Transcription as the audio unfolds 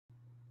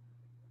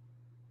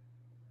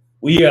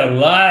We are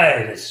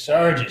live at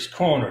Sarge's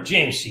Corner.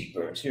 James C.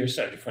 Burns here,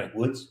 Sergeant Frank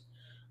Woods.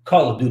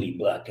 Call of Duty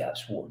Black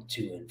Ops 1,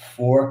 2, and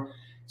 4.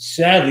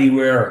 Sadly,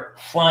 we're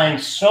flying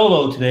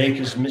solo today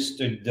because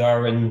Mr.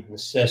 Darwin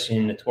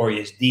Necessian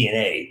Notorious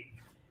DNA,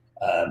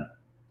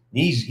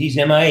 he's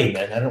MIA,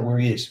 man. I don't know where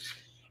he is.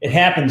 It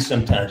happens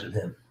sometimes with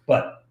him,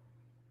 but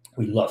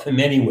we love him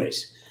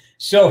anyways.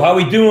 So how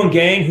we doing,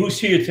 gang? Who's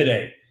here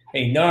today?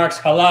 Hey, Narks,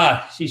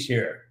 Hala, she's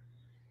here.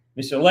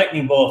 Mr.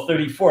 Lightning Ball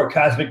 34,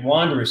 Cosmic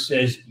Wanderer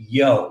says,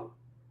 yo.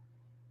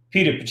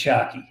 Peter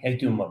Pachaki, how you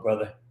doing, my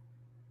brother?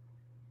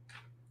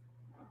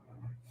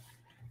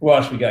 Who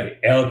else we got here?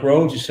 Alec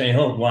Rhodes is saying,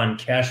 oh, Juan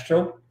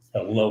Castro.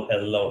 Hello,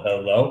 hello,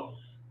 hello.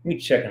 Let me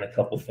check on a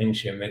couple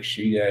things here. Make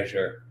sure you guys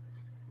are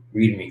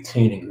reading me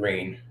clean and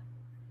green.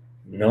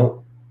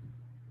 Nope.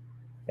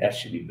 That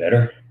should be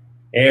better.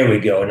 There we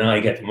go. Now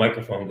you got the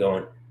microphone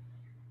going.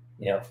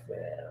 Yeah,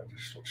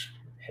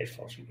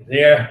 headphones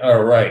there.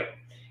 All right.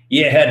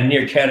 Yeah, had a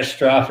near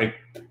catastrophic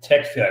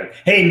tech failure.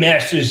 Hey,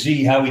 Master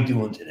Z, how we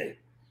doing today?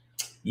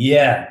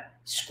 Yeah,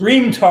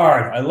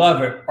 Screamtard, I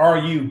love it.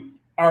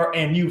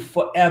 RNU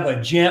forever.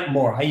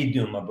 Jampmore, how you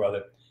doing, my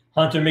brother?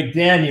 Hunter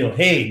McDaniel,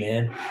 hey,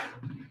 man.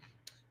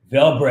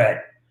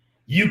 Velbrad,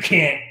 you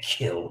can't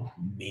kill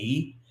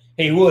me.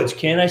 Hey, Woods,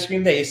 can I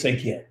scream that? Yes, I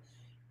can.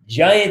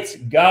 Giants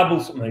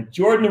Gobbles,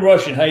 Jordan the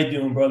Russian, how you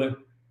doing, brother?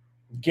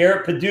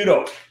 Garrett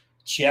Peduto,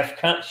 Chef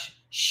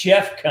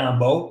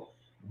Combo.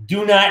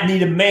 Do not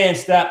need a man.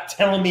 Stop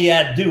telling me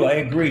I do. I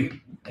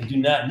agree. I do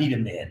not need a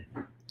man.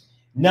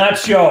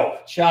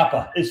 Nacho.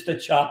 Chopper. It's the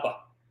chopper.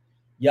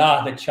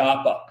 Yeah, the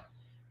chopper.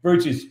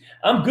 Virtues.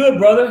 I'm good,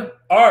 brother.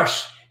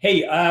 Arsh.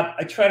 Hey,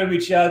 I try to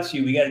reach out to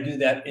you. We got to do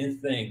that in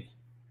thing.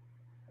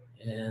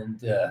 And,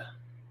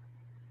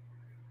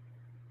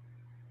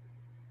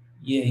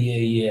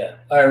 yeah.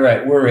 All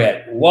right, we're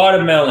at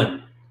Watermelon.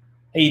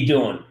 How you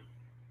doing?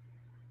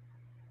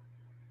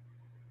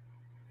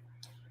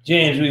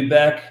 James, we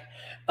back.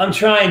 I'm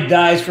trying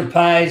Dies for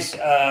Pies.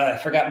 I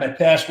forgot my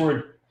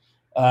password.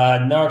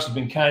 Narks has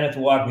been kind enough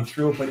to walk me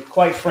through it, but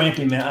quite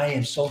frankly, man, I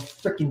am so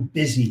freaking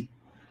busy.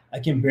 I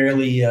can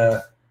barely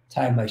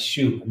tie my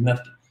shoe.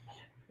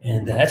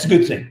 And that's a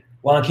good thing.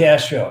 Juan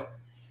Castro.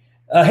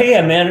 Hey,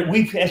 man,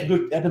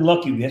 I've been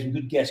lucky. We have some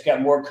good guests.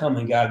 Got more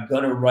coming. Got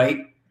Gunnar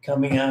Wright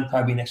coming on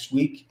probably next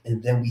week.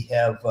 And then we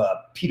have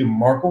Peter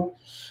Markle.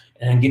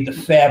 And get the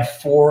Fab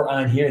Four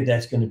on here.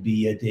 That's going to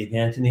be Dave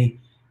Anthony,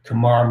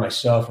 Kamar,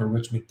 myself, and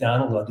Rich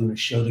McDonald all doing a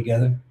show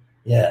together.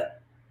 Yeah.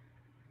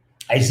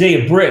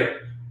 Isaiah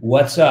Britt,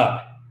 what's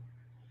up?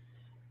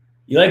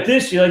 You like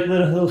this? You like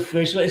little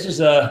fish? This is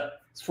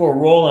it's for a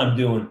role I'm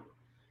doing.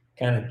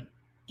 Kind of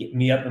get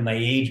me up in my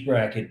age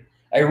bracket.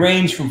 I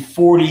range from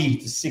 40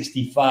 to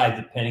 65,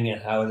 depending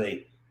on how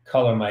they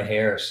color my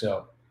hair.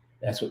 So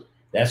that's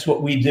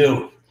what we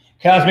do.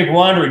 Cosmic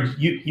Wanderer,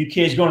 you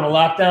kids going to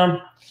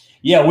lockdown?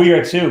 Yeah, we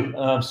are too.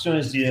 As soon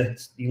as the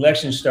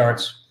election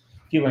starts,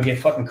 people are gonna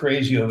get fucking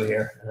crazy over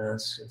here.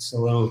 It's a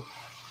little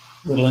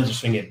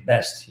interesting at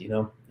best, you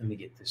know. Let me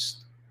get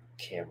this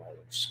camera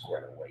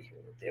squared away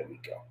here. There we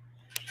go.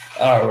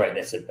 All right,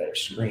 that's a better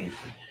screen.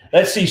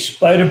 Let's see,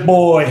 Spider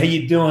Boy, how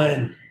you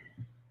doing?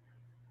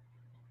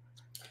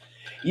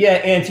 Yeah,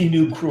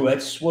 anti-noob crew.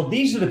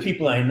 These are the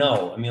people I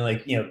know. I mean,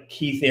 like, you know,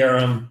 Keith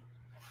Aram,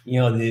 you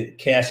know, the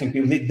casting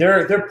people.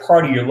 They're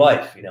part of your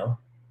life, you know.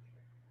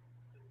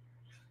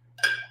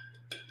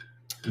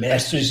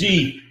 Master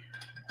Z.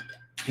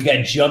 You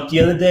got jumped the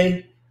other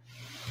day?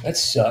 That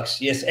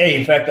sucks. Yes. Hey,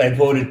 in fact, I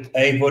voted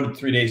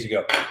 3 days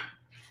ago.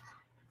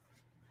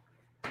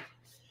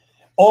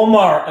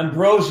 Omar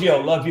Ambrosio,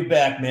 love you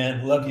back,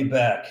 man. Love you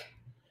back.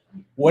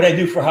 What I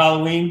do for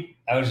Halloween?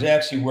 I was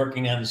actually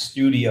working on the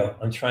studio.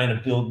 I'm trying to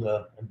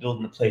I'm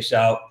building the place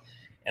out,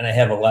 and I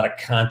have a lot of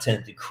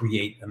content to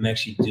create. I'm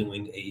actually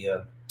doing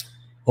a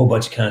whole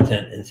bunch of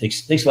content, and it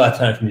takes a lot of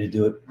time for me to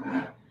do it.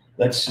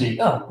 Let's see.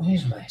 Oh,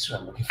 that's what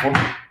I'm looking for.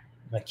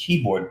 My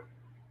keyboard.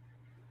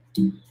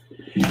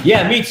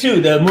 Yeah, me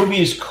too. The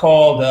movie is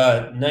called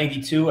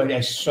 92. I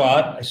saw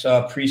it. I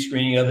saw a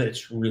pre-screening of it.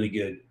 It's really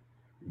good.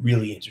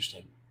 Really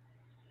interesting.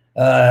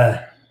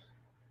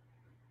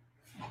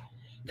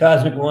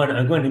 Cosmic One,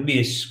 I'm going to be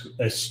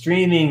a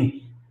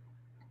streaming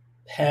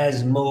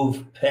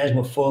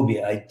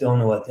phasmophobia. I don't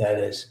know what that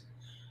is.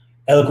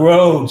 Alec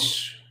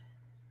Rhodes.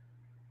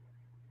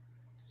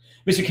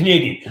 Mr.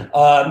 Canadian.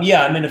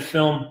 Yeah, I'm in a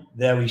film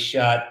that we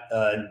shot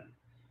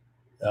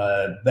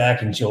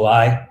back in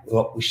July.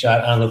 Well, we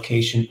shot on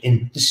location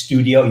in the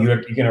studio.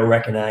 You're going to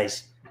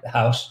recognize the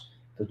house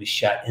because we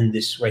shot in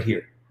this right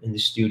here in the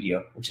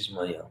studio, which is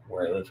my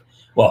where I live.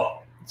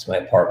 Well, it's my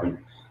apartment,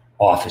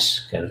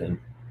 office kind of thing.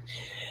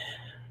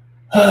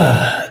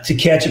 To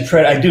Catch a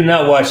Predator. I do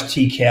not watch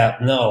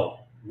TCAP. No.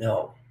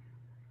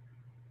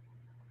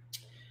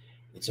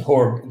 It's a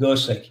horror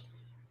ghost like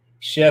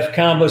Chef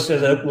Combo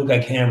says I look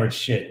like hammered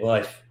shit.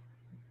 Life.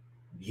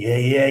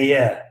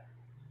 Yeah.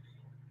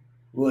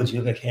 Woods, you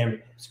look like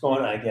hammered. What's going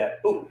on? I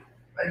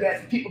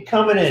got people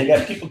coming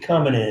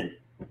in.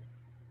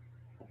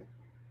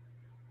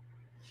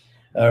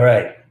 All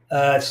right.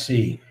 Let's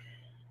see.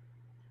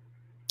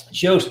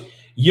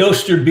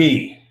 Yoster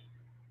B.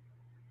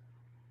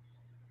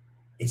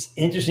 It's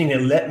interesting they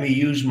let me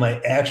use my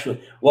actual.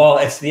 Well,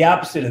 it's the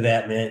opposite of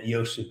that, man.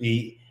 Yoster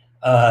B.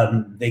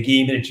 They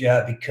gave me the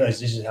job because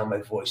this is how my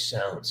voice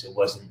sounds. It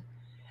wasn't.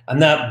 I'm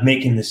not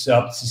making this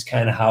up. This is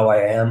kind of how I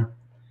am.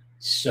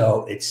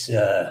 So it's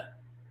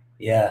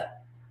yeah.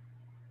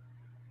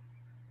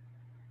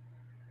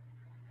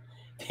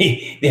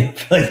 They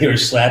feel like they were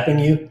slapping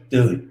you,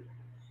 dude.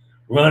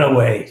 Run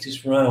away.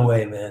 Just run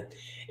away, man.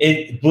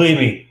 Believe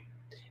me,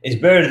 it's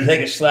better to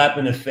take a slap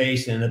in the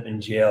face than end up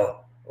in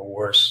jail or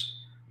worse.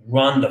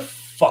 Run the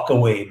fuck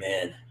away,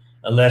 man.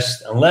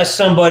 Unless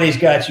somebody's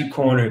got you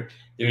cornered,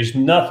 there's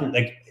nothing.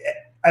 Like,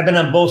 I've been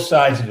on both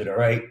sides of it, all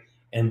right?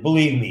 And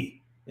believe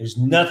me, there's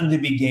nothing to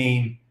be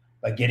gained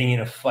by getting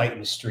in a fight in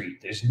the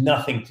street. There's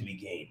nothing to be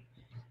gained.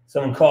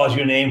 Someone calls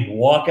your name,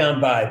 walk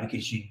on by,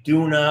 because you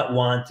do not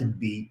want to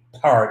be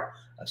part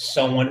of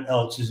someone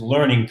else's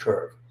learning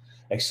curve.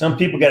 Like, some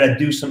people got to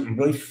do something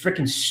really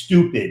freaking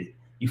stupid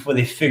before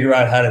they figure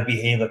out how to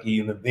behave like a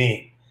human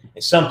being.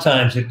 And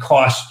sometimes it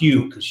costs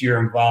you because you're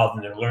involved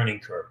in their learning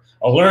curve.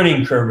 A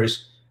learning curve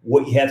is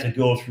what you have to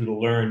go through to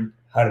learn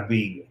how to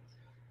be,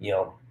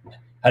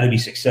 how to be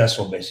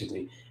successful,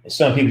 basically. And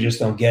some people just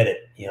don't get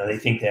it. They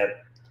think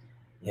that,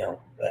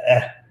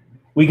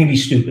 we can be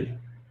stupid.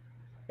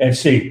 Let's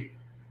see.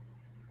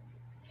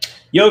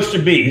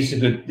 Yoster B. This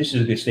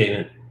is a good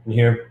statement in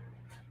here.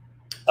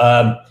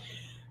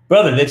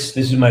 Brother, this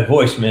is my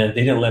voice, man.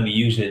 They didn't let me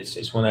use it.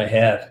 It's one I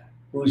have.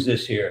 Who's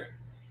this here?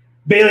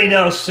 Bailey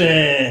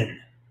Nelson.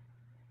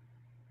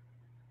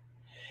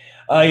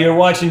 You're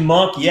watching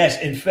Monk? Yes.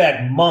 In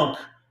fact, Monk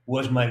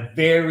was my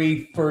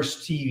very first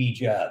TV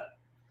job.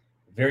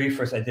 Very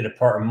first, I did a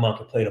part in Monk.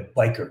 I played a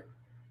biker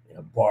in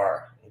a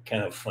bar.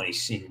 Kind of a funny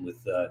scene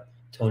with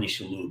Tony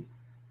Shalhoub.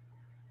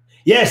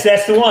 Yes,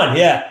 that's the one.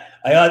 Yeah.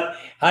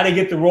 How to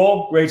get the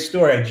role? Great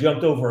story. I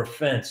jumped over a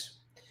fence.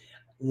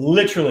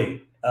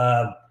 Literally.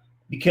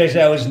 Because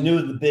I was new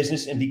to the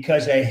business and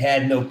because I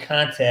had no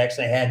contacts,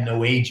 I had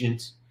no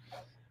agents.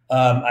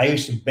 I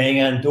used to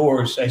bang on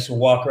doors. I used to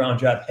walk around,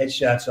 drop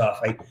headshots off.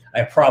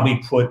 I probably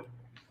put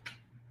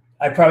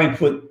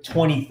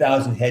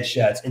 20,000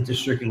 headshots into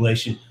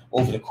circulation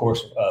over the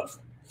course of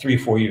 3 or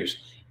 4 years.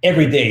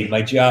 Every day,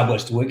 my job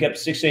was to wake up at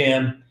 6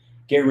 a.m.,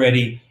 get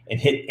ready, and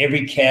hit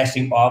every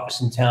casting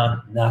office in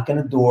town, knock on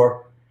the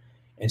door.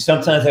 And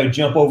sometimes I would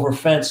jump over a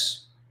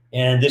fence.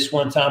 And this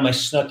one time I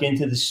snuck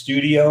into the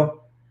studio.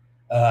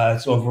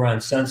 It's over on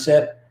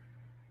Sunset.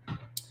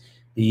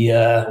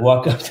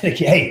 Walk up to the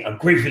hey, I'm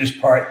great for this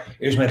part.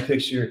 Here's my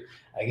picture.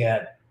 I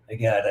got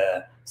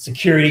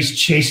securities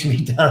chasing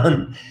me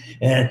down,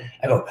 and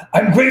I go,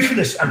 I'm great for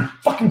this. I'm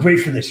fucking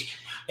great for this.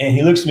 And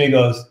he looks at me and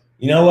goes,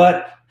 you know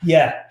what?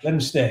 Yeah, let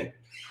him stay.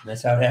 And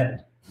that's how it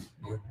happened.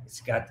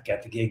 It's got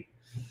the gig.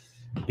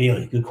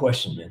 Bailey, good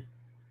question, man.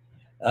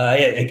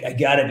 I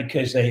got it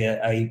because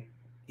I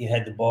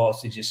had the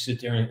balls to just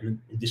sit there and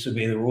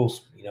disobey the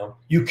rules.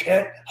 You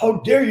can't. How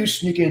dare you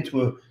sneak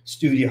into a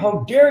studio?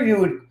 How dare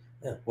you?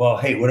 Well,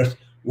 hey,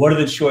 what are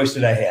the choices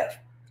that I have?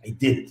 I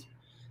did it.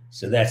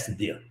 So that's the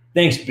deal.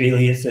 Thanks,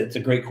 Bailey. It's a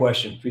great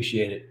question.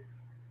 Appreciate it.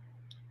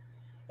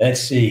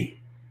 Let's see.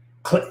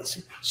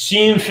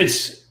 Sean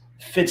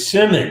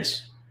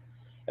Fitzsimmons.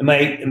 Am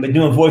I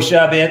doing voice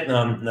job yet?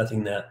 No,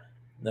 nothing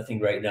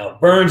right now.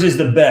 Burns is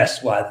the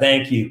best. Wow,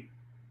 thank you.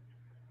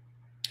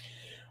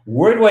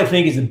 Where do I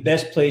think is the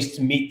best place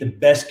to meet the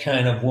best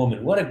kind of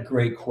woman? What a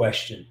great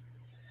question.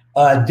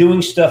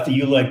 Doing stuff that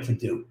you like to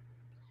do.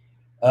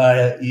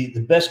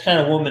 The best kind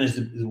of woman is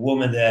the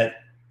woman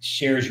that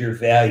shares your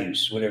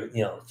values, whatever,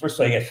 first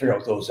of all, you got to figure out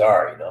what those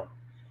are,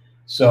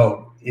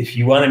 So if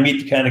you want to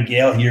meet the kind of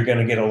gal you're going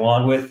to get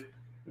along with,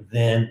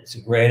 then it's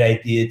a great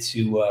idea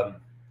to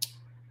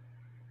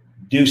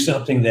do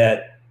something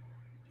that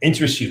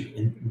interests you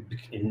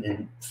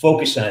and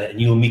focus on it,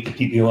 and you'll meet the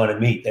people you want to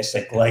meet. That's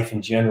like life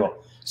in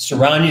general.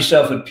 Surround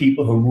yourself with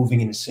people who are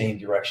moving in the same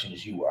direction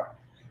as you are.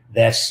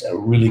 That's a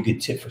really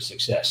good tip for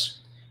success.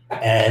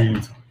 And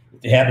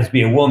if there happens to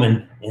be a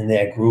woman in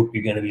that group,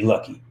 you're going to be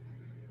lucky.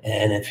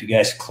 And if you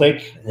guys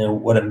click,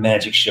 then what a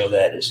magic show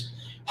that is.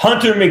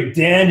 Hunter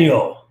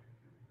McDaniel.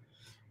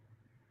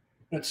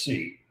 Let's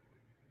see.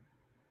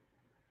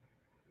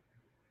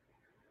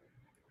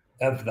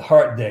 Of the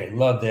Heart Day.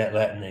 Love that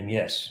Latin name.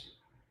 Yes.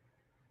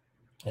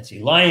 Let's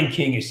see. Lion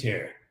King is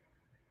here.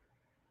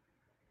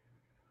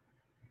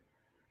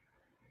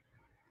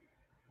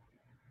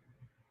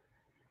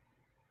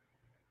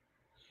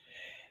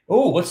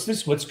 Oh, what's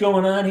this? What's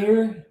going on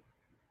here?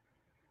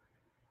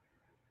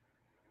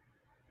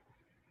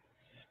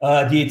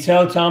 Do you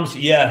tell Thomas?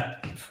 Yeah,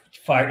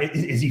 fired.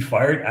 Is he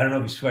fired? I don't know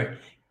if he's fired.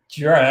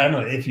 Sure, I don't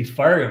know if you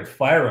fire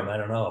him. I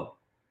don't know.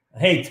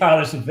 Hey,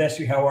 Tyler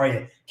Sylvester, how are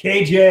you?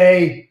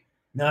 KJ,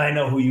 now I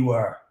know who you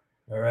are.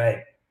 All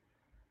right.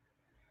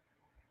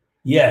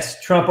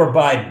 Yes, Trump or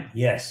Biden.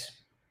 Yes.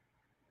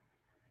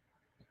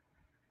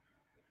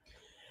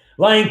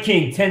 Lion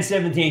King,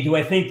 1017. Do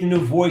I think the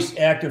new voice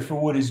actor for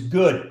Wood is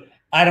good?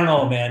 I don't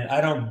know, man.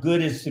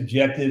 Good is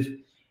subjective.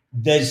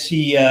 Does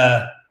he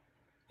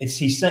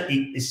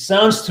it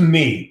sounds to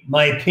me,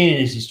 my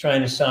opinion is he's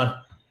trying to sound,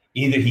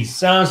 either he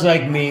sounds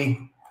like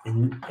me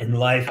in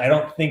life. I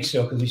don't think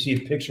so, because we see a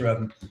picture of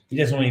him. He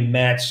doesn't really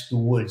match the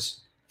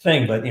Woods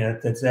thing, but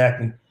that's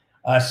acting.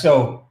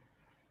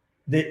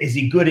 Is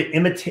he good at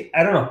imitate?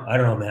 I don't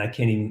know, man. I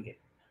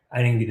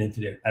didn't get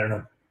into that. I don't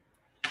know.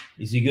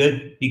 Is he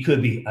good? He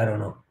could be. I don't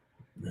know.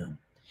 No.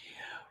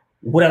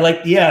 What I like,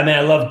 yeah, man,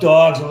 I love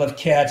dogs. I love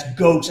cats,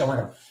 goats. I want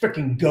a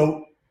freaking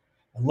goat.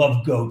 I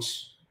love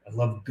goats.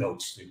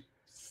 They're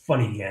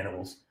funny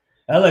animals.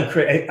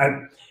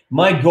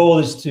 My goal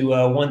is to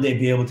one day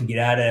be able to get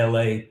out of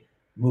LA,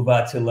 move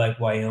out to like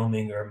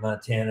Wyoming or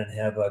Montana and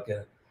have like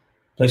a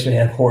place where they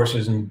have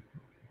horses and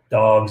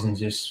dogs and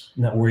just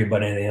not worry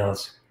about anything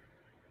else.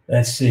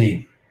 Let's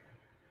see.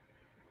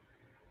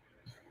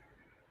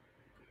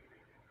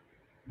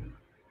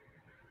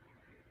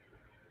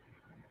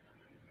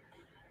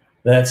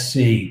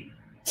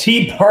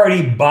 Tea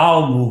Party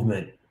bowel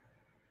movement.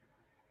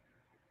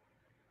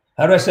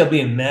 How do I stop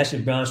being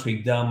massive brown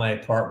streak down my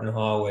apartment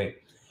hallway?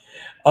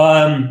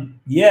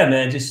 Yeah,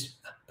 man, just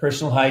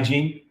personal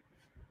hygiene,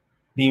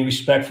 being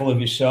respectful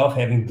of yourself,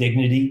 having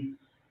dignity,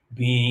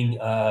 being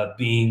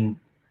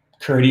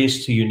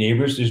courteous to your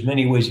neighbors. There's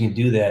many ways you can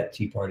do that,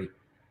 Tea Party.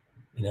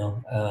 Yeah.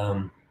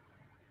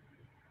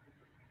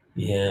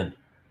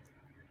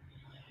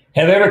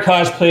 Have I ever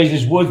cosplayed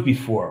as Woods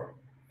before?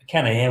 I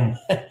kind of am.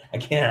 I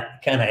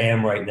kind of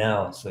am right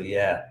now. So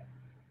yeah.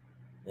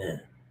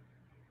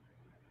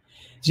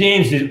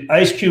 James, did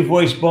Ice Cube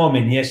voice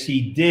Bowman? Yes,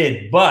 he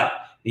did. But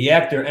the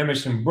actor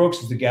Emerson Brooks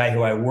is the guy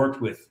who I worked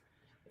with,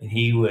 and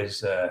he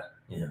was,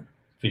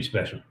 pretty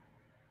special.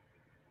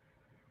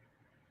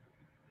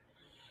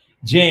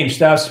 James,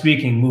 stop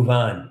speaking. Move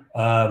on.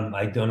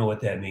 I don't know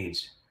what that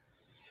means.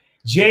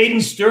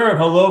 Jaden Sturm,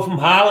 hello from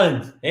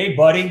Holland. Hey,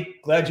 buddy.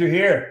 Glad you're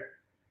here.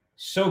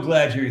 So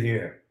glad you're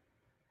here.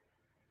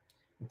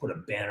 We'll put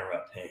a banner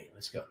up. Hey,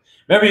 let's go.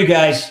 Remember, you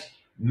guys,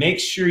 make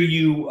sure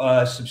you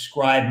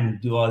subscribe and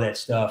do all that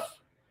stuff.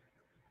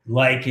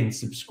 Like and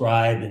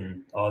subscribe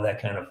and all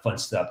that kind of fun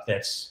stuff.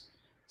 That's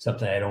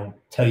something I don't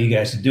tell you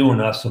guys to do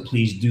enough, so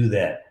please do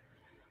that.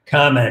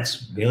 Comments.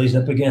 Bailey's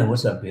up again.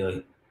 What's up,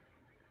 Bailey?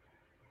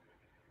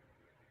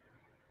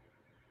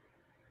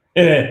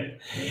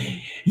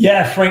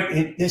 Yeah,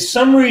 Frank. There's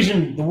some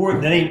reason the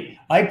name.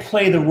 I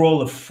play the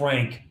role of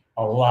Frank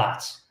a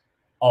lot.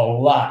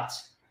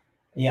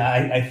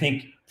 Yeah, I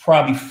think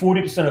probably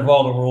 40% of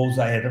all the roles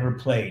I have ever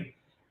played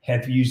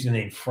have used the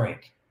name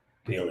Frank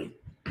Bailey.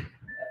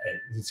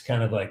 It's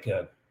kind of like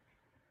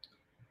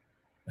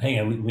hang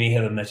on. We may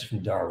have a message from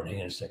Darwin.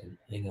 Hang on a second.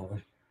 Hang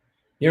on.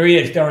 There he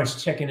is.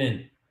 Darwin's checking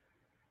in.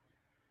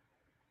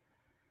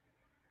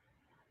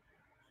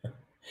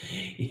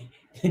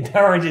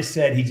 Darwin just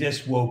said he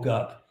just woke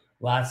up.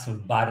 Lots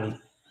of bodily,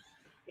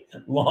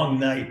 long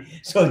night.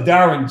 So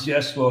Darwin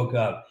just woke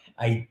up.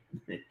 I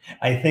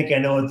think I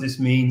know what this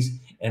means,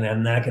 and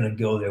I'm not going to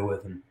go there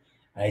with him.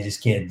 I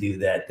just can't do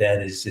that.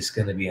 That is just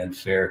going to be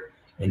unfair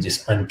and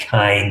just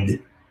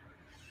unkind.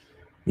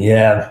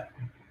 Yeah.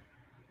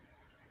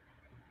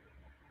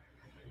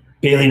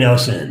 Bailey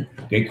Nelson.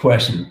 Great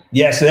question.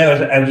 Yeah, so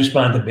I was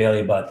responding to Bailey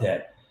about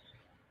that.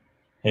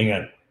 Hang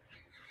on.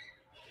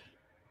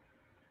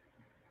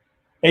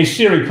 Hey,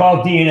 Siri,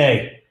 call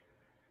DNA.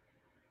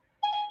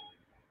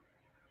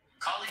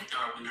 Calling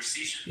Darwin or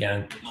Season. Yeah,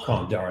 I'm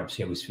calling Darwin,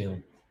 see how he's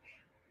feeling.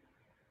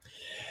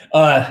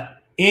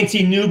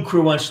 Anti-Noob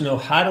Crew wants to know,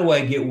 how do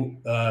I get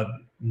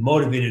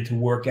motivated to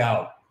work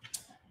out?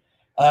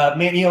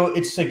 Man,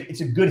 it's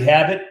a good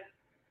habit.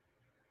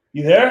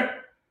 You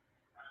there?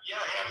 Yeah,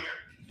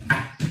 I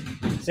am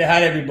here. Say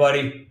hi to everybody.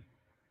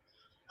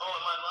 Oh,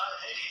 am I live?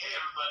 Hey,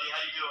 everybody.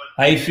 How you doing?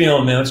 How you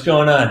feeling, man? What's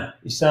going on?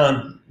 You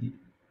sound...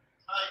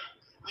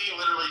 We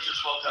literally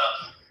just woke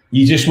up.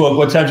 You just woke.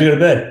 What time did you go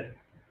to bed?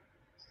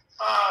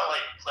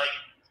 Like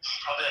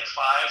probably like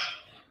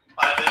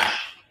 5-ish.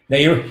 Now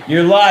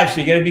you're live,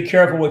 so you got to be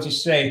careful what you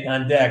say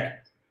on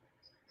deck.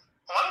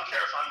 Well, I don't care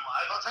if I'm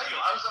live. I'll tell you,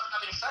 I was up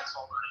having sex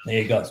all night.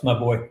 There you go. It's my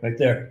boy right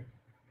there.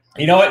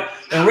 You know what?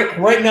 And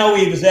right now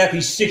we have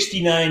exactly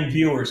 69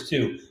 viewers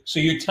too. So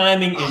your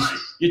timing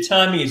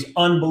is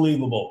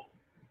unbelievable.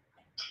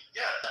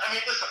 Yeah, I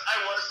mean, listen, I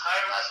was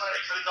tired last night. I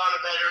could have gone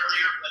to bed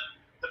earlier, but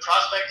the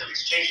prospect of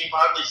exchanging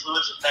bodily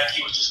fluids with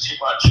Becky was just too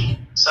much.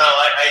 So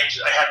I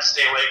had to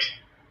stay awake.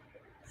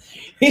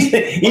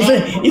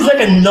 He's like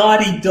a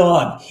naughty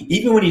dog.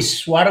 Even when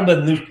he's swatted by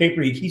the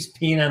newspaper, he keeps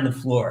peeing on the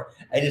floor.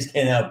 I just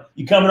can't help.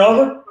 You coming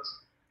over?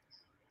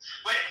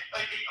 Wait, by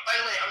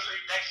the way, I'm sorry,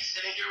 Becky's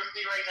sitting here with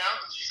me right now,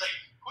 and she's like,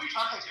 who are you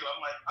talking to? I'm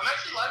like, I'm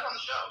actually live on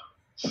the show.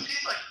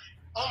 She's like,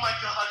 oh my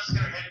God, she's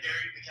got her head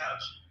buried in the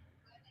couch.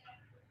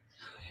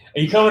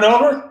 Are you coming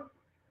over?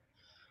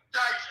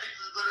 I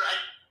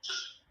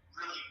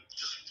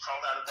just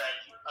crawled out of bed.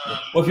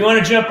 Well, if you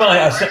want to jump on,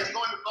 we're going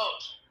to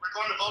vote. We're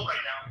going to vote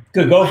right now.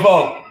 Good, go vote.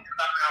 About an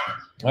hour.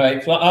 All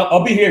right, so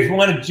I'll be here. If you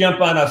want to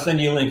jump on, I'll send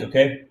you a link,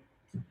 okay?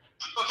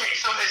 Okay,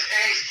 so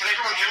can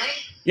everyone hear me?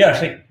 Yeah,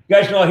 so you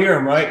guys can all hear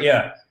him, right?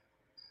 Yeah.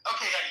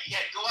 Okay, yeah,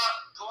 go out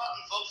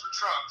and vote for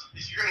Trump.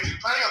 if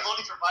you're planning on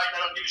voting for Biden, I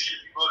don't give a shit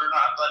if you vote or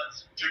not. But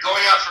if you're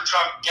going out for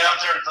Trump, get out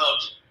there and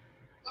vote.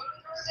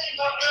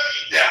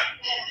 Yeah.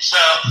 So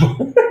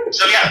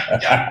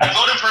yeah. And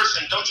vote in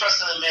person. Don't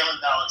trust in the mail-in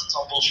ballots. It's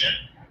all bullshit.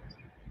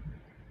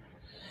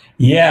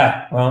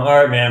 Yeah. Well, all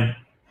right, man.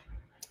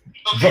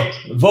 Okay.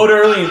 Vote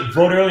early and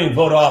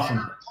vote often.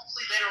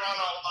 Hopefully later on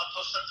I'll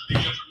post up the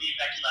video from me and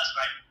Becky last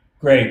night.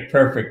 Great.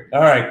 Perfect.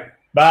 All right.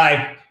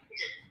 Bye.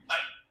 Okay,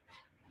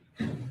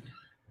 bye.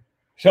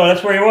 So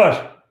that's where he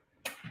was.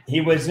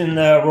 He was in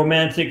the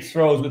romantic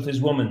throes with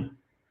his woman.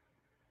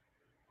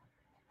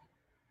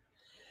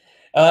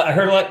 I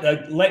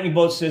heard Lightning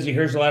Bolt says he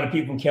hears a lot of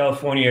people in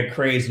California are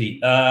crazy.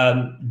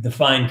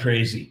 Define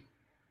crazy.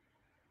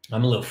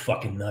 I'm a little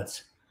fucking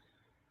nuts.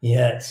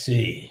 Yeah, let's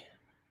see.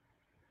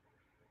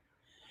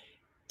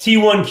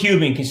 T1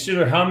 Cuban,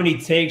 consider how many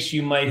takes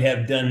you might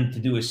have done to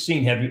do a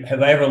scene.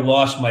 Have I ever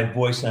lost my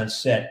voice on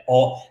set?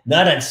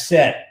 Not on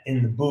set,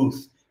 in the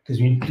booth. Because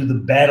when you do the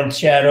battle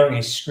chatter and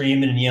you're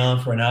screaming and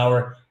yelling for an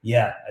hour,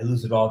 yeah, I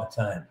lose it all the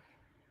time.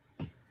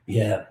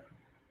 Yeah.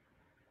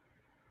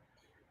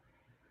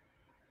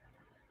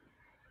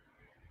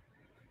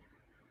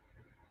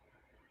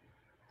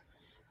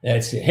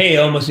 That's it. Hey,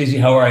 Almost Easy,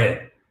 how are you?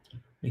 Let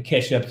me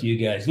catch up to you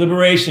guys.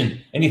 Liberation,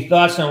 any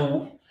thoughts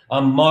on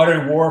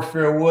modern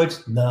warfare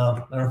woods?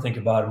 No, I don't think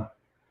about them.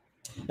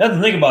 Nothing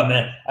to think about,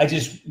 man. I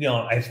just,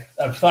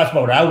 I've thought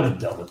about what I would have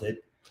done with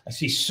it. I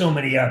see so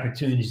many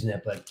opportunities in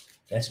that, but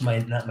that's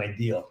not my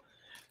deal.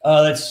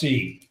 Let's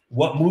see.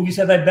 What movies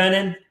have I been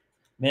in?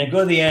 Man, go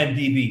to the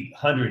IMDb.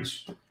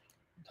 Hundreds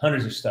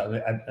of stuff.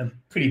 I'm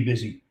pretty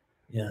busy.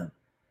 Yeah.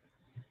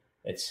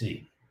 Let's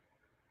see.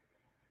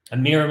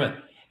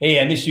 Amir, hey,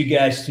 I miss you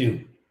guys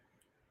too.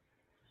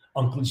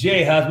 Uncle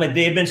Jay, how's my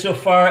day been so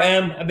far,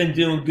 Em? I've been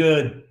doing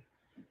good.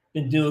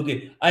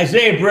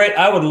 Isaiah Brett,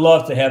 I would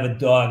love to have a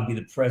dog be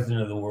the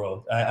president of the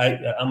world.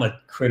 I'm a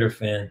critter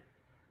fan.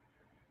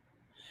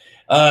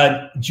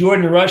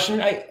 Jordan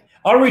Russian,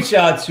 I'll reach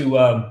out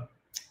to.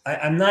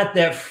 I'm not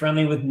that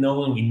friendly with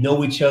Nolan. We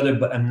know each other,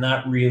 but I'm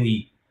not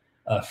really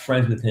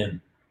friends with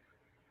him.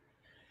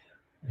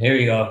 Here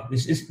you go.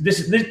 This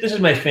is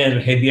my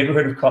fans. Have you ever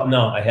heard of Call?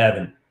 No, I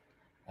haven't.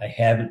 I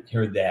haven't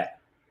heard that.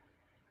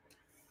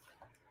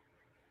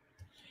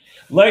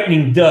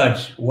 Lightning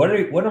Dutch, what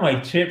are my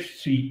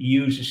tips to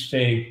use to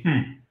stay?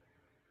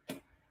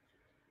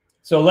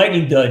 So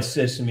Lightning Dutch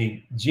says to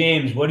me,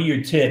 James, what are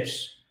your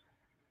tips?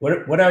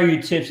 What are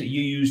your tips that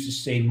you use to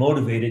stay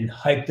motivated and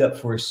hyped up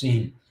for a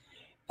scene?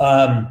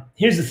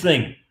 Here's the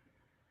thing.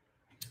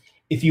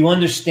 If you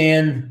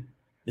understand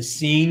the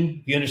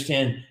scene, if you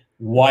understand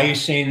why you're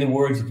saying the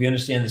words, if you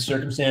understand the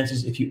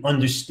circumstances, if you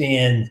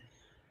understand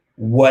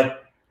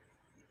what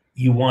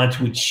you want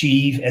to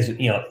achieve as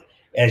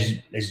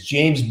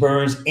James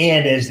Burns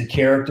and as the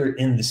character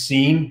in the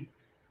scene,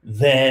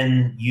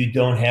 then you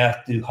don't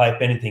have to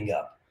hype anything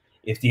up.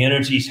 If the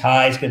energy's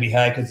high, it's going to be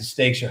high because the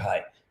stakes are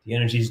high. The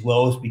energy's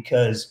low is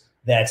because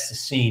that's the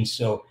scene.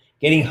 So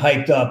getting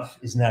hyped up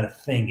is not a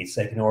thing. It's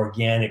like an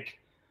organic,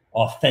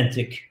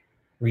 authentic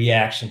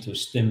reaction to a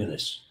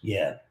stimulus.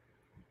 Yeah.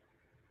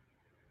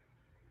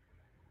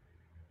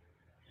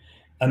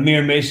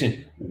 Amir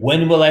Mason,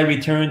 when will I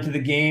return to the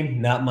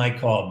game? Not my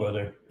call,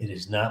 brother. It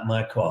is not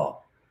my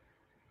call.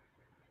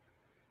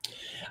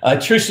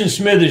 Tristan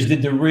Smithers,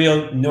 did the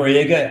real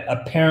Noriega?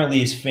 Apparently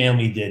his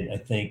family did, I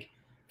think.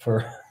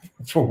 For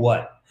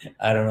what?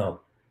 I don't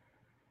know.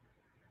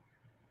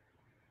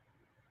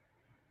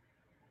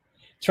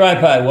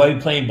 Tripod, why are you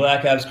playing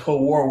Black Ops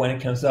Cold War when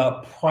it comes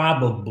out?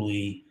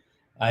 Probably.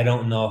 I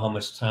don't know how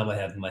much time I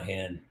have in my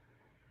hand.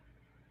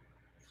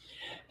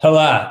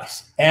 Hala,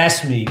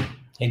 ask me.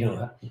 Hey,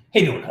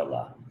 doing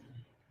Hala.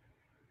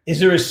 Is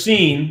there a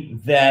scene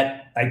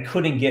that I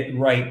couldn't get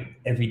right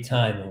every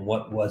time, and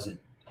what was it?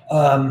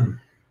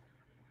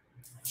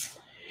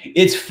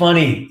 It's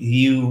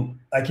funny.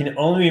 I can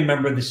only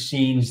remember the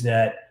scenes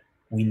that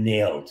we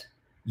nailed.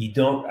 I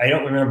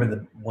don't remember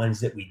the ones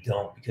that we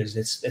don't, because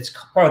that's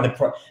part of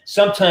the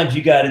sometimes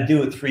you got to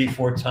do it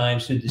 3-4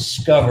 times to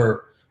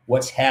discover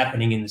what's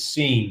happening in the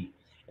scene,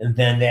 and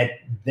then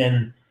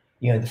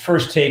the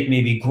first take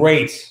may be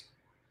great,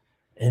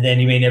 and then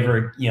you may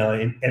never,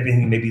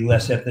 everything may be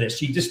less after that.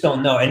 So you just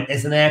don't know. And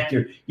as an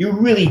actor, you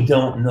really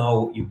don't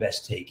know what your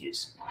best take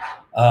is.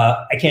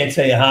 I can't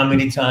tell you how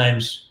many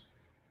times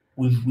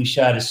we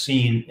shot a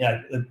scene,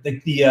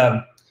 like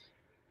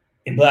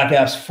in Black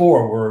Ops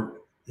 4 where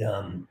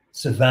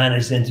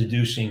Savannah's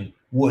introducing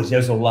Woods. That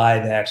was a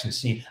live action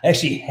scene. I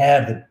actually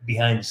have the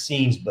behind the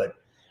scenes, but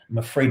I'm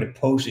afraid to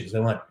post it because I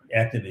want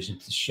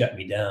Activision to shut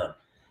me down.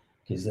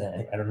 Because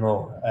I don't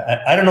know.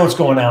 I don't know what's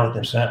going on with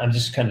them, so I'm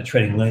just kind of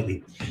treading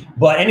lightly.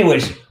 But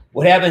anyways,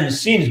 what happened in the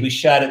scene is we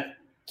shot it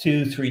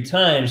 2-3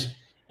 times,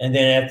 and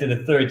then after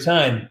the third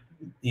time,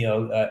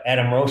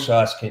 Adam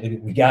Rosas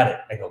came. We got it.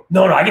 I go,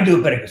 no, I can do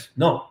it better. He goes,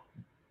 no,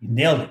 you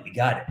nailed it. We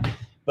got it.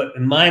 But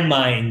in my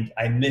mind,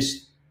 I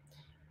missed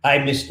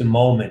the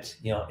moment.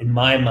 In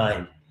my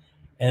mind,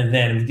 and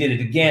then we did it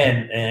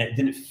again, and it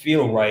didn't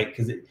feel right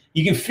because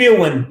you can feel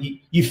when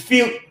you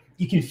feel.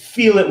 you can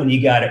feel it when you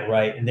got it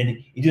right, and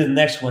then you do the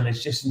next one. It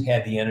just didn't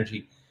have the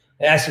energy.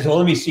 And I said, well,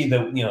 let me see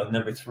the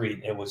number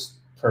 3. It was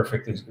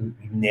perfect. You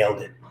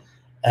nailed it.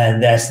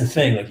 And that's the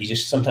thing. Like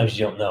sometimes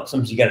you don't know.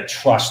 Sometimes you got to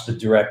trust the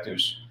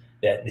directors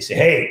that they say,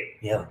 hey,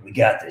 we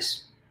got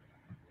this.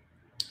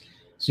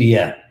 So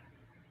yeah.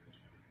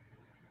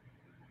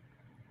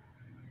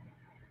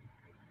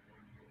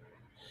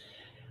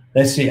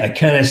 Let's see. I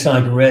kind of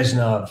sound like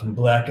Reznov from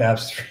Black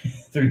Ops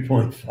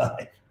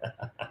 3.5.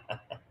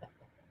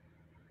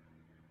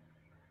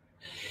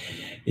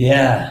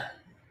 Yeah.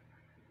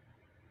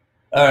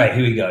 All right,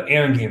 here we go.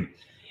 Aaron Game.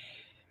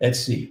 Let's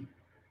see.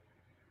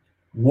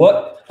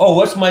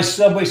 What's my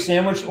Subway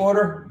sandwich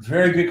order?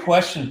 Very good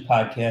question,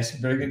 podcast.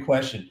 Very good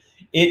question.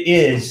 It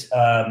is,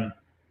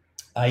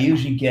 I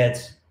usually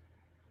get,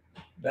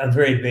 I'm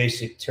very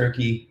basic,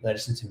 turkey,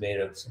 lettuce and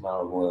tomato, some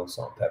olive oil,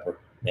 salt, pepper,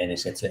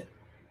 mayonnaise. That's it.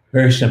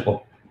 Very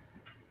simple.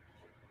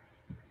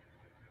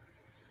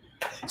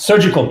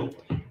 Surgical.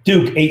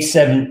 Duke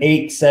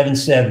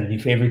 87877.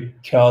 Your favorite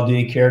Call of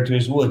Duty character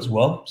is Woods.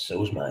 Well,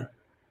 so is mine.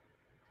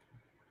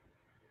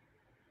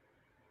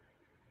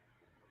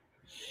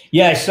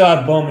 Yeah, I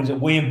saw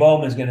William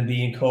Bowman's going to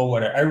be in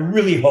Coldwater. I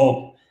really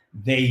hope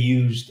they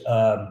used.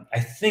 I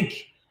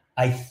think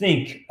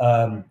Ice-T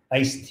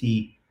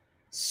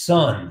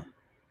son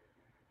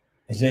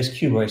is Ice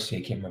Cube or Ice-T.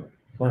 I can't remember.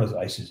 One of those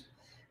ices.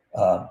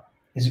 I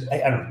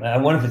don't know. I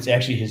wonder if it's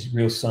actually his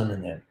real son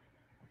in that.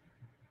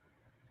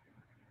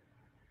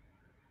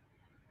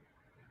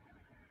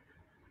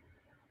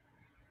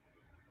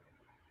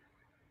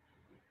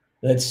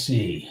 Let's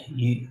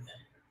see.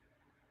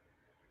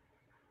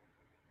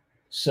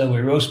 So we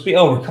roast beef.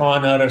 Oh, we're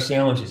calling out our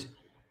sandwiches.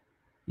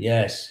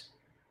 Yes.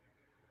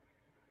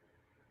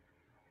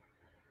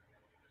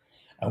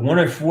 I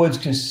wonder if Woods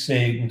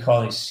can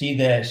call it, see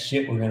that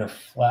shit, we're going to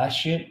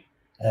flash it?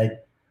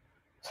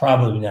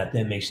 Probably not.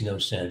 That makes no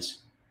sense.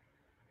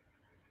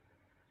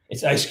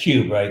 It's Ice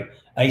Cube, right?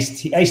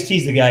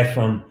 Ice-T's the guy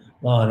from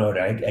Law and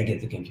Order. I get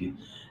the confusion.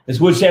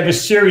 Does Woods have a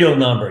serial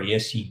number?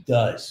 Yes, he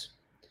does.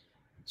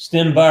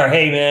 Stim Bar,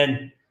 hey,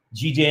 man.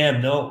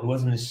 GJM, no, it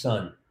wasn't his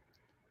son.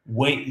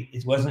 Wait,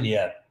 it wasn't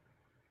yet.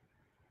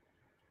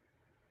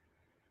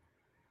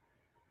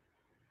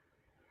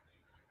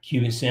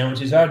 Cuban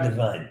sandwiches are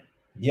divine.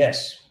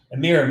 Yes.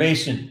 Amira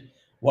Mason,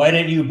 why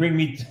didn't you bring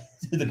me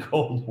to the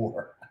Cold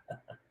War?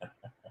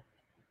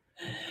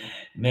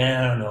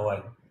 Man, I don't know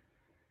why.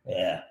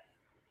 Yeah.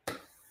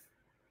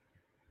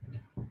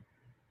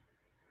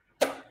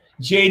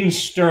 Jaden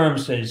Sturm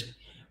says,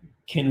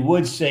 can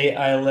Woods say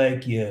I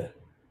like you?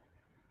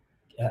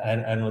 I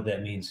don't know what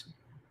that means.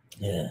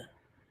 Yeah.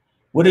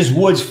 What is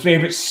Woods'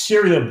 favorite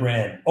cereal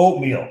brand?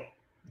 Oatmeal.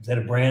 Is that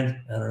a brand?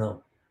 I don't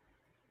know.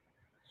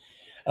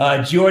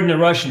 Jordan the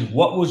Russian.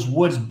 What was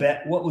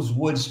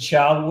Woods'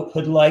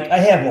 childhood like? I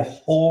have a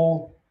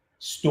whole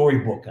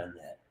storybook on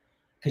that,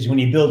 because when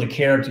you build a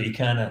character, you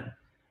kind of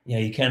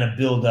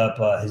build up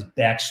his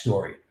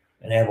backstory,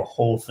 and I have a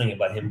whole thing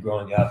about him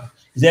growing up.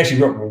 He's actually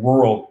grew up in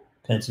rural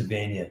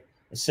Pennsylvania.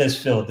 It says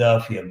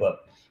Philadelphia,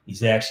 but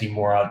he's actually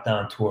more out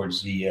down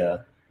towards the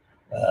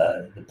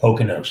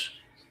Poconos.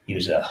 He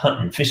was a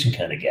hunting, fishing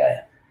kind of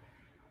guy.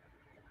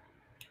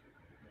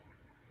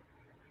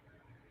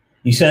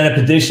 You sign a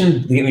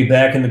petition to get me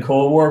back in the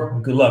Cold War?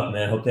 Good luck,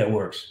 man. Hope that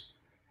works.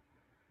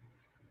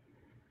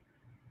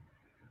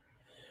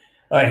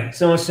 All right.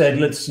 Someone said,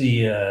 let's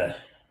see. Sarah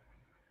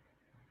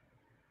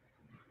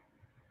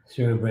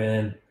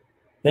Brand.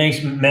 Thanks,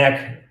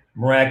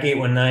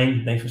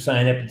 Mac819. Thanks for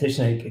signing that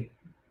petition. I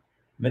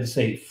meant to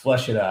say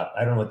flush it out.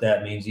 I don't know what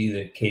that means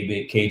either,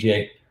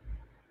 KJ.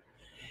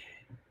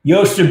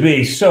 Yoster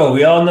B. So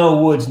we all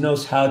know Woods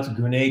knows how to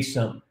grenade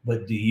something,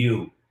 but do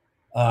you?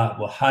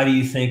 Well, how do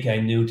you think I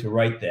knew to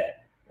write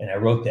that? And I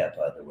wrote that,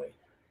 by the way.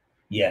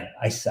 Yeah,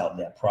 I solved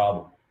that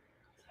problem.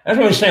 That's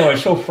what I'm saying.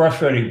 What's so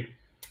frustrating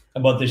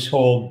about this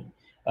whole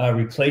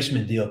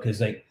replacement deal,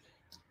 because I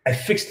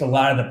fixed a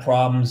lot of the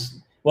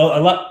problems.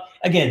 Well,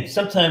 again,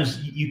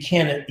 sometimes you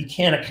can't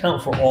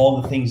account for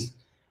all the things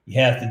you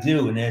have to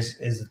do,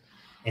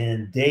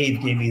 and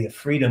Dave gave me the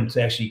freedom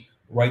to actually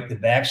write the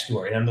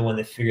backstory, and I'm the one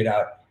that figured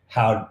out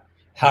how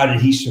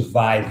did he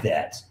survive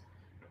that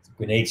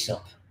grenade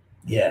sump.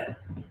 Yeah.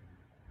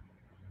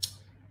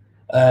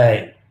 All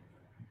right.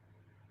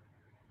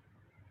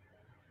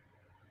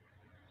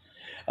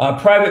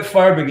 Private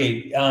Fire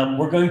Brigade.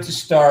 We're going to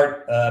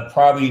start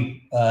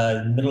probably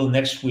middle of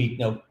next week.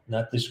 No,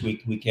 not this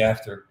week. The week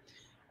after.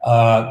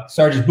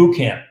 Sergeant's Boot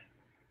Camp,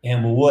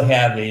 and we'll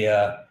have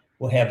a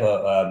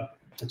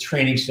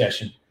training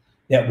session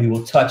that we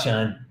will touch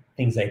on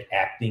things like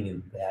acting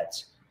and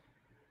that.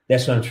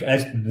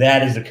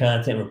 That is the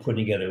content we're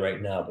putting together right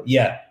now. But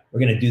yeah, we're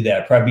going to do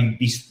that. Probably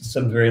be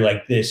something very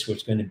like this, which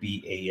is going to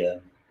be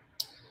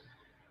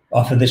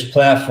off of this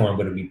platform,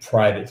 but it'll be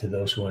private to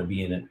those who want to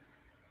be in it.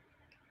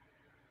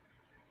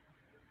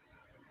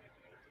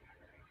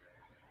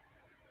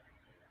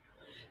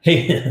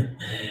 Hey,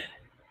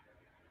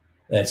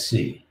 let's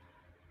see.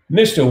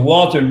 Mr.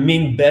 Walter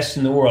Ming, best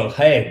in the world.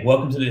 Hey,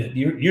 welcome to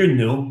you're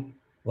new.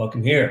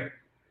 Welcome here.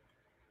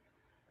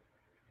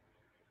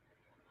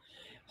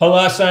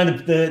 Hala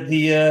signed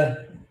he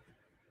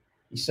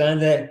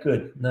signed that.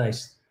 Good,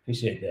 nice,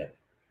 appreciate that.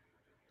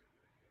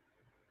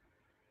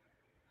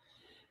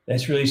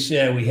 That's really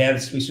sad. We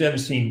still haven't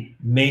seen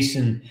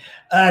Mason.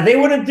 They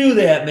wouldn't do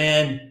that,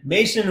 man.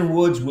 Mason and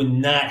Woods would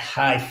not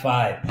high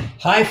five.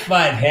 High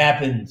five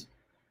happened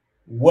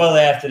well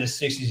after the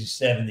 60s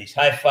and 70s.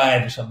 High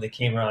five or something that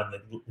came around in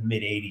the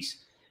mid 80s.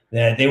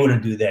 That they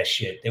wouldn't do that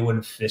shit. They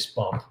wouldn't fist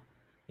bump.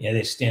 Yeah,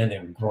 they stand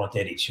there and grunt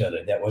at each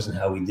other. That wasn't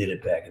how we did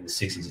it back in the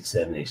 60s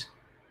and 70s.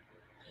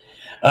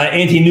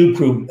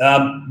 Anti-Newcrew.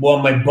 Well,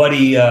 my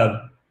buddy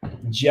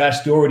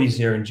Josh Doherty's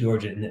there in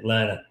Georgia, in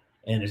Atlanta,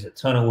 and there's a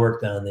ton of work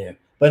down there.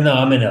 But no,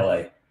 I'm in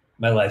LA.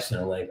 My life's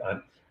in LA.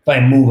 If I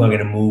move, I'm going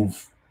to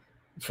move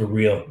for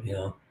real, you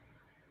know.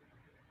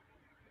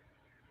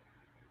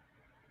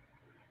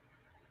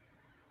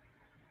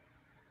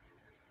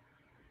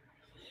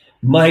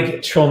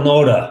 Mike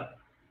Tronota.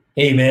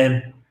 Hey,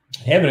 man.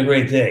 Having a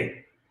great day.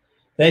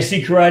 Did I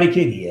see Karate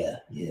Kid?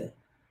 Yeah.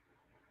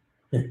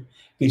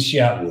 Good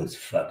shot, Woods.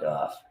 Fuck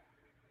off.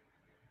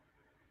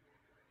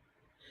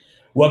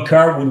 What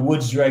car would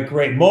Woods drive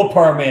great?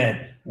 Mopar,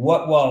 man.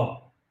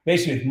 Well,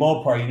 basically with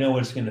Mopar, you know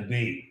what it's going to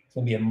be. It's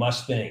going to be a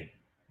Mustang.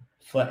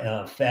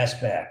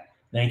 Fastback.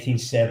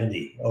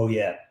 1970. Oh,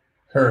 yeah.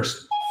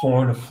 Hurst. 4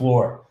 on the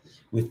floor.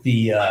 With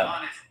the...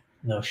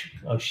 no,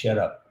 shut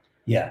up.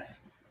 Yeah.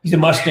 He's a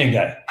Mustang guy.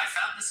 I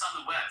found this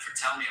on the web for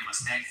Tell Me a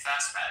Mustang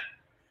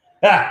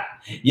Fastback.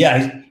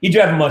 Yeah, he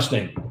drive a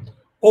Mustang.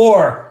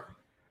 Or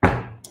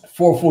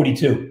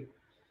 442.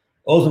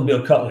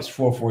 Oldsmobile Cutlass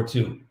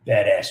 442.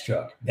 Badass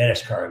truck.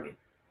 Badass car, I mean.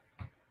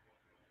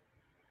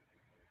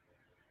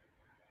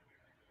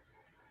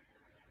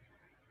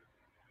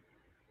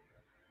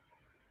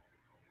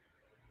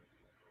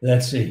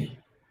 Let's see.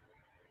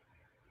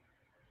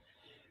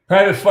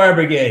 Private Fire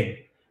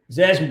Brigade is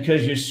asking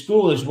because your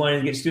school is wanting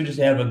to get students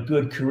to have a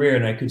good career,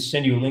 and I could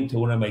send you a link to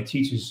one of my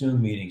teachers'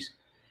 Zoom meetings.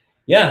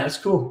 Yeah, that's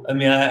cool. I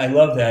mean, I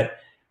love that.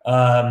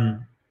 I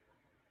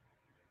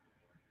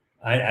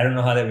don't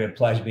know how that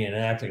applies to being an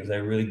actor, because I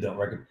really don't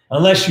recommend,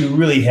 unless you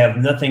really have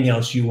nothing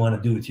else you want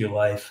to do with your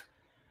life.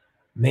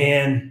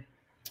 Man,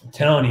 I'm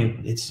telling you,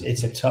 it's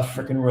a tough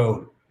freaking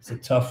road. It's a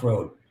tough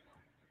road.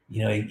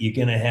 You know, you're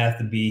gonna have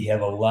to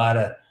have a lot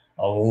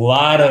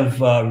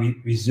of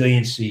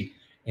resiliency,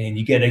 and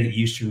you got to get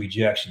used to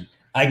rejection.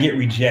 I get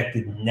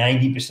rejected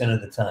 90%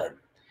 of the time.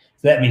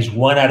 So that means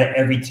 1 out of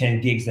every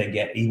 10 gigs I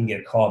get, you can get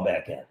a call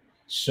back at.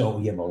 So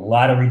you have a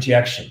lot of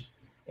rejection.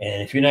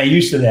 And if you're not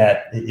used to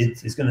that,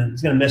 it's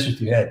gonna mess with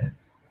your head.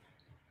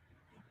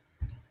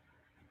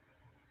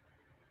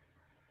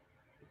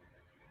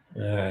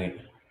 All right.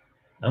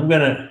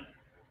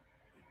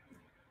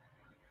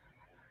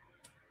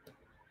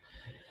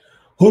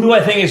 Who do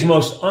I think is the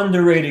most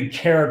underrated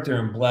character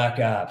in Black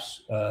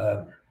Ops?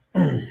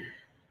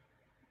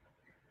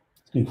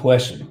 Good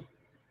question.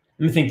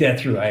 Let me think that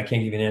through. I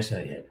can't give you an answer to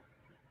that yet.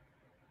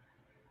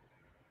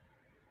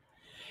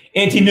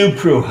 Anti-Noob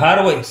Crew, how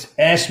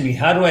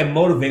do I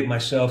motivate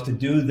myself to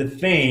do the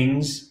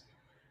things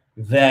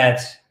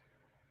that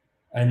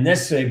are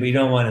necessary but you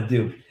don't want to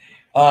do?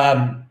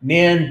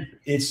 Man,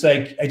 it's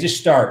like I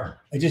just start.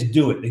 I just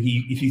do it.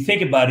 If you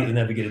think about it, you'll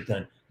never get it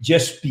done.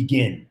 Just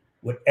begin.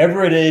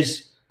 Whatever it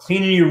is,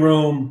 cleaning your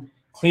room,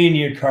 cleaning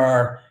your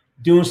car,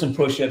 doing some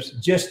push-ups,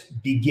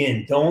 just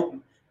begin.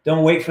 Don't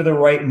wait for the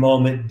right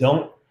moment.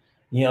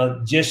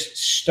 Just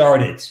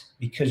start it,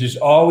 because there's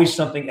always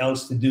something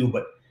else to do.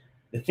 But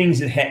the things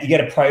that you got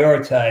to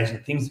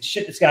prioritize, the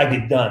shit that's got to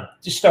get done,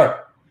 just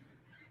start.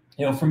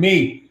 For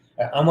me,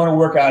 I'm going to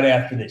work out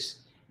after this.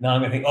 Now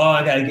I'm going to think,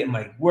 I got to get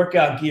my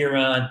workout gear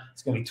on.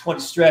 It's going to be 20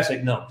 stress.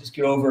 Like, no, just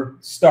get over,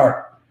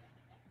 start.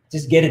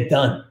 Just get it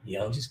done.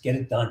 Just get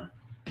it done.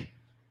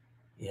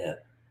 Yeah.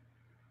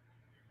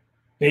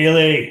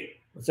 Bailey,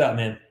 what's up,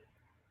 man?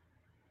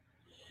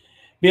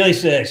 Bailey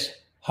says,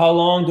 how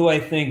long do I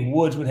think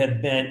Woods would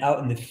have been out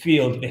in the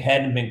field if it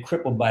hadn't been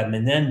crippled by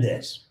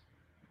Menendez?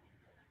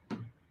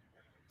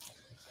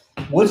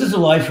 Woods is a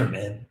lifer,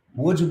 man.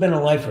 Woods has been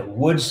a lifer.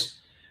 Woods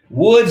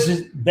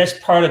is the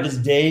best part of his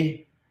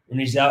day when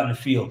he's out in the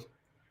field.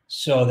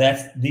 So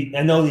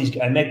I know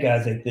I met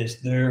guys like this.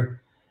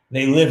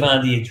 They live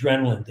on the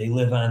adrenaline. They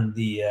live on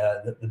the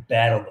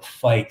battle, the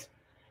fight.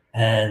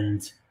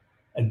 And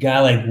a guy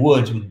like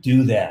Woods would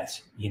do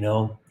that. He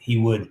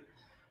wanted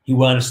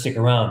to stick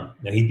around.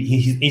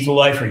 He's a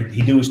lifer.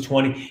 He'd do his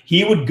 20.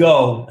 He would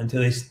go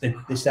until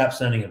they stopped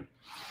sending him,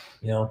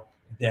 at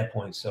that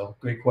point. So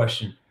great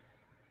question.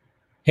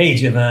 Hey,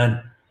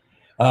 Javon.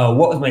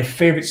 What was my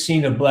favorite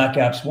scene of Black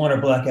Ops 1 or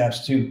Black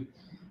Ops 2?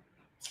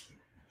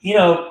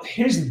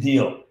 Here's the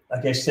deal.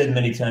 Like I said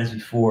many times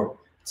before,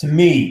 to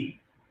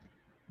me,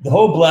 the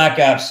whole Black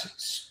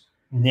Ops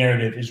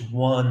narrative is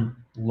one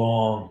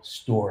long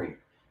story.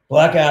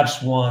 Black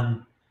Ops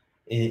 1,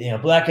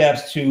 Black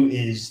Ops 2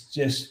 is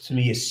just, to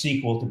me, a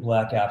sequel to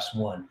Black Ops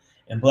 1.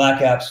 And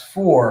Black Ops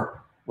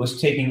 4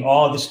 was taking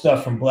all the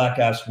stuff from Black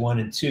Ops 1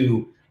 and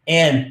 2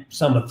 and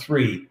some of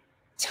 3,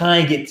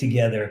 tying it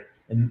together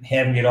and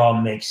having it all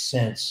make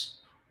sense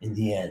in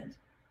the end.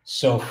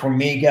 So for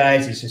me,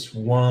 guys, it's just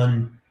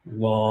one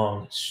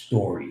long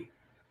story.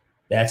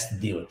 That's the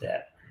deal with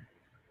that.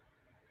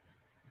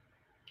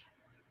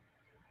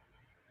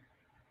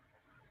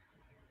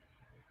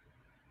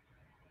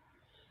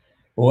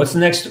 Well, what's the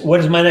next? What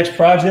is my next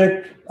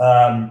project?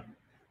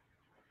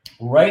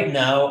 Right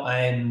now,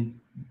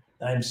 I'm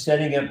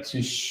setting up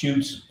to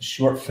shoot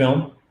short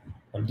film.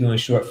 I'm doing a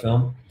short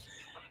film,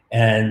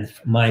 and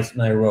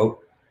I wrote,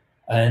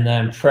 and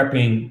I'm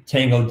prepping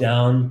Tango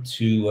Down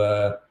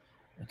to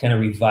kind of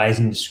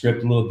revising the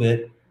script a little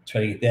bit,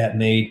 try to get that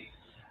made.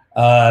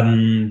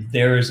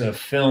 There's a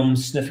film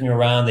sniffing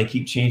around. They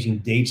keep changing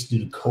dates due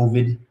to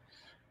COVID,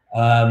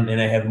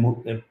 and I have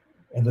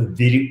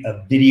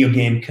a video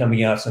game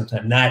coming out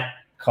sometime, not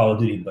Call of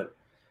Duty, but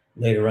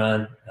later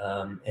on.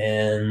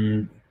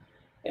 And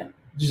yeah,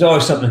 there's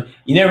always something.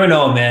 You never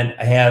know, man.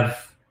 I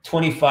have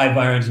 25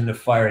 irons in the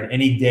fire, and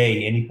any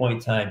day, any point in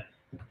time,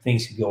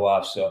 things could go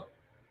off. So,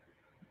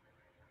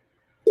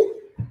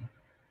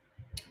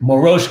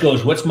 Morosh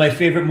goes, what's my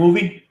favorite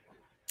movie?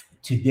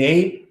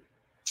 Today,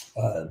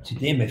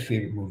 my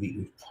favorite movie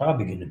is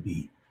probably going to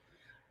be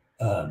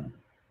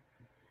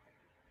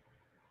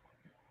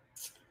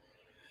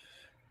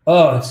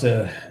it's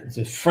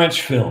a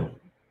French film,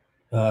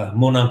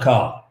 Mon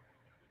Oncle.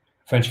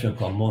 French film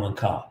called Mon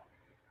Oncle,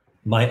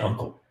 My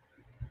Uncle.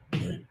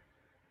 Yeah.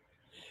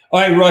 All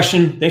right,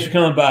 Russian, thanks for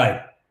coming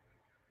by.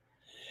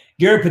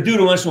 Gary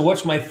Paduto wants to know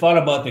what's my thought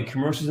about the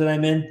commercials that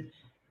I'm in.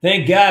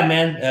 Thank God,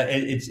 man.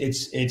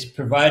 It's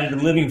provided a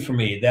living for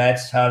me.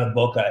 That's how the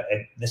bulk.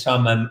 That's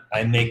how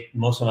I make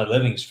most of my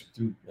livings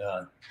through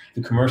the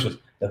commercials.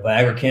 The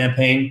Viagra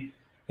campaign.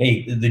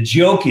 Hey, the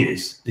joke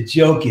is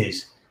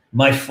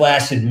my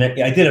flaccid.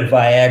 I did a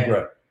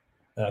Viagra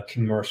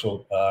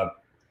commercial.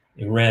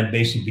 It ran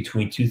basically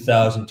between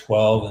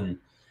 2012 and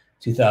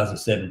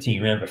 2017.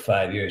 It ran for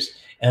 5 years,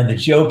 and the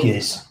joke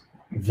is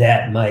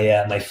that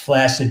my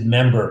flaccid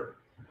member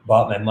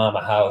bought my mom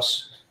a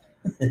house.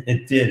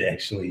 It did,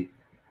 actually.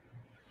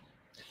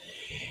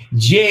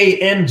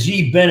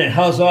 JMG Bennett,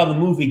 how's all the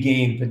movie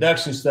game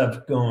production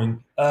stuff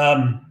going?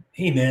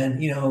 Hey, man,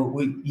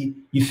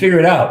 you figure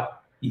it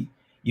out.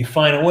 You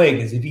find a way,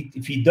 because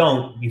if you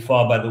don't, you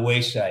fall by the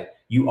wayside.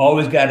 You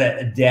always got to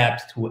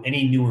adapt to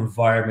any new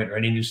environment or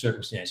any new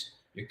circumstance.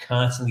 You're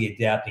constantly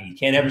adapting. You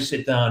can't ever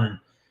sit down and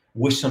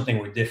wish something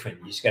were different.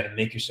 You just got to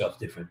make yourself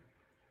different.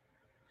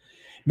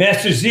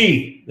 Master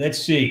Z, let's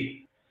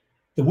see.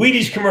 The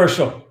Wheaties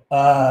commercial.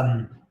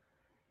 That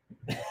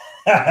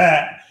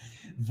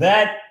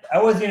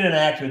I wasn't even an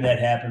actor when that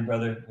happened,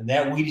 brother. When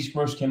that Wheaties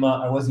commercial came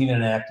out, I wasn't even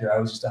an actor. I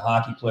was just a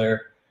hockey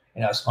player,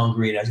 and I was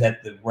hungry, and I was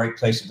at the right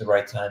place at the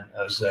right time.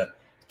 I was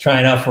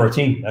trying out for a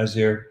team. I was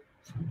there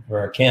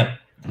for a camp,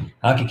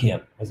 hockey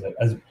camp.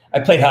 I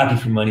played hockey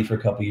for money for a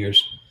couple of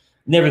years.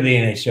 Never the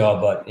NHL,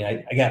 but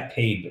I got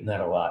paid, but not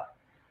a lot.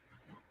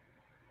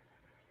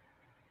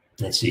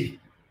 Let's see.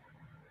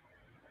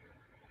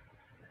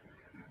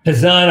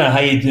 Pazana,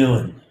 how you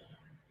doing?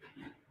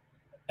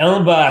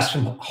 Ellen Boss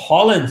from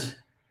Holland.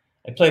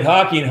 I played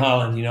hockey in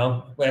Holland. We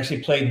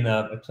actually played in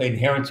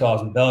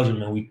Herentals in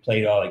Belgium, and we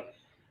played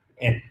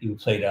we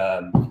played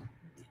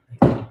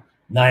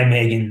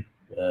Nijmegen.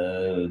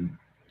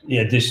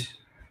 Just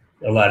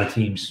a lot of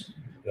teams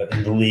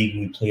in the league.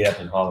 We played up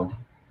in Holland.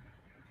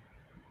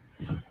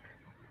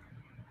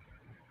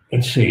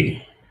 Let's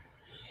see.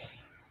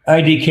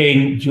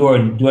 IDK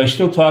Jordan, do I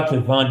still talk to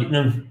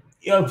Von?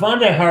 Von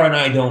der Haar and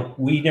I don't.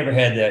 We never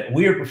had that.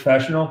 We were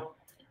professional.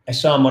 I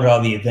saw him at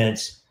all the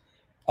events.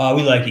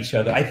 We like each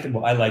other.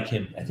 I like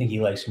him. I think he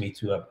likes me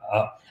too.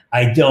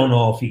 I don't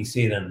know if he can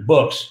say it on the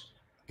books,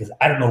 because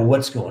I don't know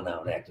what's going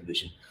on in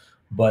Activision.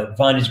 But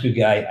Von is a good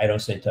guy. I don't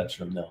stay in touch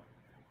with him, no.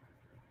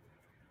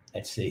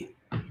 Let's see.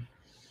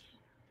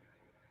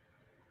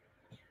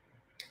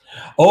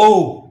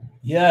 Oh,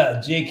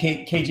 yeah,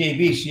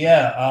 KJB.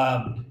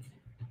 Yeah,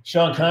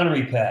 Sean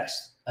Connery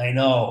passed. I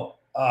know.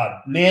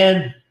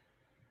 Man,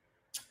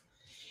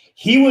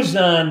 he was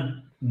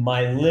on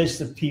my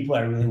list of people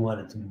I really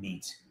wanted to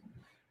meet.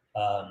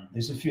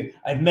 There's a few.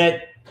 I've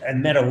met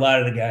a lot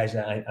of the guys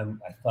I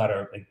thought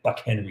are like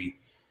Buck Henry,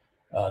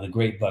 the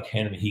great Buck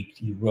Henry.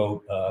 He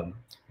wrote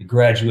The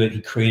Graduate.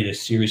 He created a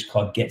series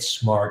called Get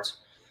Smart.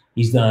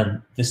 He's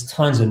done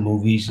tons of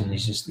movies, and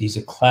he's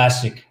a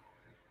classic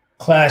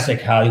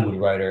Hollywood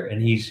writer,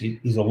 and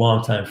he's a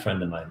longtime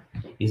friend of mine.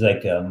 He's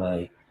like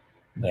my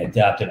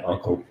adopted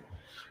uncle.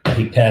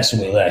 He passed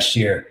away last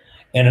year.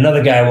 And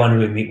another guy I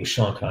wanted to meet was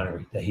Sean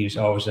Connery. That he was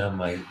always on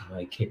my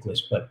kick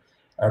list, but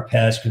our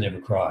paths could never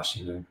cross.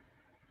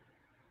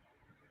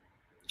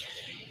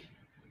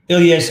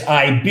 Ilyas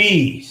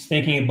IB is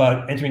thinking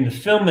about entering the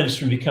film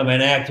industry and becoming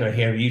an actor. I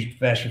have used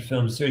professional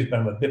film series, but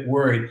I'm a bit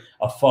worried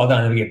I'll fall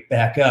down and get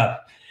back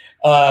up.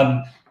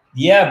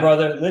 Yeah,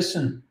 brother.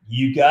 Listen,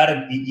 you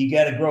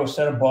gotta grow a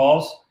set of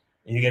balls,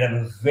 and you gotta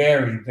have a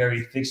very,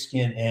 very thick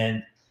skin.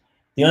 And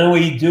the only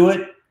way you do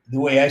it, the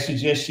way I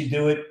suggest you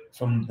do it,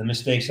 from the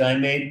mistakes I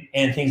made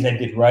and things I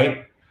did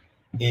right,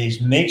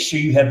 is make sure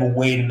you have a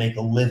way to make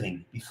a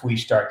living before you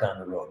start down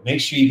the road.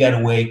 Make sure you got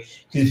a way,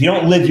 because if you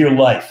don't live your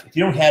life, if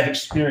you don't have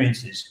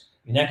experiences,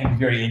 you're not going to be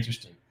very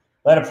interesting.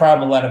 A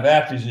lot of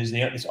actors is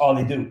it's all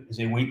they do is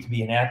they wait to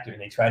be an actor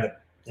and they try to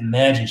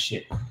imagine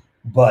shit.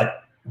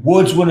 But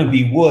Woods wouldn't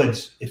be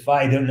Woods if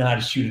I didn't know how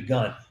to shoot a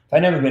gun. If I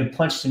never been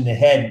punched in the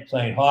head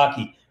playing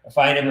hockey, if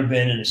I never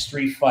been in a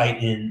street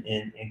fight in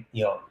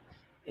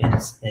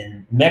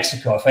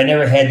Mexico, if I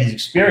never had these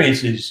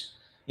experiences,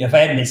 if I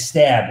hadn't been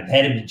stabbed, if I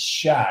hadn't been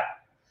shot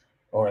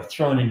or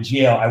thrown in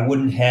jail, I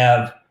wouldn't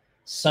have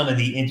some of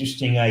the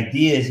interesting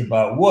ideas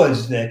about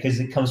Woods because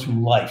it comes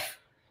from life.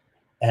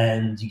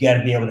 And you got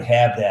to be able to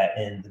have that.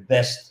 And the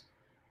best,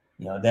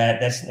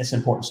 that's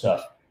important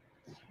stuff.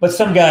 But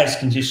some guys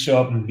can just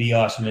show up and be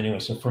awesome anyway.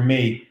 So for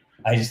me,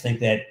 I just think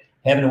that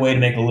having a way to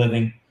make a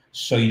living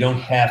so you don't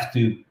have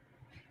to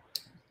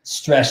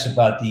stress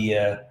about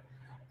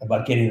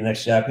about getting the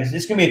next job, because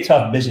it's going to be a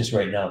tough business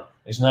right now.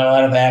 There's not a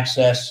lot of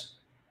access.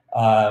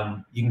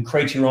 You can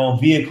create your own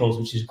vehicles,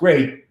 which is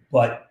great,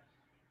 but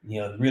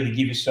really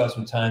give yourself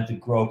some time to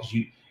grow, because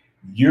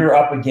you're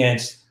up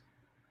against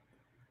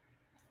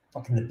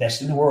fucking the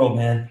best in the world,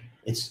 man.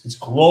 It's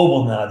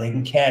global now. They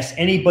can cast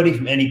anybody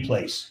from any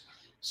place.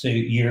 So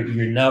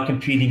you're now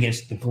competing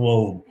against the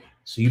globe.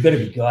 So you better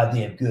be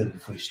goddamn good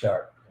before you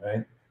start,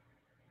 right?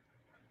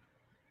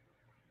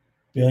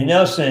 Billy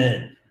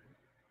Nelson.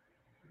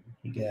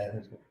 You got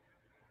it.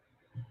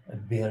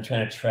 I'm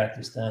trying to track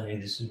this down here.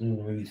 This is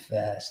moving really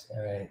fast.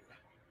 All right.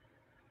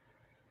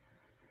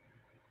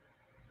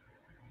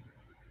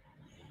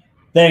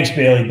 Thanks,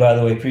 Bailey, by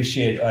the way.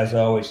 Appreciate it, as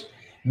always.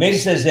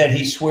 Mason says that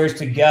he swears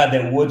to God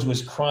that Woods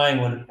was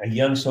crying when a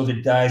young soldier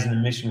dies in the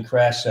Michigan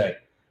crash site,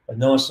 but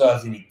no one saw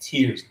any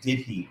tears, did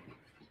he?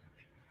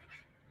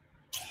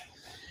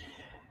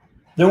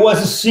 There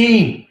was a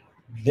scene.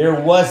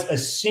 There was a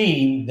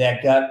scene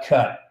that got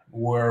cut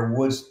where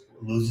Woods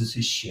loses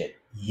his shit.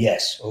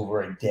 Yes,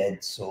 over a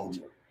dead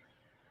soldier.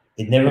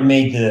 It never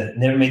made the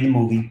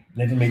movie,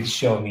 never made the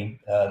show. I mean,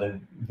 the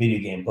video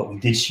game. But we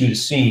did shoot a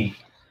scene.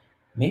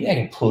 Maybe I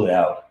can pull it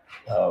out.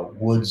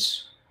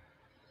 Woods.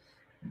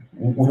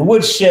 When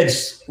Woods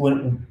sheds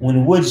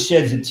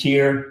a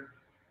tear,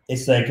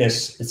 it's like a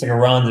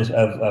round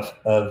of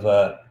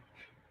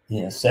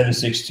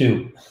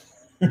 7.62.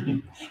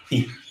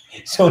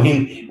 So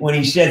when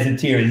he sheds a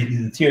tear,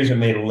 the tears are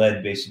made of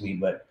lead, basically.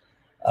 But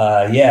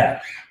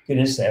yeah,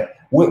 goodness,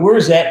 where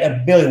is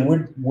that, Billy?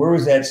 Where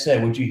was that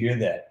said? Would you hear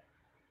that?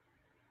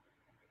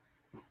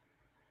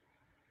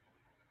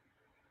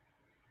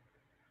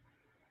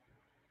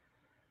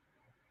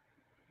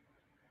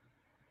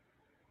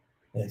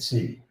 Let's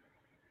see.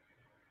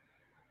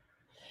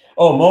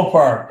 Oh,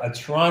 Mopar,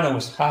 Toronto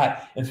was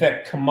hot. In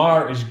fact,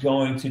 Kamar is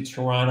going to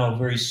Toronto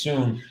very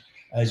soon.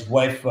 His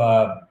wife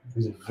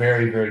is a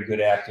very, very good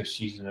actor.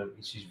 She's a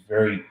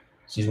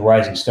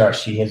rising star.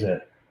 She has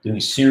doing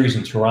a series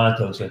in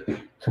Toronto. So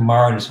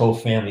Kamar and his whole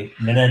family.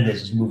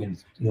 Menendez is moving.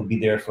 He'll be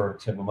there for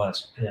several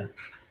months. Yeah.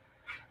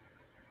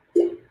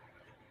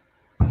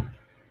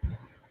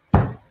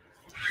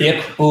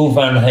 Ik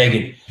van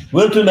Hagen.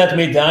 Wilt u met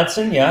mij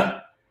dansen? Ja.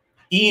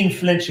 Ian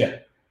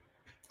Flincher.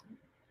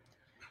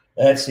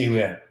 Let's see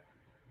where.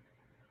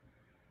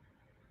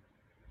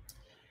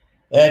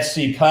 Let's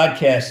see.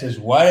 Podcast says,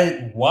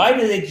 why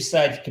did they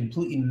decide to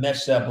completely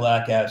mess up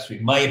Blackout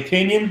Street? My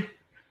opinion.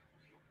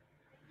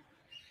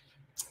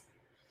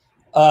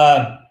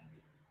 Yeah,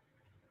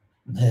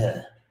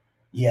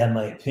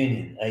 my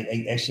opinion.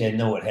 I actually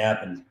know what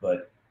happened,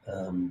 but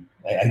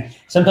I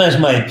sometimes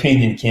my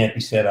opinion can't be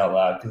said out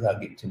loud because I'll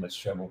get in too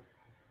much trouble.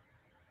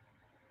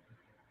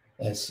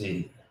 Let's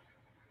see.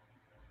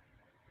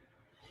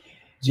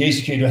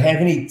 Jason, do I have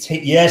any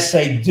tape? Yes,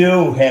 I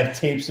do have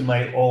tapes of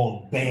my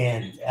old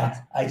band.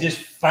 I just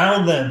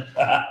found them.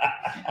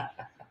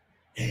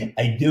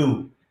 I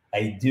do.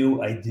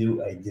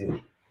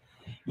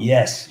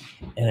 Yes,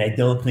 and I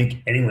don't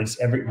think anyone's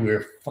ever.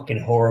 We're fucking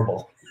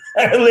horrible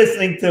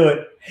listening to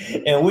it,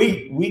 and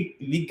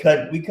we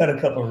cut a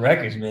couple of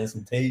records, man.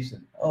 Some tapes,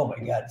 and oh my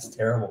god, it's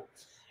terrible.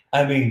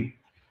 I mean.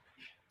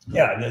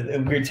 Yeah,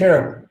 we're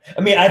terrible.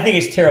 I mean, I think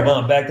it's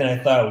terrible. Back then, I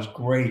thought it was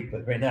great,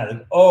 but right now,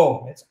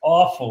 it's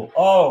awful.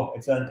 Oh,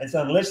 it's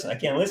unlistenable. I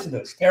can't listen to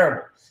it. It's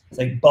terrible. It's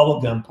like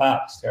bubblegum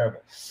pop. It's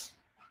terrible.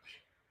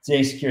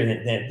 Jay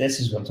Security. This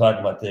is what I'm talking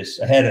about. This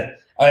I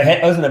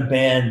was in a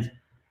band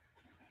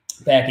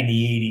back in the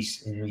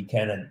 '80s, and we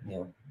kind of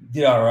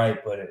did all right,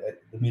 but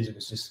the music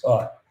was just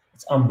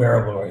it's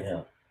unbearable right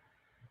now.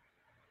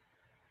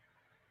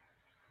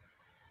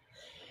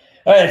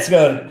 All right, let's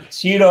go.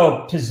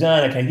 Tito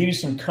Pizzana, can I give you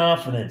some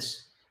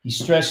confidence?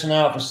 He's stressing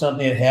out for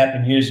something that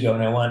happened years ago,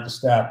 and I want it to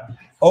stop.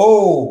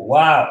 Oh,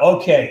 wow.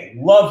 Okay,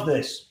 love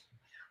this.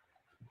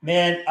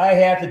 Man, I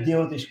have to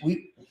deal with this.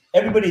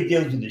 Everybody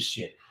deals with this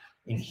shit.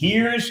 And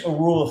here's a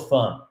rule of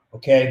thumb,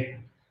 okay?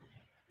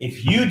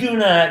 If you do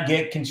not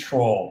get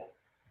control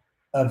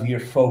of your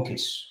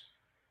focus,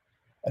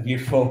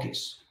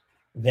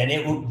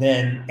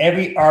 then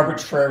every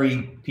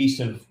arbitrary piece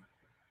of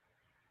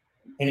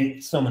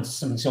someone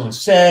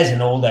says an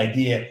old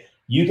idea,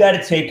 You got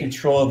to take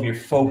control of your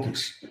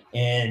focus,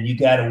 and you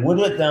got to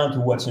whittle it down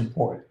to what's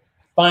important.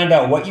 Find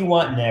out what you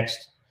want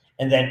next,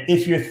 and then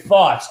if your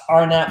thoughts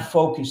are not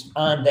focused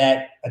on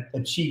that,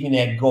 achieving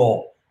that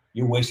goal,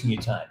 you're wasting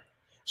your time.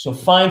 So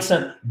find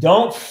some.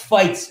 Don't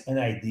fight an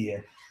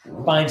idea.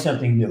 Find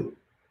something new.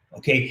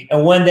 Okay,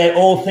 and when that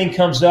old thing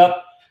comes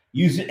up,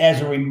 use it as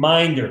a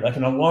reminder, like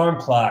an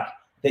alarm clock,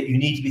 that you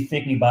need to be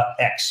thinking about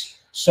X.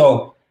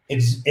 So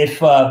if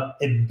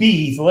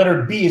B, the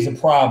letter B is a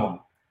problem,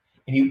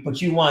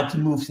 but you want to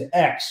move to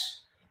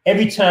X,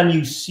 every time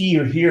you see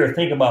or hear or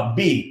think about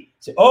B,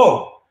 say,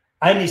 oh,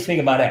 I need to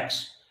think about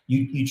X.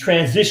 You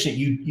transition,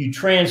 you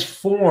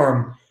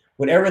transform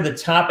whatever the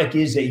topic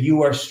is that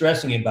you are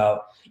stressing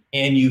about,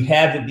 and you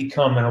have it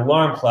become an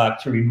alarm clock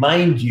to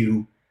remind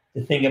you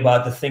to think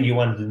about the thing you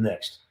want to do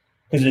next.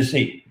 Because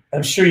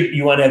I'm sure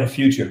you want to have a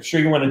future. I'm sure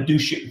you want to do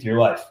shit with your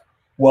life.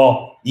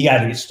 Well, you got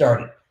to get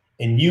started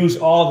and use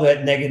all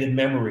that negative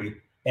memory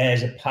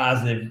as a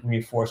positive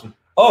reinforcement.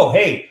 Oh,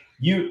 hey,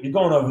 you're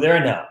going over there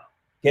now.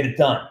 Get it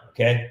done,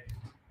 okay?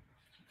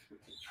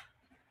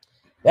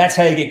 That's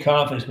how you get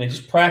confidence, man.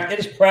 Just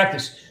practice.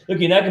 Look,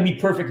 you're not going to be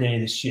perfect in any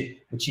of this shit,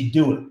 but you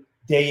do it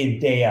day in,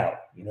 day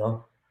out, you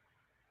know?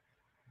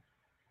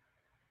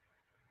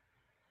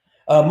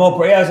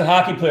 Mopra, yeah, I was a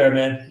hockey player,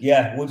 man.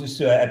 Yeah, I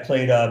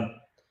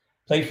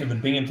played for the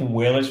Binghamton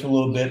Whalers for a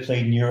little bit,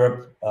 played in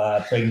Europe,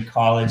 played in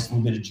college, a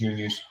little bit of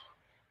juniors.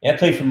 Yeah, I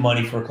played for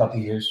money for a couple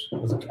of years. I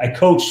was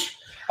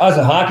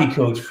a hockey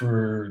coach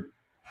for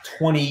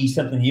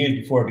 20-something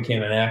years before I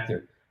became an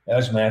actor. That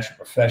was my actual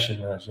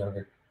profession when I was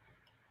younger.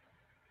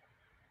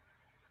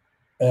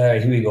 All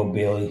right, here we go,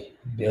 Bailey.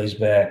 Bailey's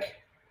back.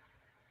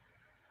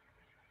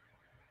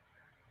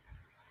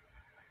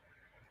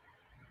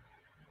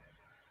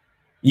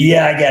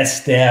 Yeah, I got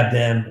stabbed,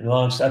 man.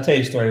 I'll tell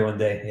you a story one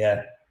day.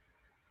 Yeah.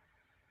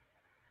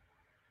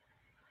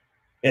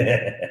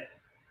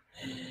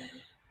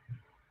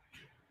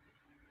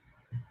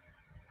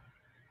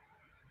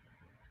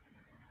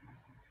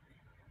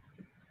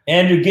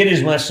 Andrew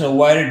Giddens wants to know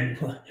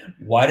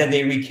why did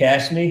they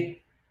recast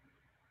me?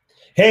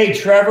 Hey,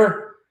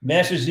 Trevor,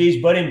 Master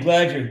Z's buddy, I'm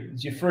glad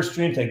it's your first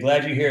stream today.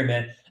 Glad you're here,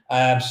 man.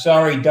 I'm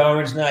sorry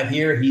Darwin's not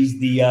here. He's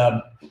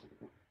the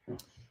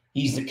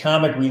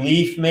comic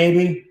relief,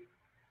 maybe.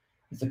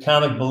 He's the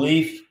comic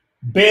belief.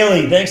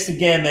 Bailey, thanks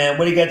again, man.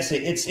 What do you got to say?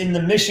 It's in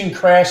the Mission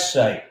Crash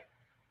site.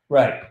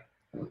 Right.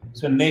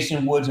 So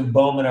Mason, Woods, and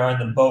Bowman are on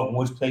the boat, and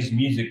Woods plays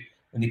music.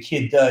 When the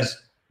kid does,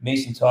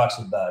 Mason talks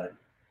about it.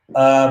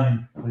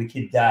 When the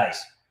kid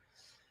dies.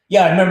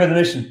 Yeah, I remember the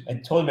mission. I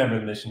totally remember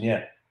the mission,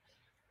 yeah.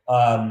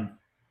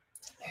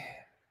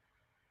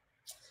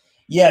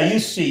 Yeah,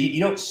 you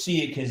don't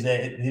see it because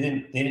they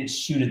didn't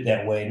shoot it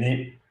that way, and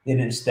they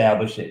didn't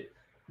establish it.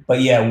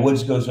 But yeah,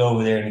 Woods goes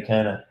over there and he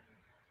kind of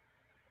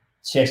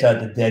checks out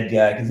the dead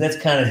guy because that's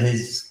kind of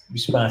his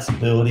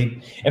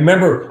responsibility. And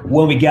remember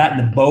when we got in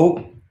the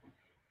boat,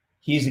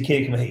 he's the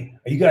kid coming, hey,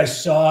 are you guys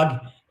SOG?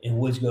 And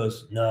Woods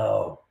goes,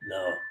 no,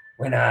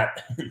 we're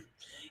not.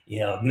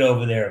 Get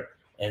over there.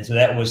 And so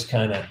that was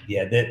kind of,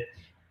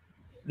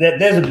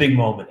 that's a big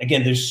moment.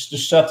 Again, there's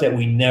stuff that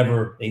they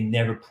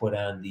never put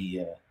on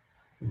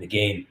in the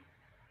game.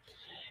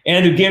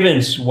 Andrew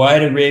Gibbons, why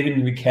did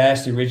Raven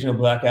recast the original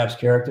Black Ops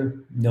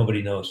character?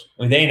 Nobody knows.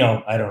 I mean, they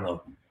know. I don't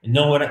know. And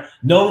no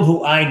one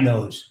who I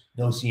knows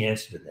the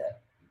answer to that.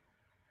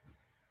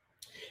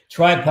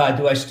 Tripod,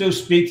 do I still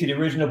speak to the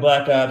original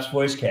Black Ops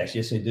voice cast?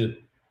 Yes, I do.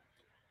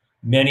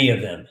 Many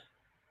of them.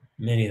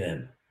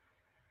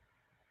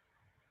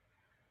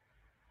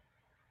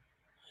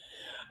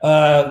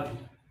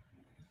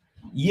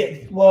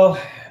 Well,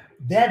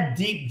 that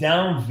Deep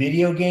Down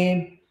video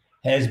game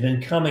has been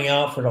coming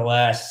out for the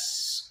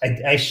last,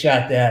 I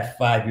shot that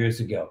 5 years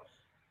ago.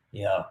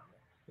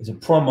 There's a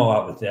promo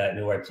out with that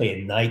where I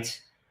play at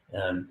night.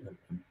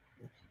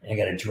 I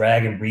got a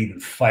dragon breathing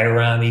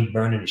fire on me,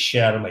 burning the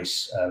shit out of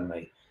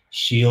my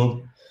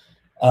shield.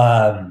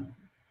 I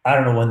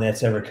don't know when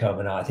that's ever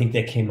coming out. I think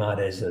that came out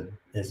as a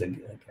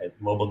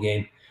mobile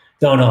game.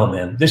 Don't know,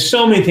 man. There's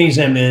so many things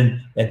I'm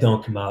in that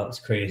don't come out. It's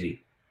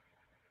crazy.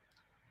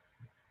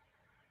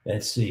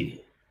 Let's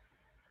see.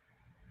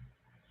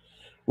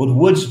 Would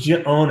Woods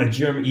own a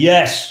German?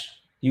 Yes,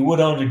 he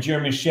would own a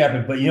German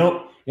Shepherd. But you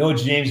know what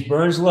James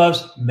Burns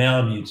loves?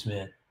 Malamutes,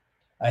 man.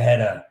 I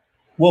had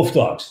wolf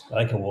dogs. I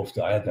like a wolf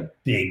dog. I like a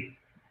big,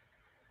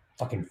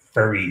 fucking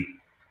furry,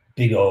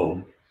 big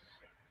old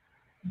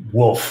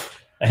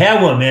wolf. I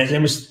had one, man. His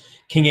name was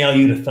King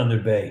Alyuta Thunder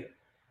Bay.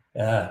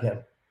 Yeah,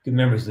 good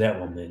memories of that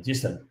one, man.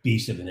 Just a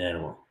beast of an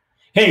animal.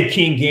 Hey,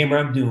 King Gamer,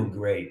 I'm doing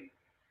great.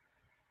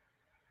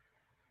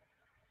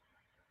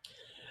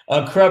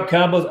 Corrupt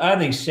Combos, I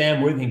think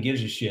Sam Worthington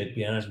gives a shit, to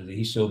be honest with you.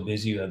 He's so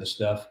busy with other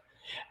stuff.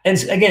 And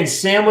again,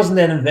 Sam wasn't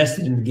that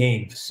invested in the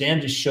game.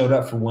 Sam just showed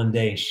up for one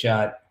day and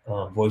shot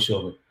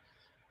voiceover.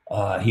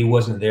 He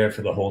wasn't there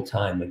for the whole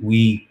time. Like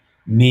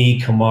me,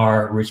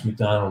 Kamar, Rich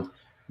McDonald,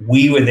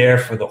 we were there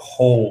for the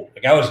whole,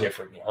 I was there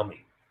for how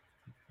many?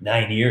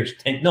 11 years.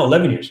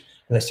 Because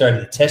I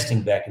started the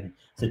testing back in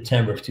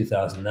September of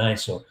 2009.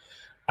 So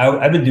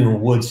I've been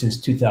doing wood since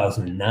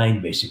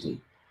 2009,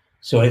 basically.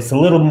 So it's a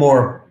little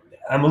more.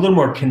 I'm a little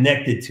more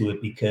connected to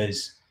it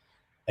because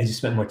I just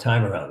spent more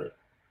time around it.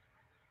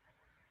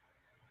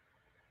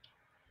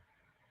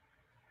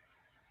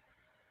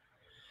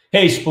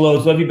 Hey,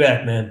 Splodes, love you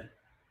back, man.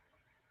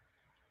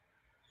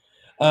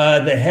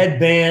 The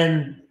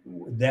headband,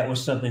 that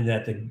was something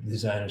that the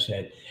designers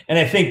had. And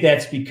I think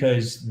that's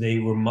because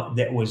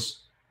that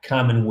was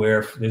common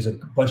wear. There's a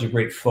bunch of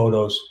great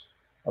photos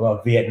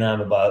about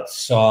Vietnam, about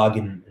SOG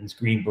and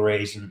Green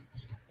Berets, and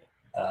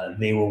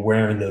they were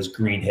wearing those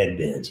green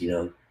headbands,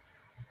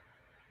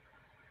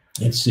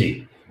 Let's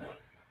see.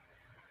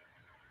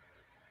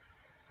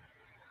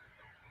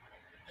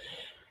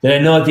 Did I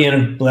know at the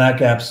end of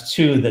Black Ops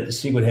 2 that the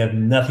sequel would have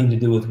nothing to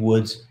do with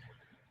Woods?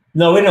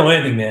 No, we didn't know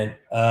anything, man.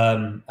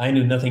 I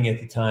knew nothing at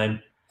the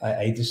time.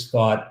 I just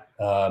thought,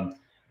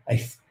 I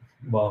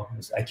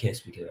can't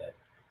speak of that.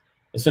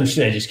 There's some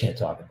shit I just can't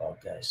talk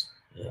about, guys.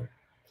 Yeah.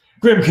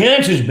 Grim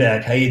Cancer's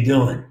back. How you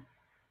doing?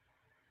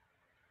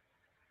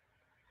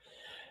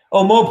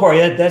 Oh, Mopar,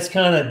 yeah,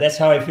 that's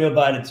how I feel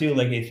about it too.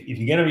 Like if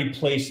you're gonna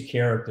replace the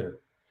character,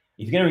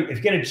 if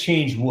you're gonna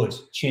change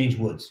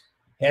Woods.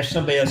 Have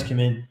somebody else come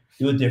in,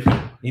 do it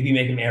different. Maybe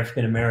make him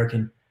African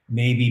American.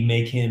 Maybe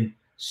make him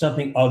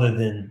something other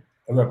than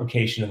a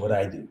replication of what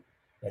I do.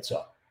 That's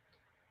all.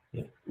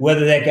 Yeah.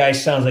 Whether that guy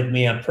sounds like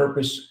me on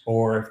purpose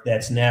or if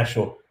that's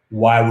natural,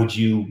 why would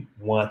you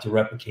want to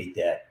replicate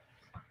that?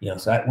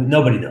 So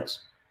nobody knows.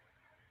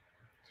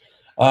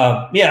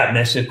 Yeah,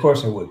 Messi, of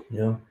course I would,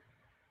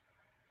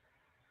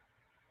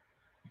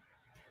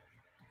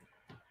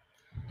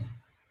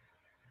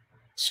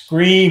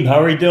 Scream,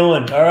 how are we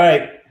doing? All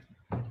right.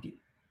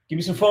 Give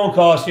me some phone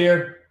calls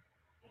here.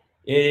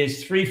 It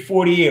is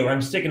 3:48.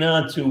 I'm sticking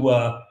on to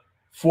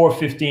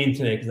 4:15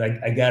 today because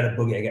I got a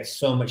boogie. I got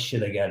so much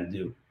shit I got to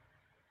do.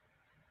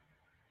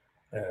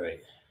 All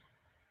right.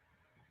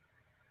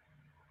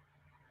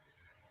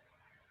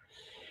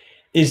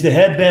 Is the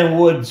headband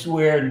Woods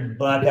wearing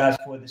Black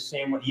Ops 4 the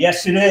same one?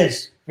 Yes, it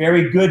is.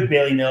 Very good,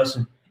 Bailey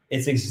Nelson.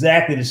 It's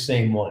exactly the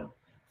same one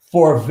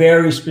for a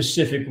very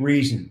specific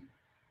reason.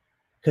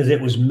 Because it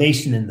was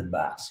Mason in the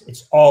box.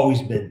 It's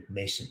always been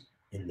Mason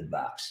in the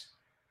box.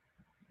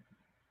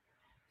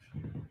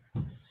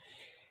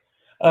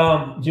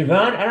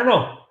 Javon, I don't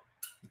know.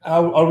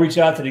 I'll reach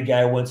out to the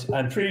guy once.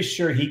 I'm pretty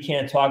sure he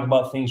can't talk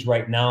about things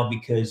right now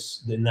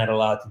because they're not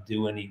allowed to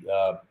do any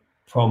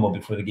promo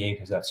before the game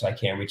comes out, so I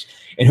can't reach.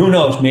 And who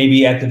knows?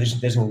 Maybe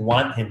Activision doesn't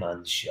want him on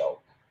the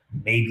show.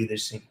 Maybe they're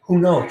saying, who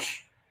knows?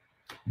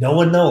 No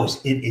one knows.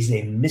 It is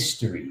a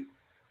mystery.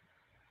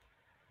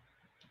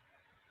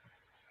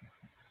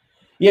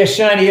 Yeah,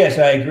 Shiny, yes,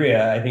 I agree.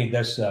 I think it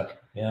does suck.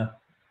 Yeah.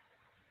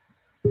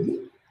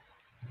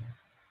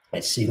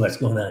 Let's see what's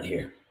going on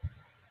here.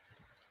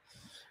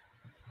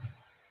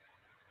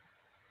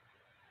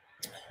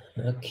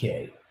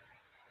 Okay.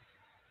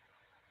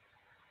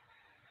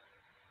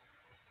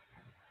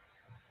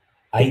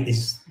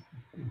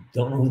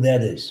 Don't know who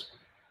that is.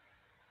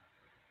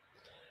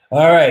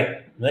 All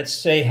right. Let's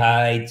say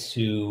hi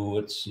to,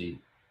 let's see.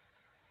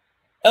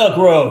 Elk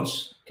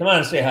Rose. Come on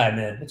and say hi,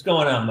 man. What's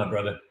going on, my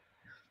brother?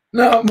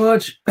 Not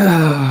much.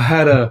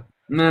 Had a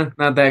not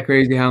that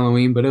crazy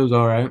Halloween, but it was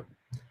all right.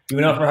 You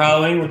went out for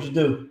Halloween? What'd you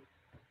do?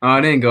 Oh,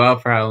 I didn't go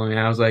out for Halloween.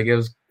 I was like, it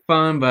was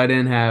fun, but I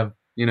didn't have,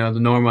 the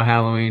normal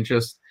Halloween.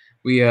 Just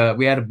we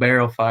had a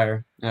barrel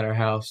fire at our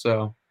house,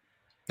 so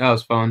that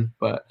was fun.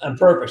 But on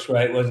purpose,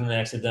 right? It wasn't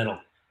accidental. It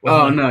was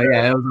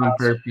on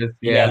purpose.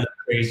 Yeah, look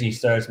crazy. You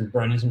started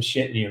burning some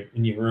shit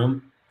in your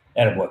room.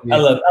 Attaboy. Yeah.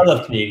 I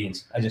love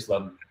Canadians. I just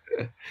love them.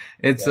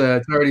 It's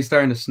already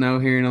starting to snow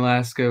here in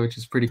Alaska, which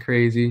is pretty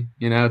crazy.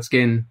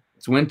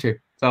 It's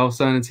winter. It's all of a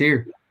sudden it's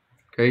here.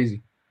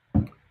 Crazy.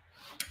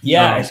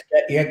 Yeah,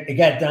 it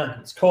got down.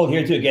 It's cold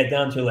here too. It got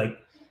down to like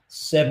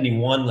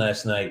 71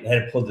 last night. I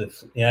had to pull the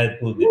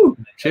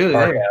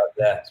park out.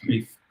 Yeah, it's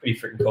pretty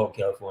freaking cold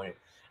in California.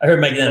 I heard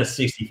it might get down to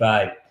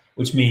 65,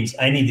 which means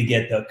I need to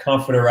get the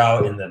comforter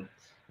out and the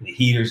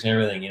heaters and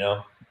everything.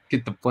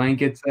 Get the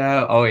blankets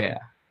out. Oh yeah.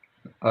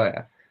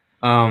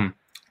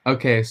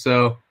 Okay,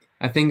 so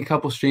I think a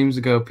couple streams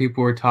ago,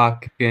 people were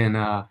talking.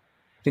 I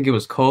think it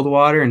was Cold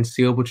Water and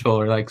Seal Patrol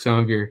are like some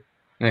of your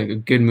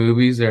good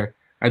movies. Are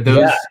those?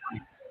 Yeah.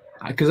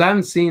 Because I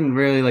haven't seen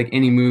really like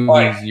any movies.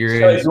 Right.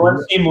 So if you want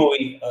to see a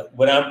movie,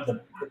 what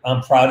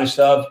I'm proudest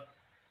of,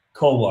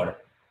 Cold Water.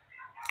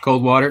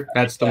 Cold Water.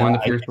 That's the one. The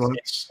first one.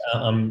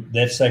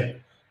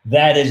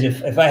 That is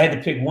if I had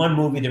to pick one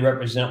movie to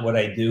represent what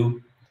I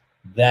do,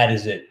 that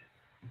is it.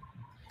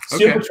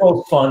 Seal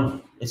Patrol's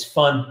fun. It's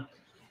fun.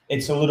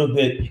 It's a little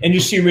bit, and you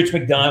see Rich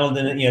McDonald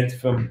in it,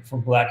 from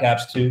Black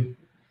Ops 2.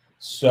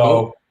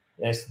 So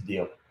that's the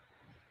deal.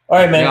 All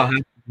right,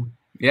 man.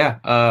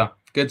 Yeah.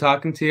 Good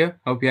talking to you.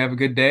 Hope you have a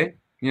good day.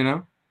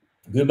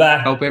 Goodbye.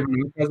 Hope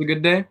everyone has a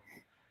good day.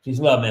 Peace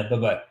and love, man.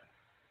 Bye-bye.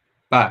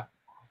 Bye.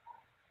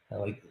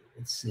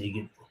 Let's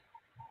see.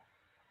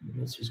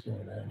 What's just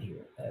going on here?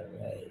 All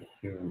right.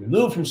 You're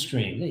removed from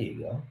stream. There you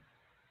go.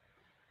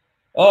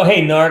 Oh,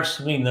 hey, Narks.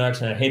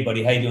 Hey,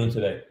 buddy. How you doing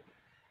today?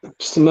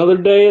 Just another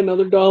day,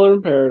 another dollar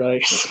in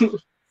paradise.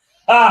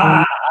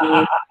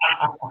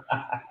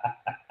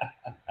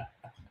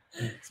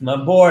 It's my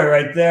boy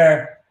right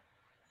there.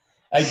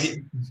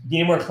 You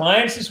any more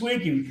clients this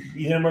week? You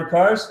hit more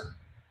cars?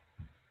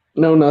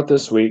 No, not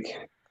this week.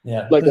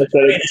 Yeah. Like I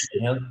said,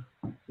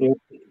 It's,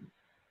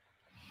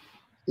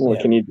 what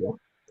Yeah. can you do?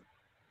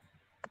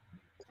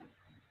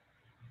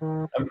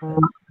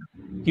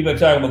 People are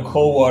talking about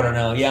Coldwater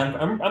now. Yeah,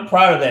 I'm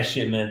proud of that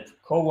shit, man.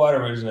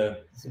 Coldwater was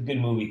it's a good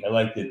movie. I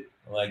liked it.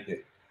 It's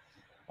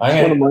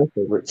one of my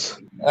favorites.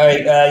 All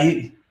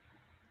right,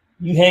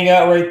 you hang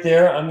out right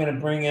there. I'm gonna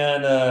bring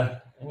on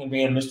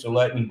Mr.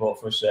 Lightning Bolt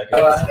for a second.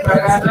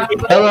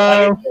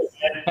 Hello.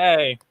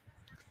 Hey.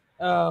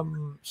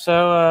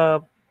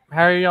 So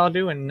how are y'all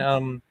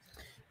doing?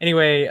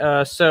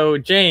 Anyway, so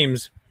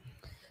James,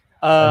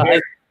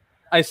 I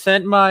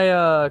sent my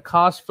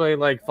cosplay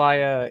like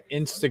via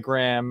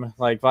Instagram,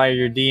 like via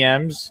your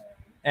DMs,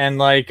 and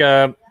like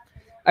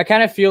I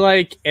kind of feel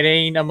like it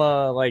ain't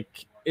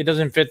like it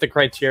doesn't fit the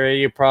criteria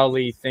you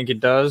probably think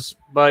it does,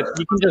 but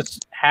you can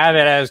just have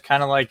it as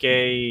kind of like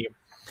a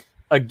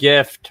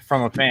gift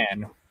from a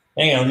fan.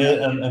 Hang on,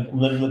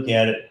 let me look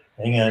at it.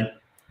 Hang on.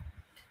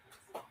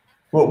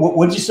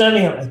 What'd you send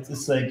me?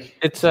 It's like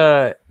it's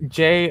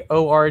JORGE _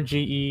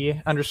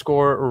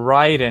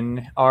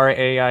 Raiden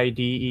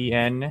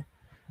RAIDEN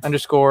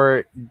 _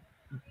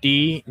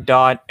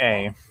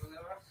 D.A.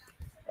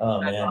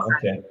 Oh man,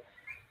 okay.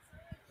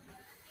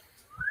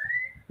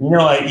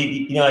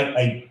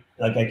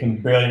 I can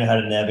barely know how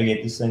to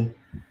navigate this thing.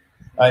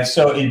 All right,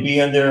 so it'd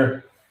be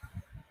under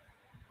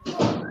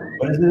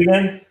what is it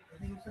again?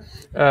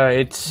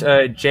 It's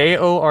JORGE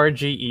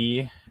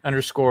 _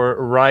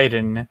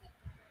 Raiden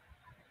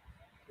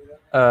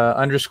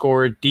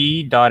 _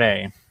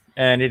 D.A.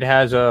 And it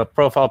has a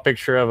profile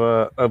picture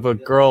of a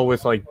girl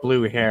with like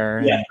blue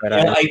hair. Yeah,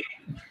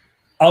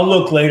 I'll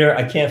look later.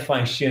 I can't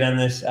find shit on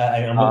this.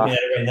 I'm looking at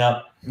it right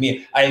now. I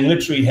mean, I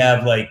literally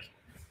have like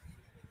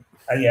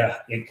a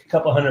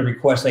couple hundred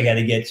requests I got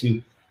to get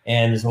to,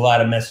 and there's a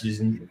lot of messages.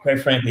 And quite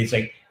frankly, it's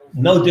like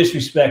no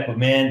disrespect, but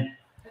man,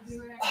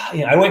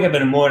 I wake up in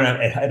the morning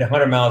at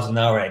 100 miles an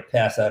hour and I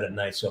pass out at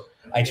night. So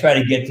I try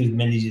to get to as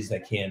many as I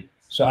can.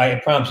 So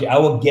I promise you, I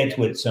will get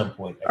to it at some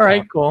point. All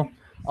right, cool.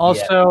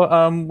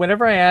 Also,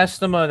 whenever I asked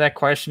them that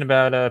question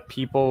about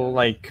people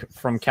like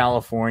from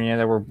California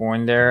that were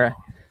born there,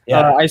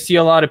 I see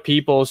a lot of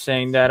people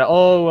saying that,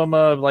 I'm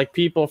like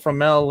people from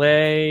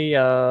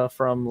LA,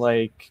 from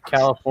like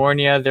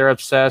California, they're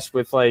obsessed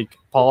with like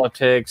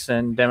politics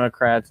and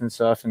Democrats and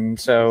stuff. And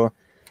so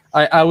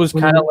I was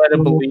kind of led to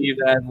believe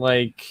that,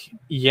 like,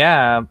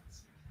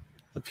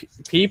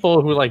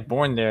 people who like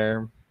born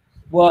there.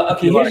 Well,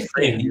 okay, here's the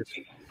thing.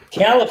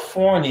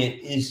 California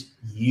is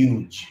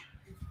huge.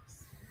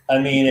 I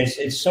mean,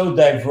 it's so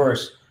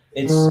diverse.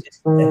 I think it's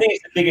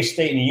the biggest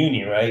state in the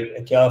union,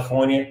 right?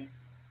 California.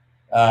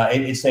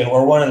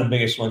 Or one of the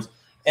biggest ones.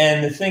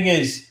 And the thing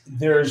is,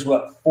 there's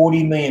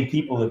 40 million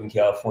people live in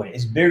California.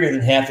 It's bigger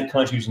than half the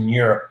countries in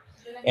Europe,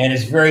 and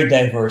it's very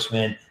diverse,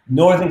 man.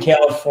 Northern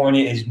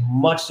California is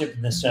much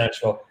different than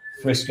Central,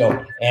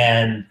 Frisco,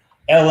 and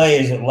LA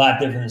is a lot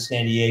different than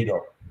San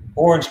Diego.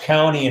 Orange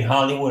County and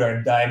Hollywood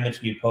are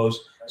diametrically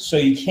opposed, so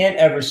you can't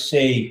ever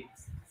say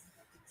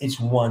it's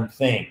one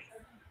thing.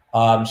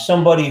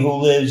 Somebody who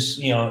lives,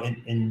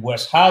 in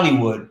West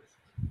Hollywood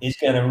is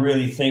going to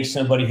really think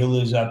somebody who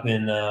lives up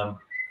in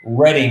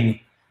Redding,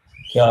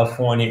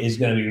 California, is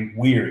going to be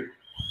weird.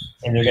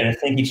 And they're going to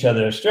think each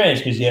other are strange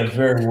because you have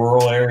very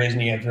rural areas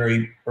and you have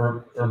very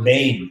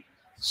urbane.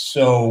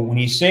 So when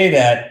you say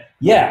that,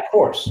 yeah, of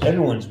course,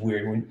 everyone's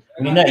weird. When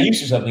you're not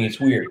used to something, it's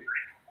weird.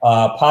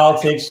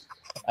 Politics,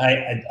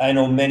 I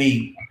know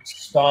many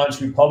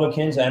staunch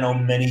Republicans. I know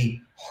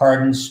many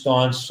hardened,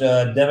 staunch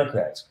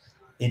Democrats.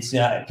 It's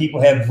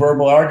people have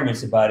verbal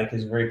arguments about it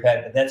because it's very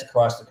bad, but that's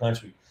across the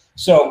country.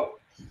 So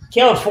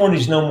California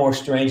is no more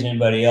strange than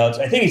anybody else.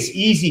 I think it's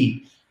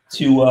easy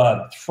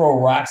to throw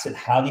rocks at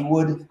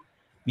Hollywood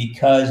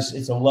because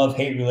it's a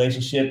love-hate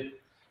relationship.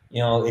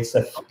 It's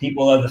the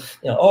people of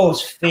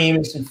it's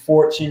famous and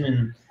fortune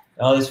and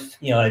all this.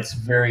 It's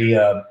very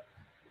a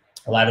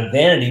lot of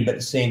vanity, but at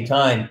the same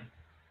time,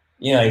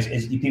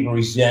 people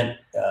resent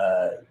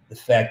the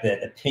fact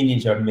that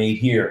opinions are made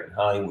here in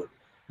Hollywood.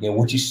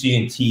 What you see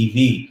in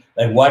TV,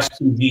 like watch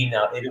TV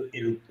now,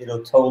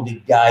 it'll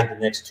totally guide the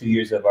next 2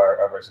 years of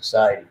our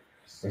society.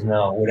 There's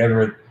now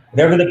whatever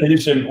the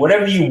producer,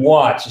 whatever you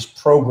watch is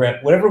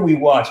programmed. Whatever we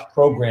watch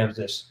programs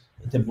us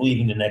into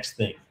believing the next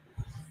thing.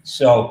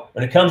 So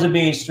when it comes to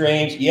being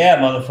strange, yeah,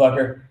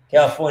 motherfucker,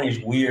 California's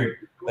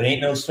weird, but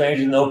ain't no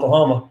stranger than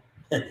Oklahoma,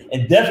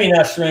 and definitely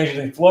not stranger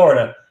than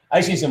Florida.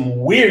 I see some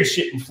weird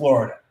shit in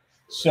Florida.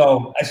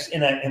 So,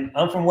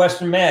 I'm from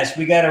Western Mass.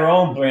 We got our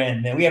own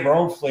brand, man. We have our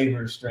own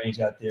flavor of strange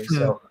out there.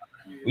 So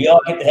we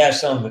all get to have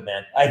some of it,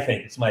 man. I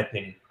think it's my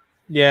opinion.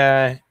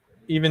 Yeah,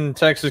 even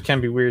Texas can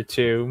be weird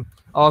too.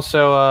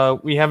 Also,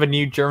 we have a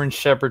new German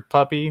Shepherd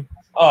puppy.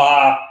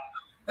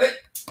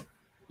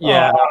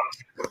 Yeah,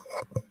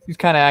 he's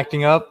kind of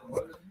acting up.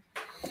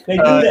 They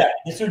do that.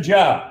 It's their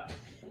job.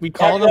 We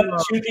call Pack them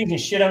up, shoot things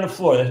and shit on the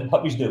floor. That's what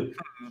puppies do.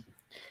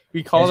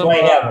 we call That's them why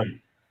I have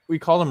one. we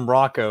call them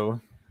Rocco.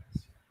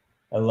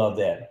 I love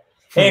that.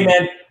 Hey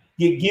man,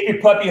 give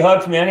your puppy a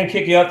hug for me. I'm gonna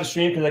kick you off the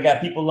stream because I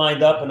got people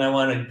lined up and I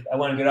want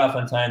to get off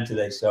on time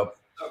today. So,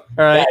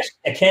 All right. guys,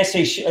 I can't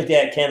say shit like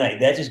that, can I?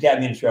 That just got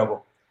me in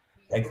trouble.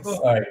 Like,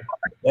 all right.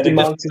 If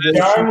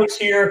Darren was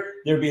here,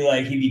 there'd be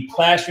like he'd be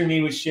plastering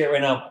me with shit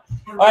right now.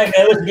 All right,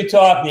 man. Listen, good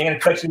talking. I'm gonna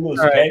cut you loose,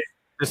 All right. okay?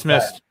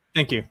 Dismissed. Right.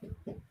 Thank you.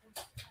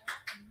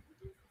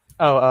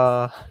 Oh,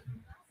 I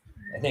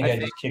think I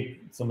just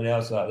kicked somebody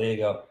else out. There you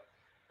go.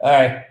 All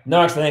right,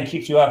 Knox, I think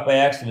kicked you off by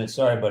accident.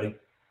 Sorry, buddy.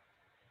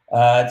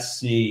 Let's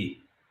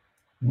see.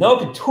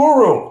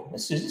 Nokaturo.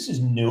 This is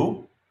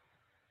new.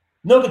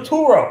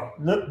 Nokaturo.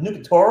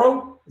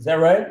 Nukatoro? Is that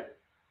right?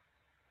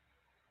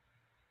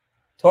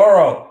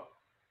 Toro.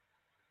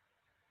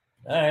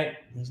 All right,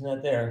 he's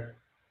not there.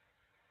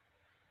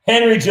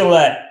 Henry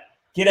Gillette.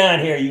 Get on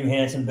here, you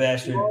handsome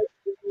bastard.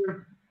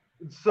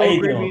 It's so How you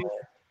great doing, meeting man?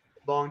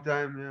 you. Long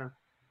time, yeah.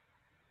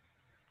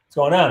 What's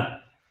going on?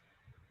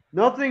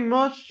 Nothing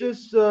much,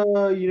 just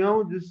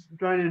just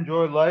trying to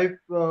enjoy life.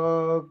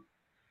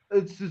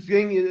 It's just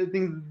getting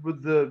things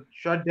with the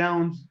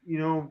shutdowns,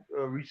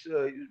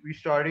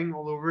 restarting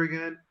all over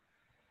again.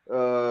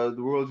 The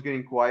world's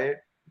getting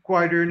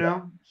quieter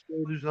now,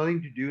 so there's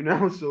nothing to do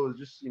now. So it's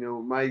just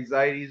my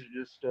anxieties are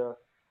just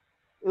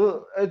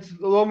it's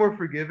a lot more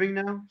forgiving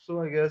now.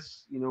 So I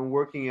guess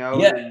working out.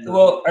 Yeah. and,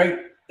 Well,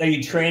 are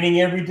you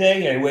training every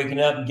day? Are you waking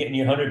up and getting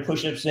your 100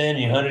 push-ups in,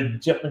 your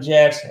 100 jumping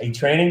jacks? Are you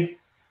training?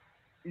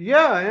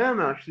 Yeah, I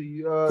am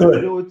actually.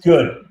 Good. It's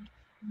Good.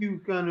 you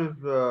kind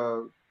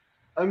of.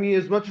 I mean,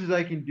 as much as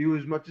I can do,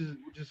 as much as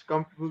which is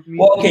comfortable with me.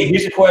 Well, okay.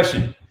 Here's a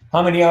question: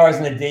 how many hours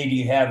in a day do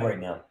you have right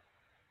now?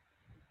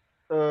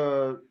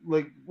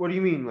 Like, what do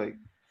you mean, like?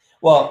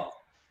 Well,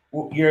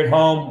 you're at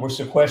home. We're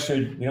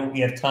sequestered. We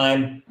have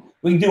time.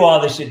 We can do all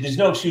this shit. There's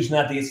no excuse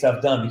not to get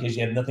stuff done because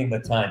you have nothing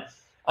but time.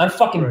 I'm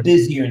fucking Right.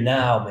 busier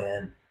now,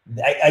 man.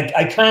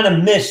 I kind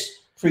of miss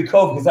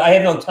pre-COVID because I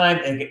have no time.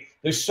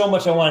 There's so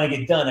much I want to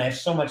get done. I have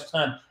so much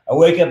time. I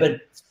wake up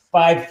at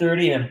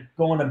 5:30 and I'm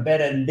going to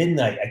bed at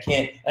midnight. I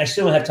can't. I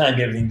still don't have time to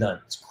get everything done.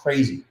 It's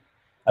crazy.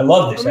 I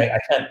love this. I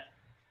can't.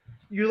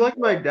 You're like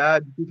my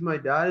dad because my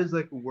dad is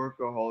like a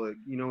workaholic.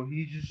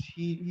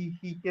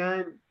 He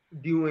can't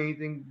do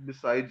anything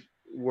besides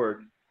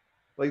work.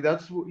 Like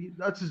that's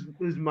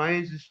his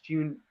mind is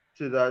tuned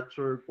to that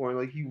sort of point.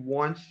 Like he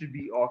wants to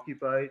be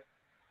occupied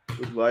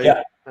with life.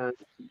 Yeah. And,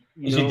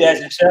 Is your dad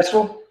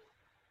successful?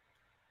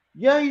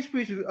 Yeah, he's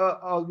pretty.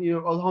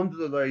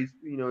 Alhamdulillah,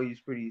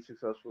 he's pretty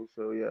successful.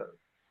 So yeah.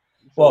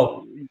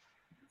 Well,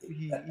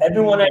 he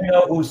everyone I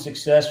know who's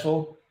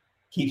successful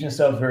keeps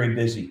himself very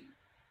busy.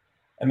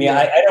 I mean,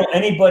 I don't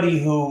anybody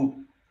who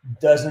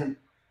doesn't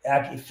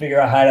figure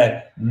out how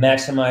to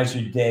maximize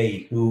your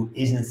day who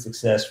isn't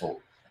successful.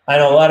 I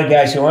know a lot of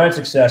guys who aren't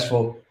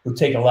successful who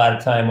take a lot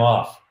of time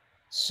off.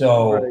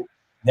 So Right.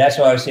 that's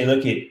why I say,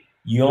 look at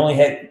you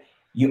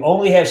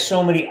only have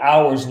so many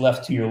hours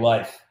left to your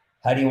life.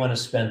 How do you want to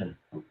spend them?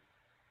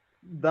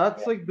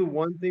 That's like the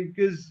one thing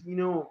because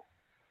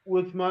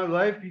with my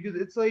life because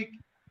it's like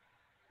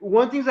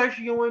one thing's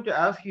actually I wanted to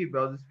ask you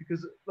about this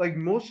because like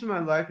most of my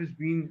life has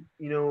been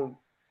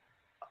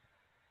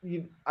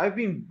I've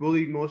been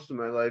bullied most of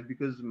my life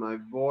because of my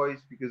voice,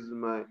 because of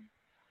my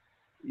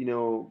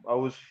I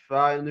was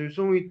fat, and there's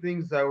so many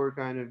things that were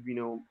kind of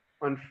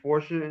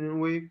unfortunate in a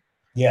way.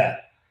 Yeah.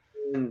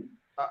 And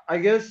I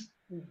guess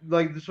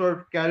like the sort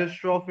of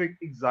catastrophic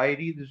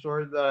anxiety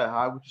disorder that I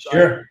have, which is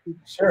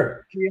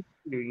Sure.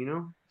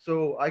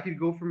 So I could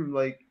go from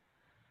like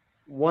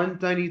one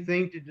tiny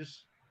thing to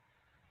just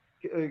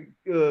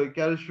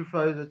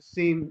catastrophize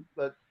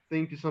that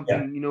thing to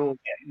something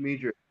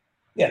major.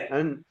 Yeah.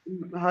 And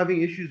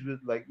having issues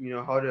with like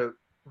how do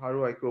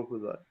I cope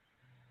with that?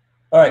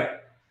 All right.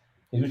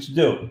 Here's what you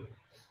do.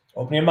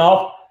 Open your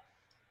mouth.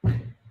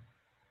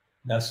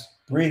 Now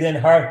breathe in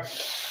hard.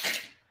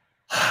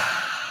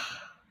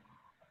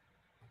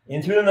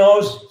 In through the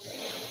nose.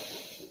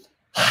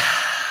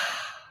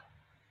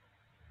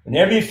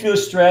 Whenever you feel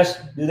stressed,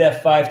 do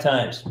that 5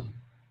 times.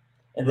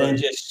 And then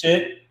just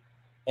sit.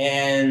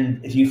 And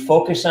if you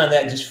focus on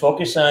that, just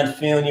focus on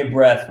feeling your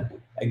breath.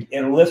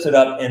 It'll lift it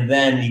up. And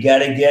then you got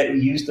to get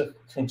used to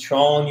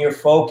controlling your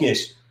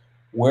focus.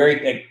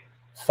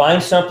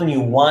 Find something you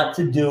want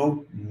to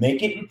do.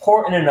 Make it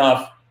important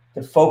enough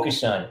to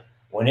focus on it.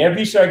 Whenever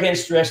you start getting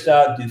stressed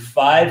out, do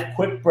 5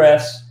 quick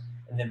breaths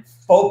and then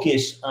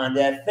focus on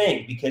that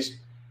thing because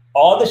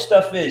all this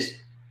stuff is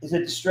a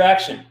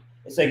distraction.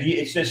 It's like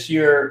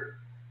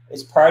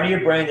it's part of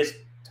your brain that's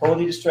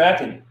totally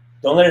distracting you.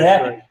 Don't let it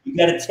happen. Right. You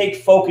got to take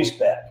focus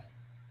back.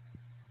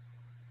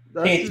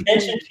 That's Pay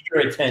attention to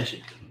your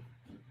attention.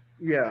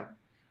 Yeah.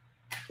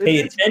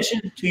 Pay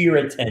attention to your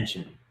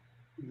attention.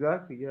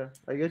 Exactly. Yeah.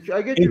 I get you.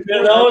 In through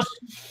the nose.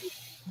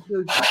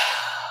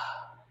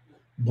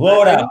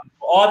 Blow it out.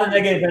 All the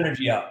negative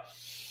energy out.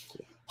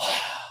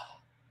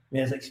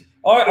 Man, it's like,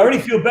 all right, I already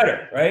feel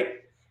better,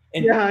 right?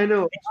 And, Yeah, I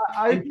know.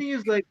 I think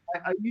it's like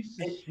I used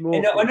to smoke.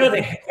 and another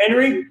thing,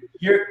 Henry,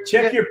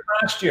 check your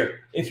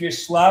posture. If you're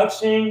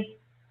slouching,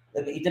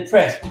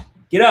 depressed,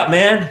 get up,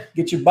 man.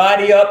 Get your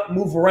body up,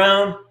 move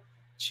around.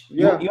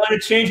 Yeah. You want to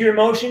change your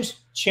emotions?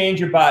 Change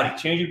your body,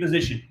 change your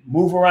position,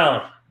 move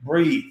around,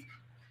 breathe.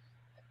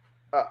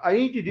 I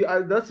need to do.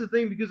 That's the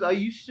thing because I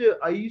used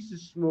to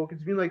smoke.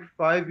 It's been like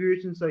 5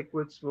 years since I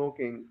quit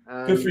smoking.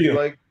 And Good for you.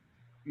 Like,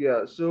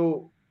 yeah.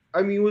 So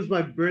I mean, it was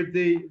my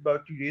birthday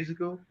about 2 days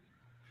ago.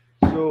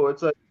 So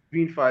it's like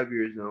been 5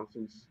 years now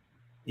since.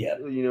 Yeah.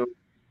 You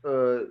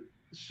know,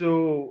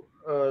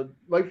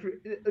 like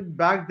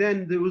back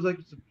then there was like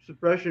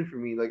suppression for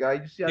me. Like I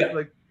just had to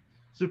like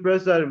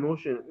suppress that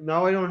emotion.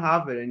 Now I don't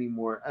have it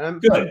anymore, and I'm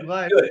glad I'm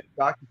back to it.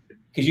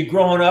 Because you're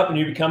growing up and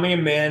you're becoming a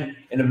man,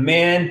 and a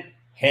man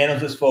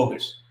handles his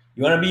focus.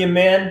 You want to be a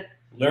man?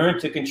 Learn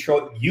to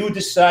control. You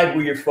decide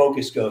where your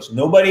focus goes.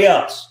 Nobody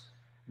else.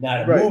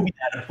 Not a movie,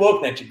 not a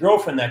book, not your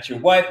girlfriend, not your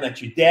wife,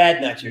 not your dad,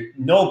 not your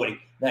nobody,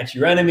 not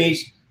your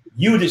enemies.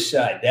 You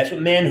decide. That's what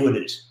manhood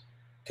is.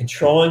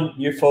 Controlling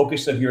your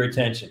focus of your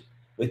attention.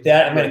 With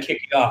that, I'm going to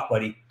kick you off,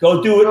 buddy.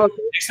 Go do it.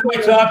 Next time I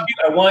talk to you,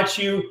 I want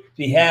you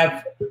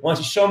to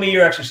show me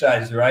your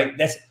exercises, all right?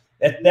 That's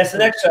an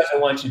exercise I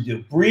want you to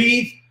do.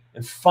 Breathe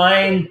and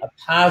find a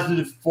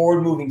positive,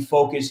 forward-moving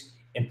focus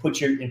and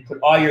put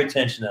all your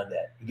attention on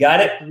that. You got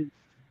it? Absolutely.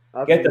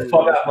 Get the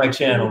fuck off my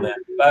channel, man.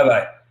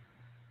 Bye-bye.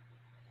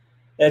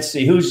 Let's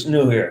see. Who's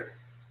new here?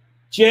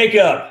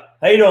 Jacob.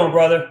 How you doing,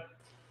 brother?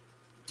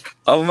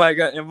 Oh, my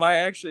God. Am I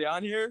actually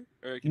on here?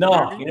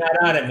 No, you're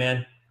not on it,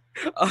 man.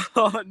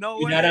 Oh, no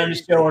way. You're not on the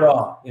show at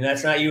all.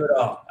 That's not you at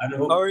all. I don't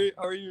know who. How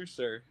are you,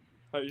 sir?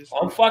 How are you, sir?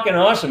 I'm fucking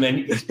awesome,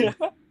 man.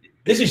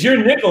 This is your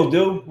nickel,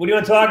 dude. What do you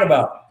want to talk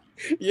about?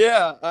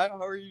 Yeah, how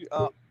are you?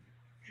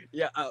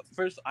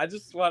 First, I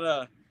just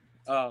want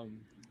to,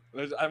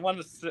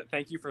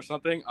 thank you for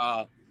something.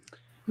 But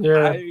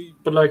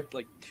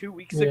like 2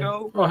 weeks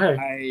ago. Oh,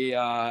 hey.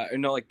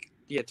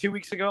 2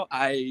 weeks ago,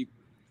 I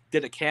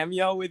did a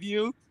cameo with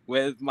you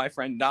with my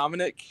friend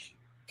Dominic.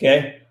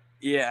 Okay.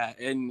 Yeah,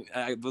 and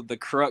the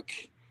crook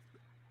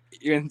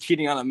and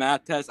cheating on a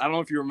math test. I don't know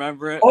if you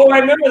remember it. Oh, I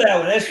remember that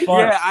one. That's fun.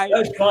 Yeah, that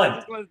was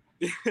fun.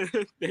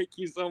 Thank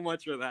you so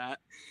much for that.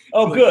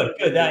 Oh, good.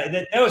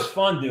 That was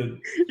fun, dude.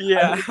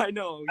 Yeah, I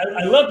know.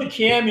 I love the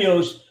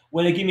cameos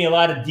when they give me a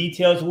lot of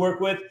details to work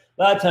with.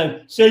 A lot of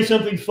times, say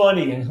something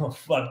funny, and oh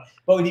fuck.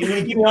 But when you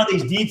give me all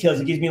these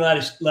details, it gives me a lot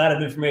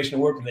of information to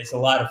work with. It's a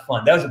lot of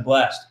fun. That was a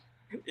blast.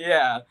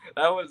 Yeah,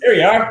 that was. There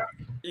you are.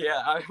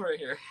 Yeah, I'm right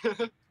here.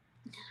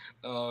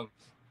 So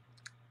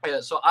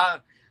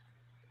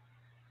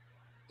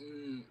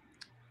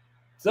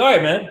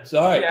sorry, man.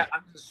 Sorry. Yeah,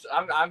 I'm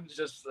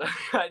just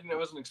I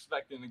wasn't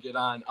expecting to get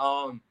on.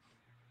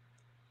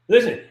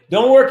 Listen,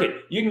 don't work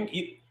it. You're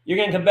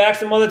gonna come back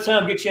some other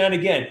time. Get you on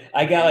again.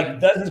 I got like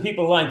dozens of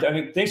people lined. I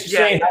mean, thanks for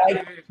saying hi.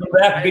 Come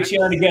back and get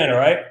you on again. All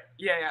right.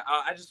 Yeah.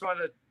 I just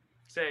wanted to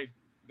say,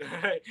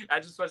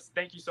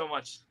 thank you so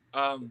much.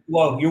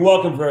 Well, you're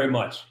welcome very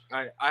much.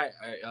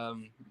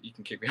 You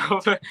can kick me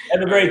off. Have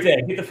a great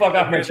day. Get the fuck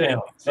off my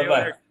channel. Bye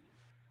bye.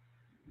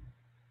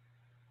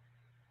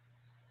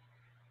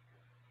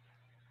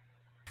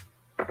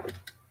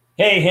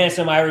 Hey,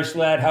 handsome Irish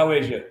lad, how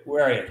is you?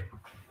 Where are you?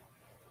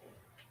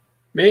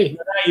 Me?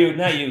 Not you.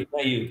 How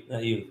are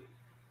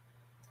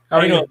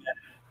you doing?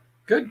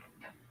 Good.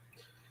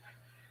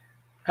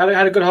 Had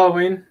a good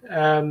Halloween.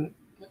 I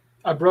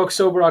broke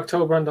sober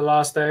October on the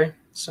last day,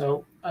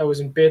 so I was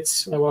in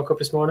bits when I woke up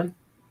this morning.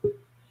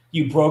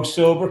 You broke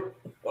sober?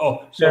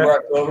 Oh, sober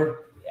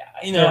October?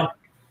 Yeah,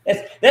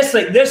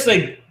 that's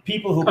like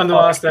people who on the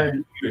last day.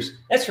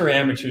 That's for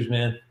amateurs,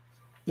 man.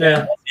 Yeah,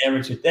 that's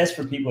amateur. That's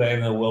for people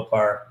having no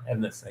willpower,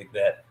 having this like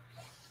that.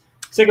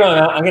 Stick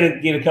around. I'm gonna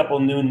get a couple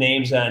new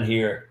names on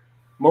here.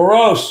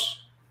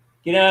 Morose,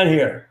 get on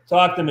here.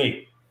 Talk to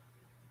me.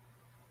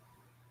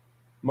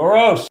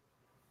 Morose.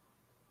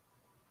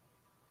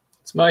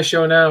 It's my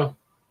show now.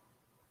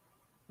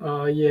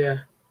 Oh yeah,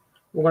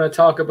 we're gonna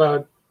talk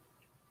about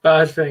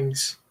bad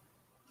things.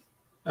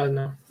 I don't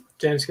know.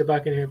 James, get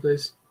back in here,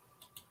 please.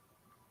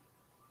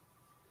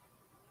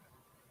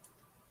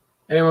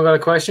 Anyone got a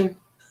question?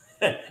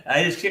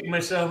 I just kicked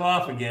myself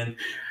off again.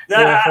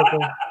 Yeah,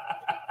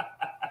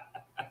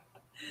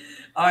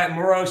 all right,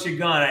 Morose, you're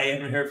gone. I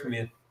haven't heard from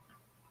you.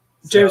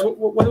 James,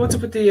 what's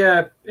up with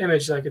the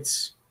image? Like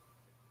it's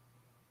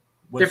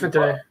different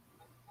today.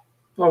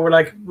 Well, we're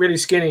like really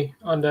skinny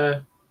on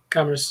the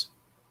cameras.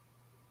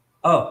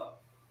 Oh,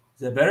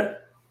 is that better?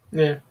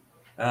 Yeah.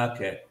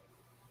 Okay.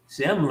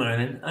 See, I'm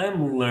learning. All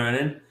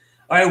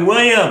right,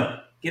 William,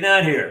 get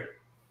out here.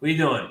 What are you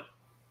doing?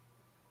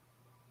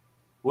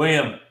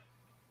 William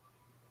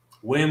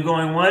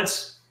going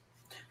once.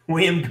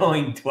 William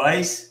going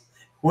twice.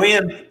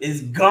 William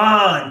is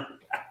gone.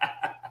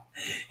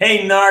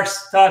 Hey,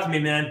 Narks, talk to me,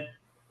 man.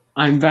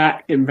 I'm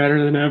back and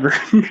better than ever.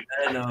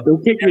 I know.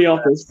 Don't kick me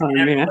off this time,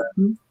 man.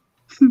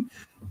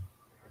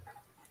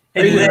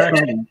 Hey,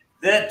 did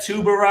that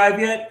tube arrive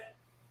yet?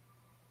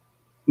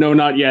 No,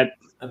 not yet.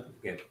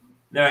 Okay.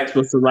 All right.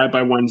 Supposed to ride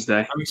by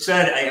Wednesday. I'm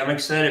excited. I'm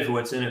excited for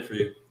what's in it for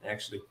you,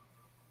 actually.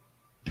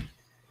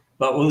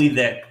 But we'll leave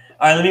that.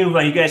 All right, let me move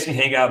on. You guys can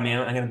hang out,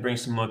 man. I'm going to bring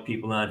some more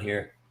people on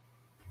here.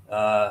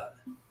 All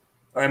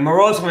right,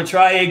 Morose, I'm going to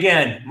try you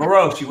again.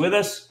 Morose, you with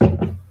us?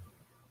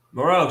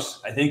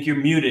 Morose, I think you're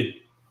muted.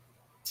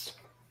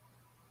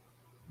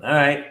 All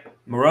right.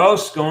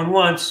 Morose going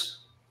once.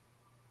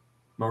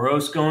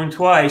 Morose going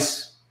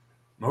twice.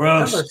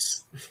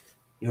 Morose,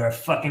 you are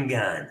fucking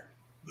gone.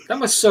 That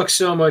must suck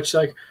so much.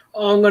 Like,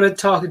 oh, I'm going to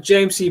talk to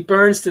James C.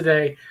 Burns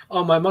today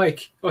on my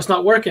mic. Oh, it's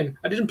not working.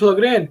 I didn't plug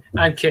it in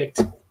and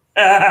kicked.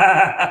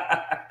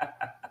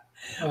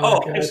 Oh,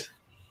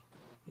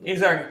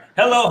 he's our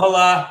hello,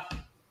 Hala.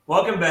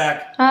 Welcome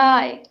back.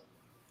 Hi.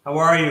 How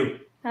are you?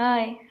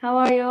 Hi. How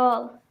are you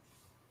all?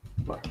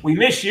 We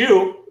miss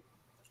you.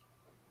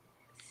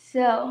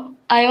 So,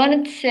 I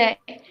wanted to say,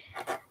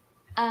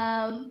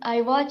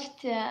 I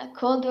watched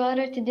Cold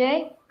Water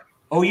today.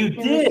 Oh, you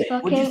did?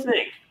 What did you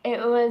think? It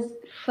was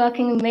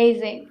fucking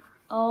amazing.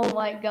 Oh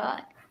my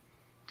God.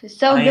 It was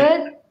so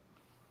good.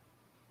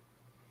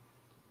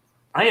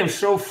 I am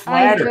so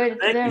flattered.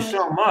 Thank you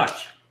so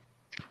much.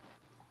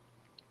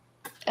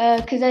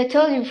 Because I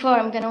told you before,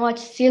 I'm going to watch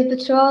Seal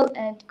Patrol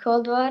and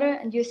Cold Water,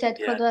 and you said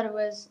Cold Water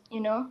was,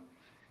 you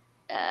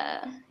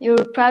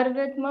were proud of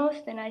it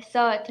most, and I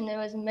saw it, and it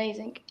was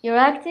amazing. Your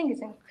acting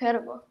is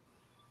incredible.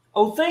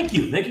 Oh, thank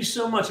you. Thank you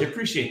so much. I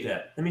appreciate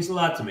that. That means a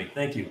lot to me.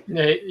 Thank you.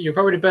 Yeah, you're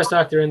probably the best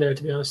actor in there,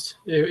 to be honest.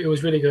 It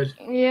was really good.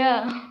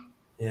 Yeah.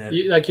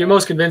 You're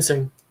most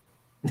convincing.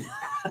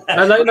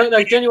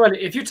 like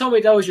genuinely, if you told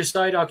me that was your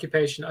side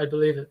occupation, I'd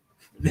believe it.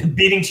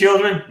 Beating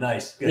children?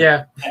 Nice. Good.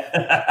 Yeah.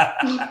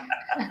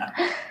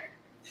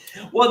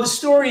 Well, the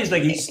story is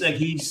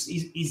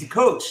he's a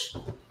coach,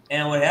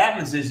 and what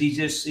happens is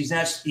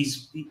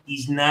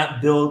he's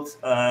not built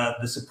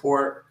the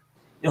support.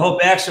 The whole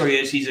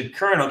backstory is he's a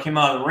colonel, came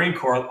out of the Marine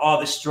Corps, all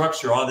this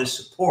structure, all this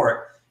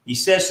support. He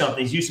says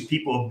something. He's used to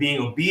people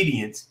being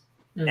obedient,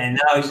 and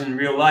now he's in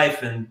real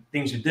life, and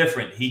things are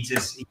different. He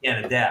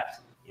can't adapt,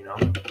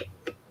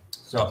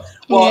 So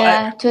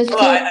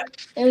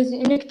it was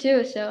unique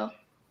too. So.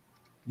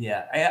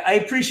 Yeah, I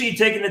appreciate you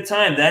taking the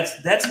time.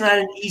 That's not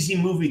an easy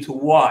movie to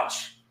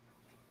watch,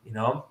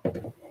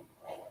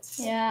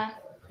 Yeah.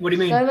 What do you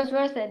mean? So it was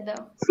worth it,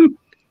 though.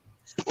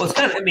 Well, it's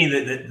kind of. I mean,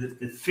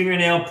 the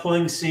fingernail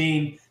pulling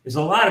scene. There's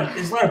a lot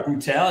of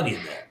brutality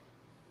in there.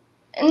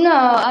 No,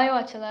 I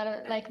watch a lot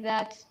of like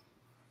that.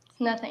 It's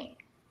nothing.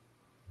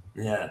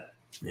 Yeah.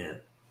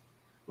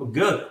 Well,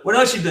 good. What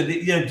else you do?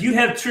 Do you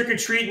have trick or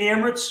treat in the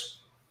Emirates?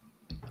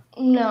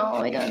 No,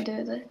 we don't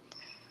do that.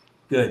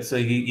 Good. So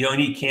you don't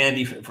eat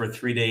candy for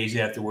 3 days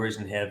afterwards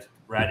and have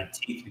rotted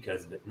teeth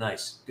because of it.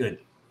 Nice. Good.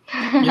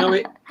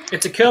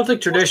 It's a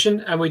Celtic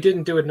tradition, and we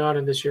didn't do it in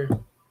Ireland this year.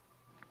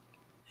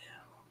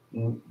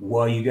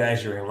 Well, you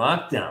guys are in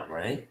lockdown,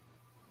 right?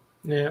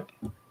 Yeah.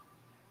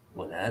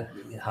 Well,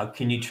 how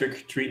can you trick or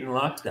treat in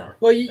lockdown?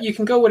 Well, you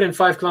can go within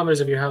 5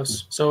 kilometers of your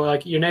house, so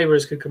like your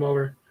neighbors could come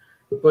over,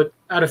 but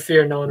out of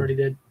fear, no one really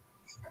did.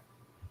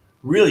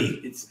 Really,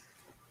 it's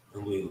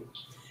unbelievable.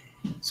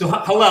 So,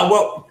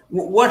 Hala,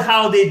 what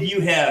holiday do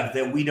you have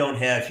that we don't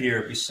have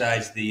here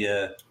besides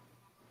the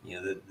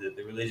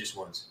religious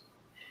ones?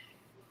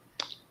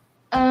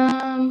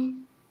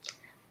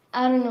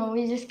 I don't know.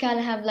 We just kind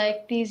of have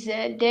like these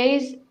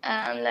days,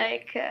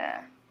 like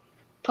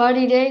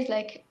party days.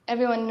 Like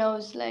everyone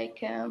knows,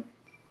 like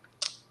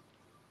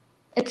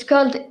it's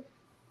called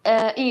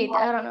Eid.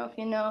 I don't know if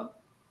you know,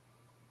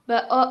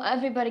 but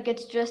everybody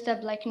gets dressed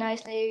up like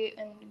nicely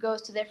and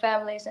goes to their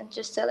families and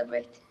just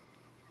celebrate.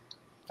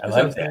 I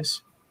like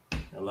that.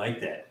 I like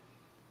that.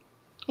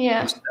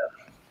 Yeah.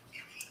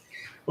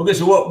 Okay,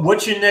 so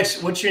what's your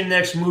next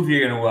movie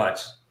you're gonna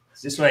watch?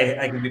 This way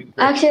I can be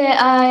prepared. Actually,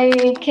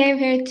 I came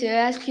here to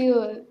ask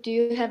you, do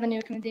you have any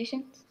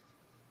recommendations?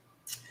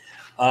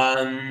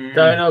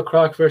 Dino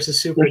Croc versus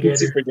Super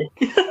Gator.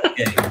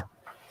 Okay.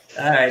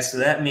 All right, so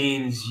that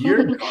means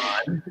you're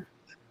gone.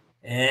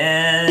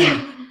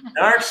 And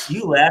Narks,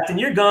 you laughed and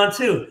you're gone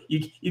too.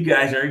 You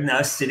guys are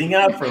now sitting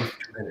out for a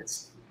few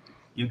minutes.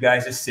 You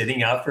guys are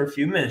sitting out for a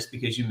few minutes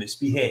because you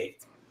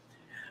misbehaved.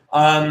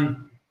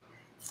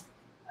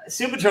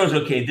 Super Patrol's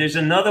okay. There's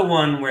another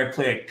one where I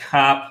play a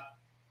cop.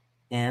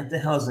 And what the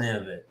hell's the name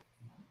of it?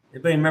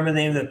 Anybody remember the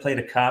name that played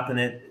a cop in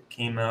it? It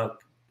came out,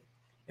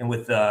 and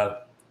with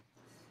the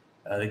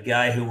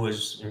guy who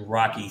was in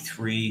Rocky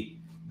 3,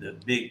 the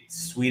big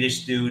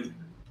Swedish dude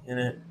in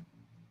it.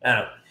 I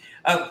don't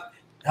know.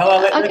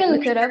 I can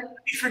look it up. Let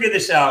me figure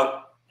this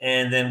out,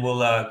 and then we'll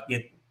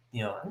get.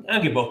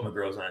 I'll get both my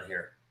girls on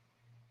here.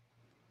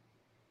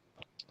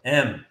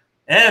 M,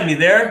 you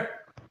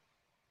there?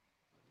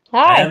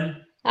 Hi.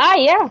 Hi,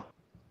 yeah.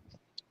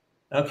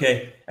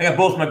 Okay, I got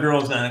both my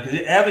girls on it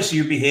because obviously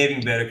you're behaving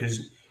better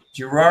because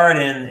Gerard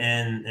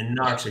and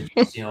Knox are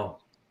just,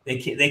 they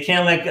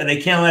can't let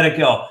it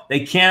go.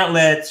 They can't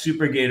let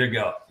Super Gator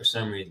go for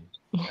some reason.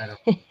 I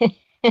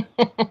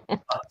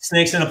don't.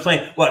 Snakes on a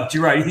plane. What,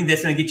 Gerard? You think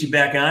that's gonna get you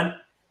back on?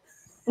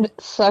 It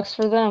sucks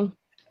for them.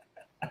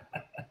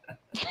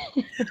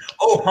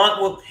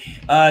 Oh,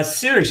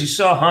 Sirius, you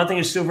saw Haunting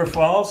of Silver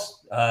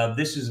Falls?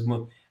 This is a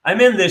movie. I'm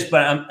in this,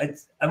 but I'm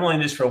only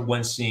in this for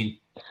one scene.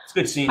 It's a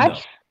good scene though.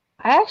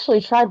 I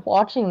actually tried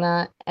watching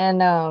that,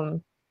 and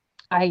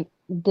I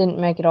didn't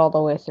make it all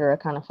the way through. I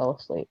kind of fell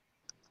asleep.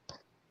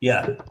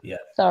 Yeah.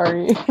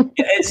 Sorry.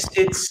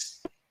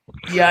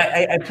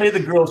 I play the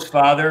girl's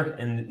father,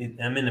 and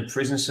I'm in the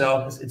prison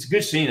cell. It's a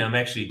good scene. I'm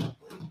actually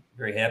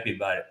very happy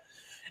about it.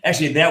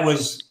 Actually,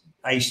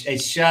 I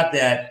shot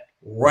that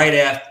right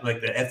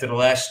after the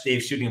last day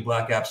of shooting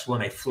Black Ops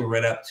 1. I flew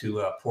right up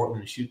to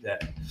Portland to shoot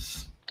that.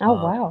 Oh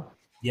wow!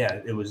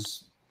 Yeah,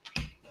 it's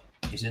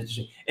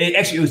interesting.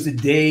 It was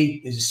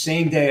the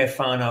same day I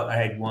found out I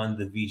had won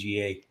the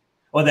VGA.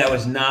 Oh, that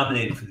was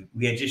nominated for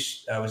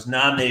I was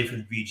nominated for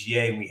the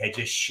VGA, and we had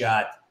just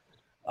shot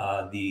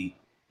the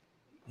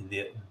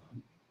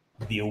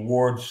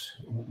awards,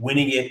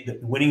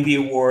 winning the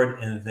award,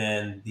 and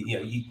then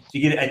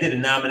I did a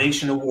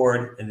nomination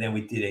award, and then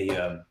we did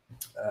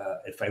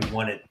if I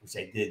won it, which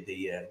I did,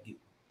 the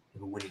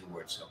winning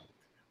award. So,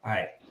 all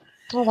right.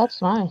 Oh,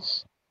 that's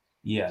nice.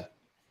 Yeah.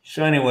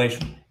 So, anyways,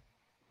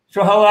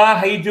 Hala,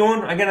 how you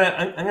doing? I'm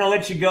gonna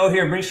let you go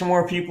here. Bring some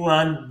more people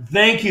on.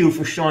 Thank you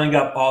for showing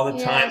up all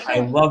the time. I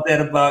love that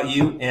about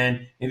you.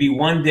 And maybe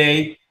one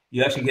day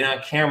you actually get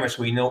on camera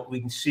so we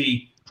can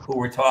see who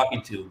we're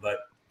talking to. But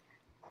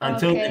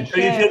until you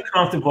feel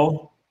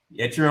comfortable,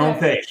 at your own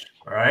pace.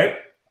 All right.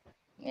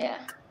 Yeah.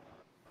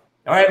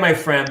 All right, my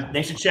friend.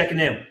 Thanks for checking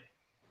in.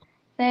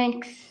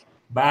 Thanks.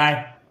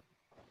 Bye.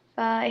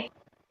 Bye.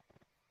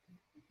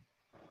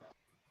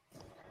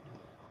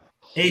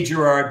 Hey,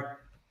 Gerard.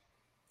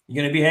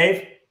 You gonna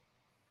behave?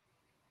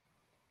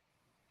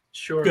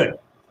 Sure. Good.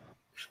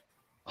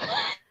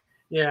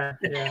 Yeah.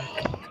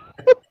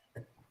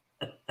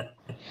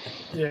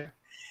 Yeah.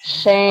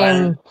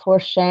 Shame for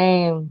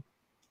shame.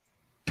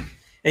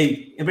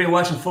 Hey, anybody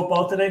watching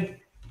football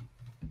today?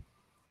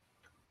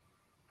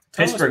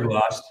 Pittsburgh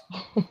lost.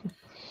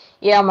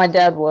 Yeah, my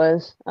dad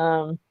was.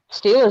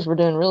 Steelers were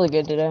doing really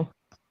good today.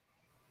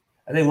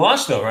 They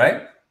lost though,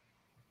 right?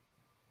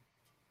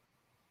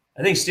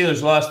 I think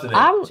Steelers lost today.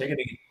 I'm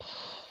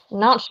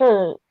not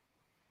sure.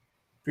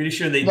 Pretty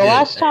sure they did. The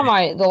last time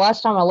I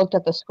looked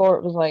at the score,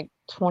 it was like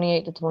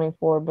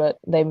 28-24, but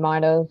they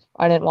might have.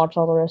 I didn't watch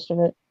all the rest of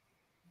it.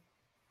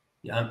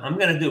 Yeah, I'm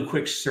gonna do a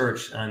quick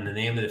search on the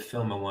name of the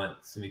film I want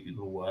so many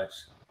people to watch.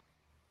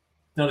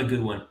 It's not a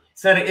good one.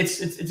 It's not. It's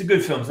a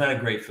good film. It's not a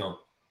great film.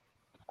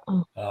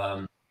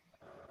 I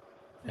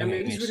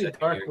mean, it's really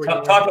dark.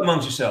 Talk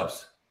amongst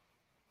yourselves.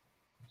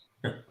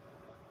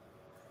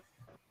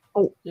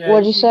 Yeah,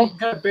 what'd you say? I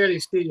can barely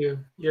see you.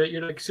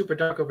 You're like super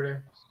dark over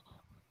there.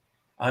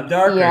 I'm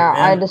darker. Yeah,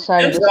 I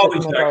decided to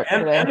always sit in the dark.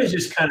 dark today. Emma's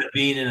just kind of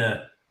being in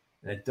a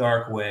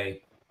dark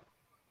way.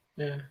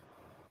 Yeah.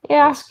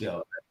 Yeah. Let's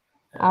go.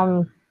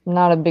 I'm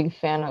not a big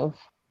fan of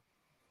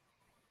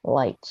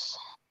lights.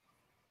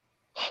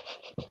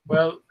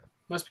 Well,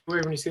 must be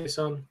weird when you see the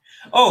sun.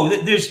 Oh,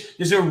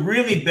 there's a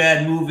really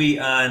bad movie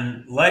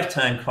on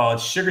Lifetime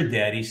called Sugar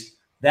Daddies.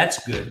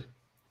 That's good.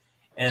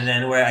 And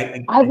then where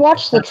I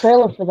watched the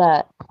trailer for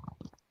that.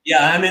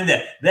 Yeah, I'm in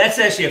that. That's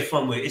actually a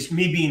fun movie. It's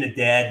me being a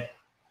dad.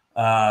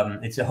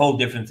 It's a whole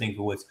different thing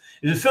for Woods.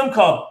 There's a film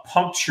called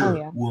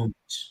Puncture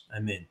Wounds.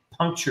 I'm in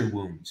Puncture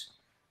Wounds.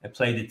 I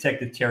play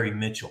Detective Terry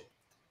Mitchell.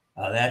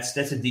 That's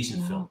a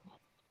decent film.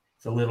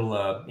 It's a little,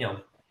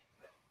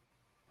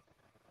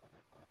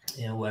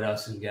 what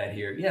else have we got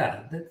here?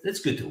 Yeah, that's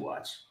good to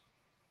watch.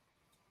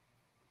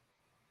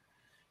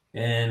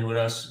 And what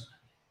else?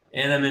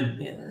 And I'm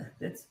in.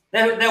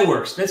 That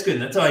works. That's good.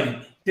 That's all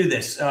I do.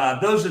 This.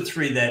 Those are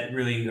three that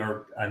really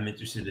I'm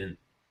interested in.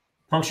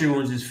 Puncture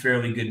Wounds is a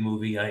fairly good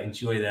movie. I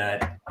enjoy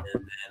that.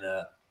 And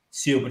then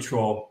SEAL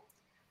Patrol,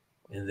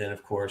 and then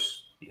of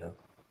course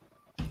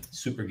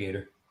Super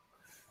Gator.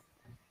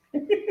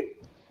 All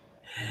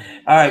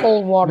right.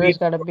 Cold Water's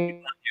got to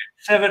be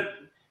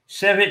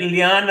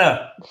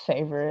Liana.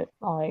 Favorite.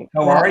 Like,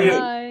 how are you?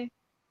 Hi.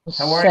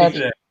 How are you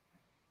today?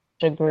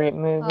 Such a great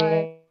movie.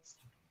 Hi.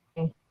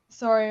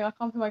 Sorry, I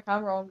can't put my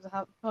camera on because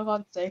I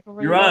can't stay for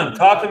really You're on. long.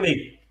 Talk to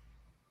me.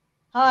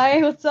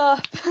 Hi, what's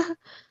up?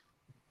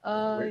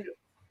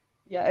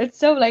 Yeah, it's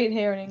so late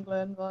here in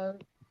England,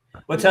 but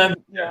what time?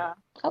 Yeah.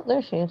 Oh,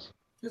 there she is.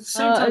 It's the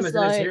same time as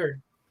it is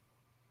here.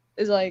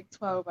 It's like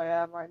 12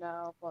 a.m. right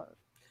now, but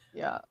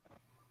yeah,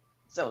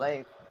 so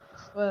late.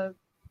 But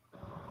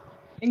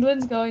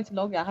England's going to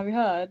lockdown. Have you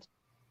heard?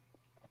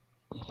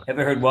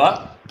 Ever heard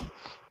what?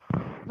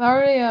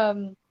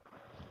 Apparently,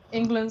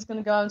 England's going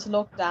to go into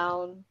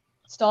lockdown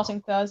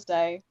starting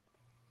Thursday.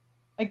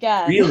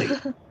 Again. Really?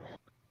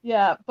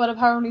 Yeah, but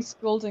apparently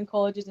schools and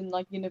colleges and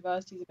like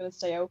universities are going to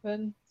stay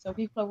open. So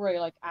people are really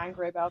like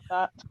angry about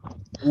that.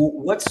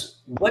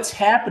 What's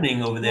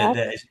happening over there?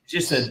 That is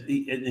just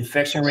the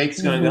infection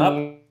rates going up?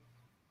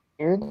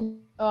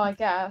 Oh, I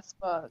guess,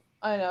 but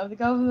I don't know. The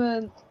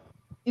government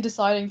is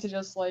deciding to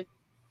just like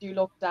do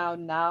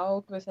lockdown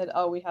now because they said,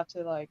 oh, we have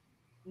to like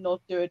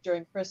not do it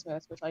during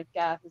Christmas, which I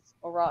guess is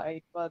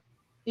alright. But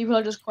people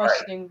are just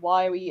questioning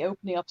why are we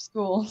opening up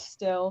schools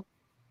still.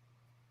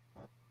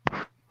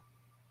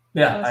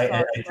 Yeah, That I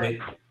sucks,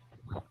 think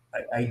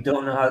I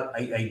don't know how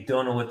I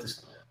don't know what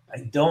this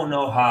I don't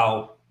know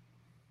how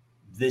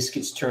this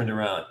gets turned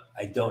around.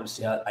 I don't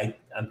see how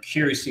I'm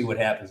curious to see what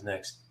happens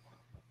next.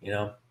 You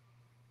know?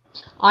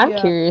 I'm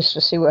Yeah. curious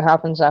to see what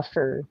happens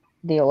after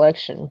the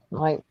election.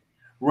 Like,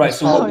 Right.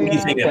 So what do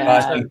you think that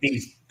bad. possibly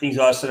things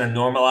all of a sudden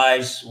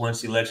normalize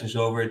once the election's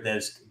over?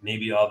 That's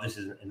maybe all this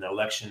is an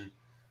election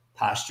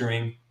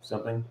posturing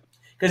something?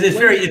 Because it's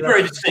very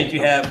distinct.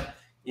 You have.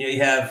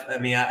 I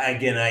mean,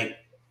 I'm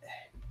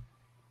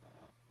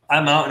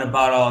out and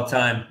about all the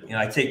time. You know,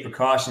 I take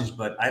precautions,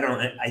 but I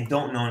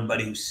don't know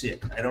anybody who's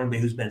sick. I don't know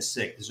anybody who's been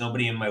sick. There's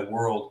nobody in my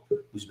world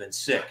who's been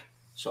sick.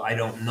 So I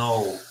don't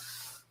know.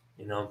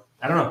 You know,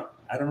 I don't know.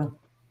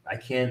 I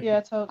can't. Yeah,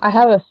 totally. I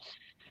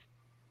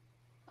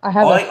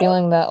have a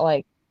feeling that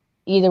like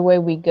either way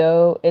we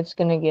go, it's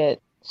gonna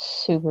get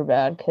super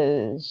bad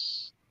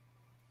because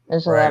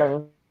there's a lot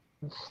of.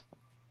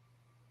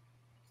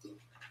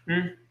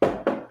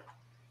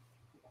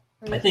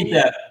 I think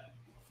that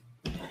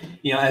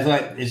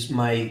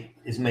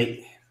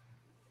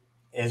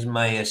as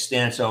my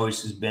stance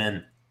always has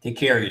been, take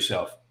care of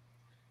yourself.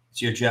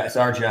 It's your job. It's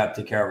our job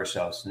to take care of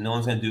ourselves. No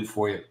one's gonna do it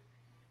for you.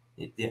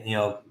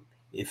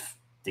 If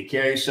take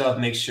care of yourself,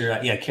 make sure.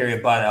 Carry a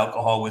bottle of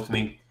alcohol with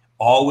me.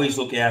 Always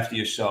look after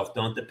yourself.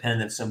 Don't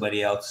depend on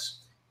somebody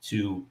else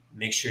to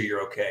make sure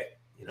you're okay.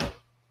 You know,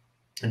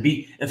 and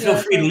feel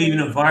free to leave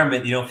an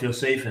environment you don't feel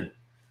safe in.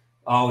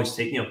 Always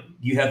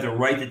you have the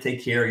right to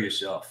take care of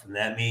yourself. And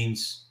that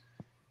means,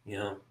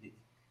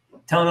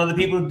 telling other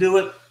people to do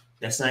it,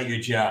 that's not your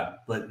job,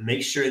 but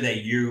make sure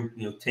that you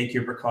take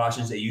your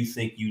precautions that you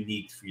think you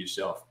need for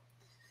yourself.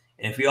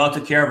 And if we all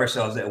took care of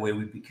ourselves that way,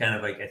 we'd be kind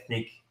of like, I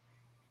think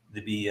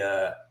to be,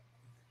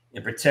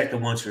 and protect the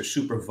ones who are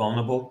super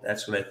vulnerable.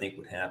 That's what I think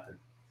would happen.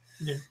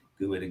 Yeah.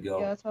 Good way to go.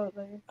 Yeah,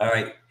 totally. All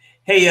right.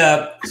 Hey,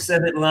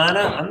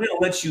 Svetlana, I'm going to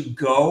let you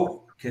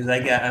go because I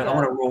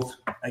want to roll.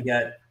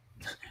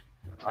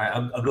 All right,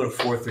 I'll go to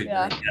 4-3.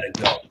 Yeah. I gotta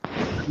go.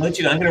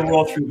 I'm gonna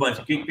roll through a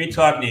bunch. Great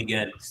talking to you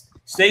again.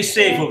 Stay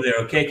safe over there,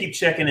 okay? Keep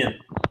checking in.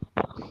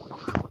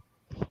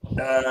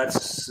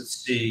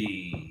 Let's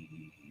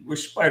see. We're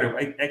Spider,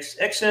 right?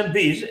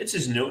 XMB. It's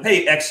his new.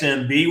 Hey,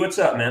 XMB, what's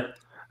up, man?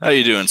 How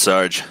you doing,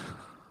 Sarge?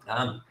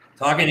 I'm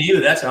talking to you.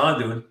 That's how I'm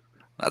doing.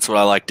 That's what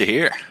I like to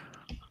hear.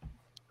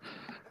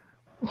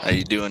 How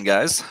you doing,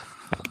 guys?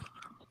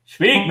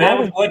 Speak,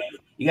 man. What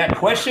you got?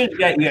 Questions? You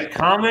got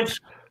comments?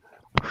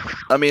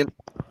 I mean,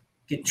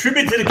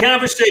 contribute to the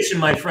conversation,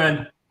 my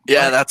friend.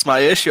 Yeah, that's my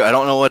issue. I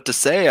don't know what to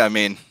say. I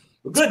mean,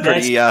 good.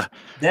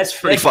 That's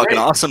pretty fucking great.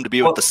 Awesome to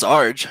be with the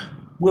Sarge.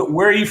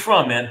 Where are you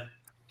from, man?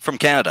 From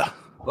Canada.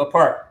 What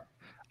part?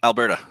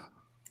 Alberta.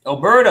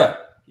 Alberta.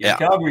 You're Yeah. a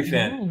Calgary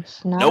fan.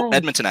 Nice. Nope,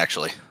 Edmonton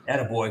actually.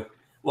 Attaboy.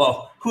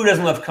 Well, who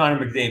doesn't love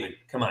Connor McDavid?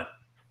 Come on.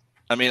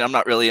 I mean, I'm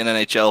not really an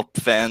NHL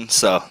fan,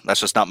 so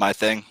that's just not my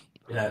thing.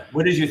 Yeah.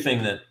 What is your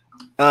thing then?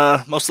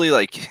 Mostly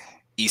like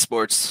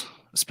esports.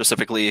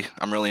 Specifically,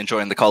 I'm really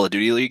enjoying the Call of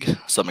Duty League,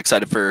 so I'm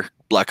excited for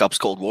Black Ops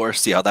Cold War,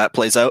 see how that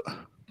plays out.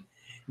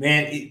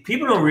 Man,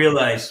 people don't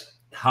realize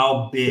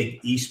how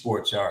big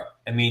esports are.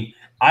 I mean,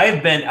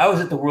 I was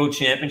at the World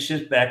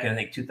Championships back in, I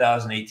think,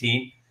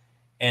 2018,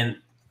 and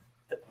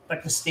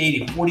like the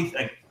stadium,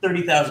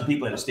 30,000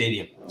 people in a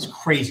stadium. It's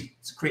crazy.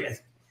 It's crazy.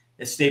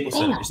 At Staples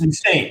Center. It's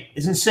insane.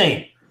 It's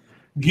insane.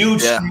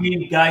 Huge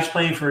screen, guys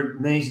playing for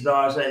millions of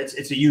dollars.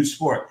 It's a huge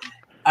sport.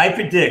 I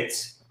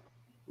predict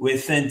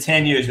within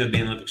 10 years it'll be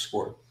an Olympic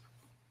sport.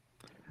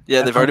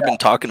 Yeah, they've already been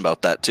talking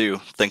about that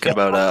too, thinking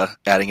about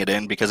adding it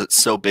in because it's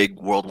so big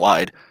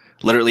worldwide.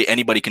 Literally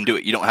anybody can do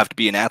it. You don't have to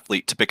be an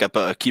athlete to pick up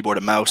a keyboard,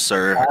 a mouse,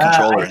 or a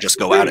controller and just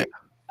go at it.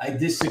 I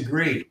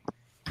disagree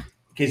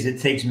because it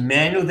takes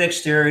manual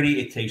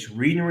dexterity. It takes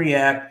read and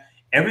react.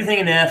 Everything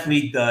an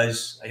athlete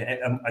does,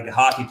 like a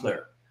hockey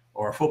player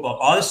or a football,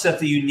 all the stuff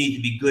that you need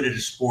to be good at a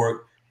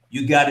sport,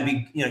 you got to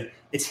be,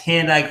 it's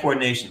hand-eye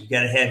coordination. You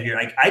got to have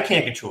I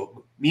can't control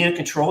it. Me in a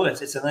control,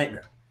 it's a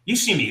nightmare. You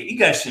see me, you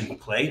guys see me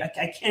play. I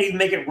can't even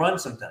make it run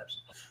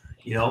sometimes,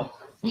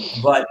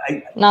 But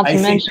Not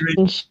to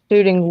mention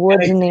shooting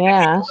woods in the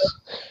ass.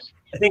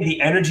 I think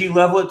the energy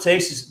level it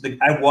takes is.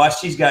 I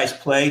watch these guys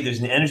play. There's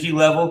an energy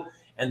level,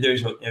 and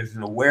there's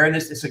an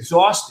awareness. It's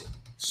exhausting.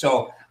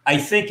 So I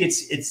think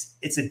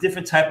it's a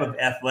different type of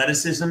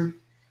athleticism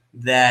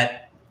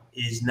that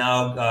is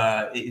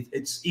now.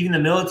 It's even the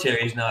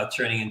military is now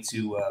turning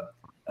into a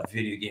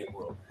video game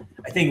world.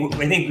 I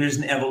think there's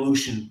an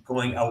evolution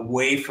going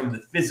away from the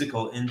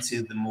physical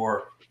into the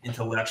more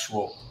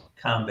intellectual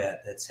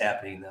combat that's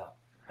happening now.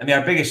 I mean,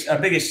 our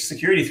biggest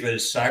security threat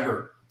is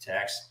cyber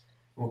attacks.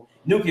 Well,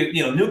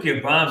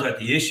 nuclear bombs aren't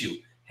the issue.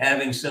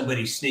 Having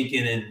somebody sneak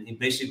in and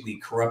basically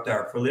corrupt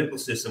our political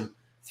system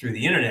through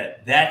the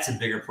internet, that's a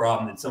bigger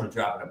problem than someone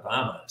dropping a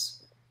bomb on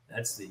us.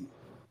 That's the.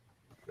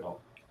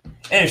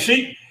 And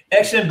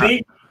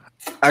XMB.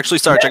 Actually,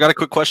 Sarge, I got a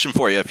quick question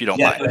for you, if you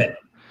don't mind. Go ahead.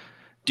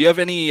 Do you have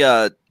any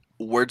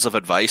words of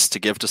advice to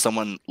give to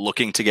someone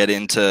looking to get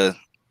into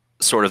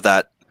sort of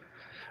that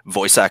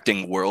voice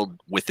acting world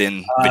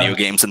within video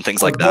games and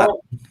things like that?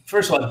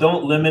 First of all,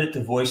 don't limit it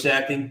to voice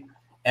acting.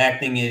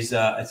 Acting is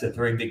it's a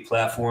very big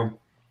platform.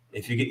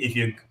 If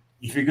you're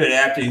a good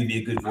actor, you'll be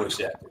a good voice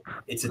actor.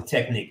 It's a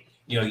technique.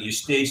 You know, your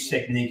stage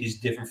technique is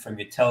different from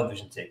your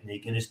television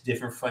technique, and it's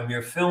different from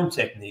your film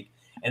technique,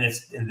 and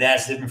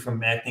that's different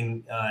from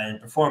acting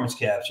and performance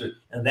capture,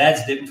 and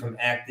that's different from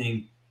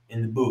acting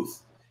in the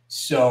booth.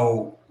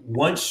 So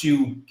once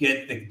you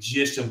get the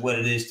gist of what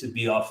it is to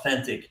be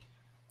authentic,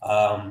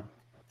 to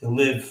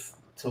live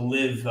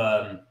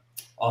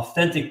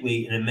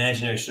authentically in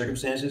imaginary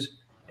circumstances,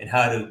 and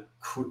how to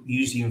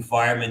use the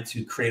environment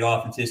to create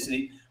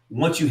authenticity.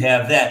 Once you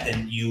have that,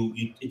 then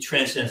it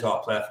transcends all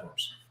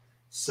platforms.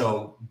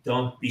 So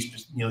don't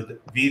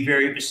be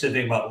very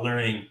specific about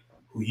learning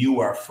who you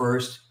are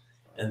first,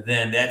 and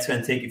then that's going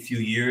to take a few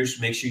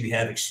years. Make sure you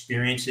have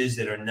experiences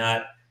that are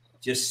not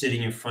just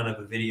sitting in front of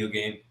a video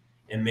game,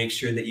 and make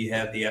sure that you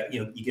have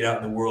you get out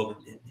in the world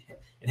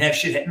and have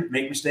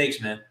make mistakes,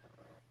 man.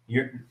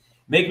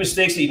 Make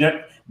mistakes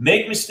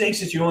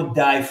that you don't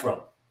die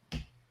from.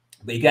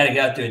 But you got to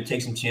get out there and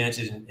take some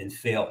chances and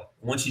fail.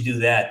 Once you do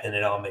that, then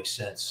it all makes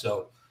sense.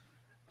 So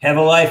have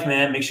a life,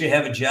 man. Make sure you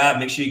have a job.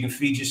 Make sure you can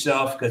feed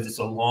yourself, because it's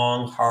a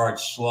long, hard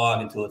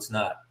slog until it's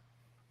not.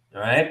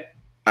 All right?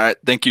 All right.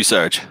 Thank you,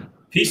 Sarge.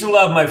 Peace and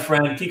love, my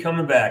friend. Keep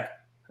coming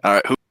back. All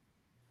right.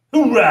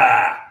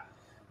 Hoorah!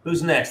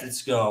 Who's next?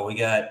 Let's go. We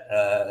got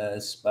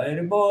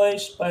Spider Boy.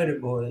 All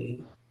right.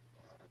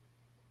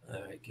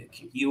 Gonna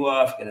kick you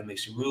off. Got to make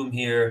some room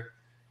here.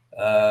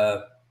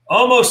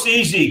 Almost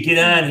easy. Get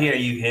on here,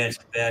 you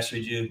handsome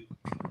bastard. You.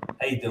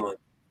 How you doing?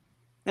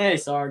 Hey,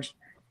 Sarge.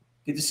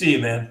 Good to see you,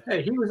 man.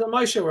 Hey, he was on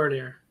my show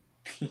earlier.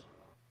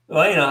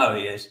 Well, you know how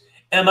he is.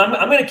 I'm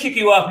going to kick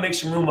you off and make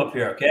some room up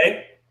here,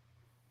 okay?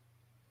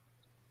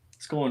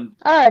 It's going.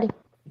 Alrighty.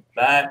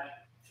 Bye.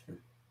 So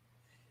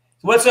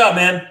what's up,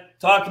 man?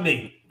 Talk to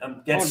me.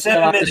 I'm getting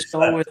 7 minutes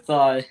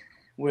left.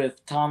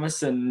 With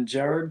Thomas and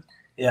Jared.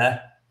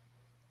 Yeah.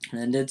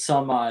 And did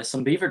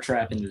some beaver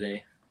trapping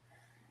today.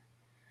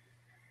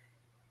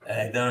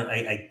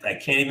 I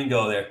can't even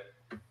go there.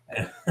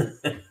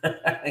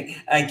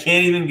 I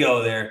can't even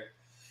go there.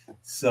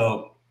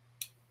 So.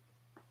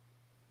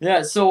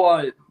 Yeah. So,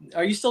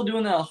 are you still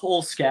doing that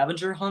whole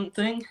scavenger hunt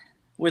thing?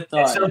 With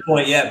at some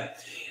point, yeah.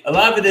 A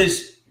lot of it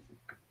is.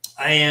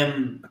 I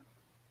am.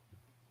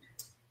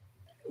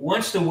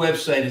 Once the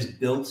website is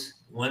built,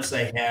 once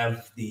I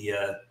have the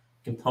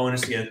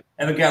components together,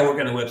 I have a guy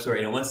working on the website.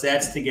 You know, once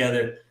that's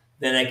together,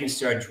 then I can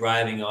start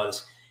driving all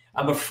this.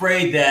 I'm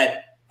afraid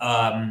that.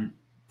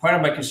 Part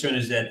of my concern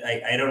is that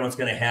I don't know what's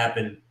going to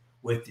happen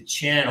with the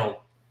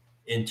channel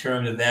in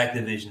terms of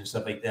Activision and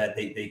stuff like that.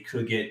 They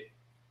could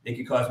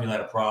cause me a lot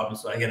of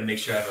problems. So I got to make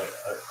sure I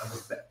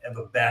have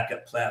a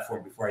backup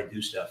platform before I do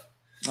stuff.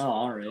 Oh,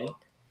 all right.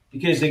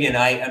 Because again,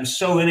 I'm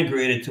so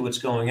integrated to what's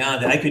going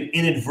on that I could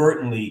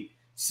inadvertently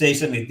say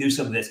something, do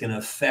something that's going to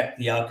affect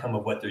the outcome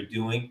of what they're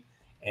doing.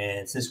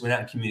 And since we're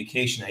not in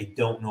communication, I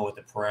don't know what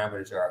the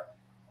parameters are.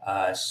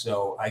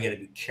 So I got to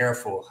be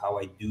careful how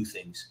I do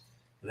things.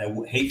 I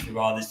would hate for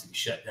all this to be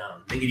shut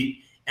down.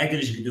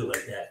 Activision could do it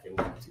like that if they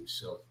wanted to.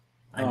 So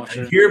I'm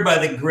here by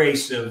the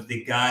grace of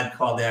the God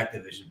called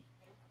Activision.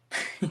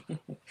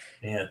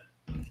 Yeah.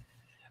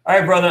 All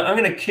right, brother. I'm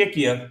going to kick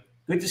you.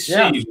 Good to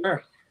see you.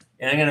 Sure.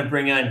 And I'm going to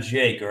bring on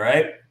Jake, all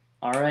right?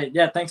 All right.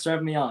 Yeah, thanks for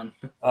having me on.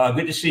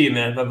 Good to see you,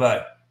 man.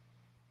 Bye-bye.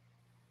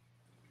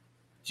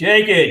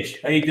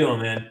 Jake, how you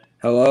doing, man?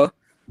 Hello.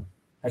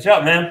 What's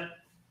up, man?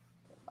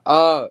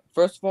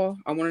 First of all,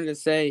 I wanted to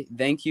say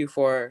thank you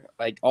for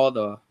like all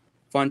the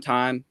fun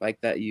time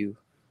like that you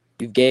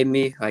gave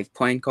me like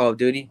playing Call of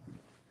Duty.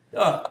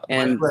 Oh,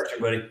 my pleasure,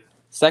 buddy.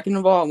 Second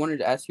of all, I wanted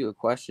to ask you a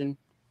question.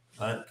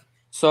 What?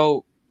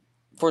 So,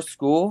 for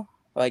school,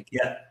 like,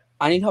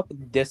 I need help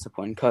with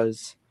discipline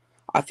because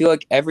I feel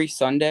like every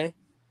Sunday,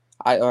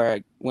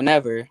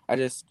 whenever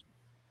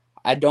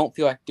I don't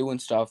feel like doing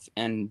stuff,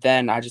 and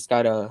then I just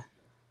gotta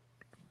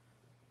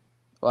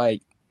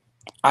like.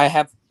 I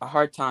have a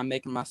hard time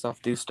making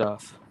myself do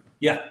stuff.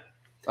 Yeah.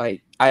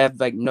 Like, I have,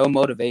 like, no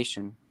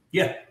motivation.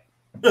 Yeah.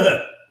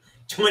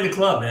 Join the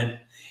club, man.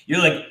 You're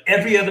like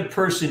every other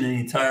person in the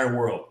entire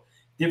world.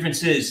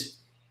 Difference is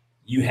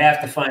you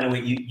have to find a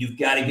way. You've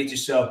got to get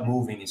yourself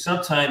moving. And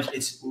sometimes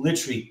it's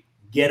literally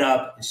get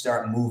up and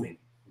start moving.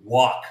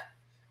 Walk.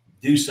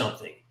 Do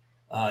something.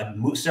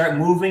 Start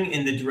moving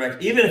in the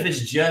direction. Even if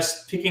it's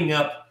just picking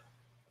up.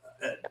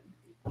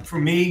 For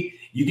me,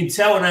 you can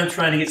tell when I'm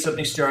trying to get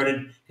something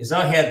started because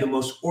I have the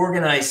most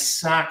organized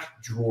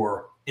sock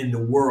drawer in the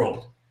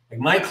world. Like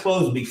my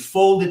clothes will be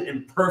folded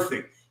and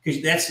perfect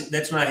because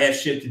that's when I have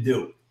shit to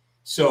do.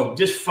 So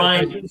just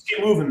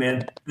get moving,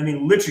 man. I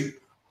mean, literally,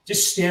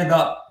 just stand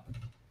up.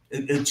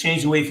 It'll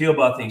change the way you feel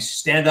about things.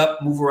 Stand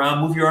up, move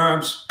around, move your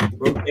arms.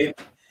 Rotate.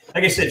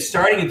 Like I said,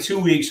 starting in 2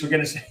 weeks, we're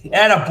gonna say,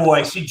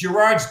 "Attaboy." See,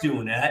 Gerard's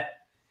doing that.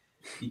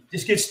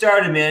 Just get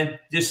started, man.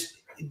 Just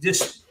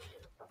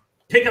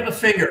pick up a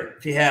finger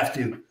if you have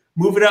to.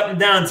 Move it up and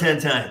down 10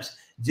 times.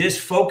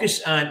 Just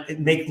focus on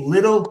make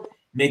little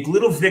Make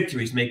little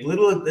victories, make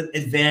little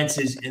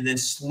advances, and then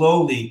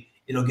slowly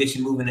it'll get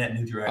you moving in that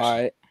new direction. All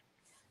right.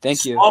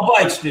 Thank you. Small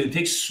bites, dude.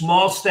 Take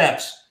small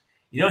steps.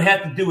 You don't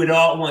have to do it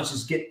all at once.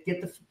 Just get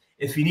the.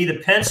 If you need a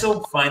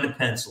pencil, find a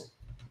pencil.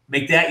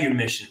 Make that your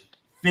mission.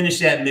 Finish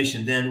that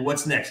mission. Then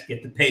what's next?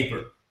 Get the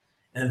paper,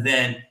 and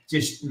then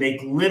just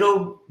make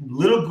little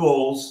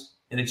goals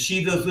and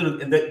achieve those little,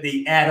 and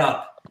they add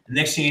up. The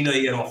next thing you know,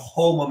 you get a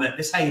whole momentum.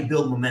 That's how you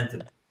build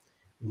momentum.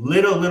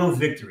 Little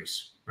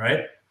victories,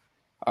 right?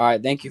 All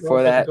right. Thank you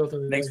for that.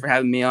 Thanks for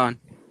having me on.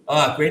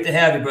 Great to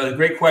have you, brother.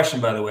 Great question,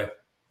 by the way.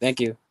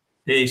 Thank you.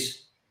 Peace.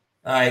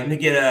 All right, let me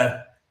get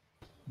a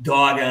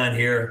dog on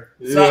here.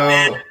 What's up,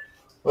 man?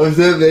 What's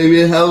up,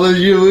 baby? How was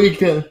your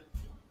weekend?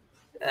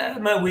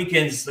 My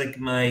weekends,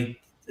 nothing.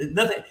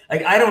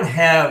 Like I don't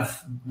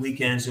have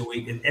weekends or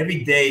weekend.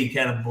 Every day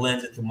kind of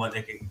blends into one.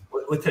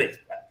 What today?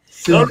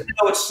 I don't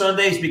know it's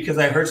Sundays because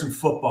I heard some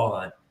football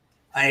on.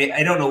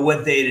 I don't know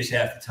what day it is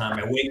half the time.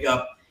 I wake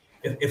up.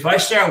 If I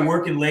start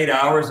working late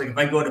hours, like if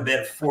I go to bed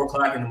at 4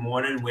 o'clock in the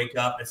morning and wake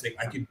up, it's like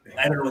I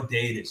don't know what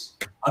day it is.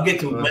 I'll get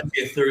to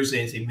Wednesday or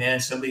Thursday and say, man,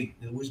 somebody,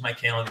 where's my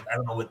calendar? I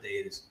don't know what day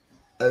it is.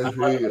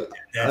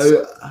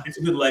 It's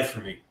a good life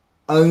for me.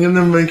 I'm going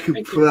to make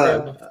you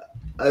proud.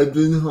 I've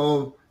been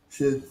home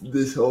since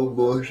this whole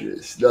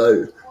bullshit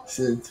started,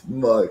 since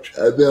March.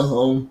 I've been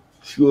home,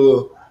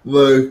 school,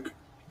 work.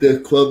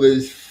 The club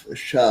is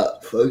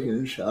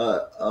fucking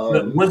shot.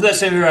 When's the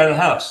last time you were out of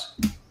the house?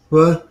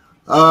 What?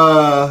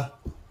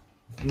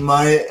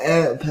 My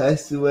aunt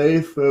passed away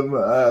from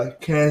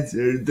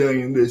cancer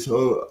during this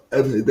whole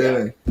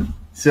epidemic.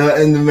 So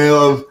in the middle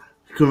of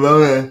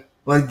Corona,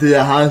 went to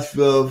the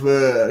hospital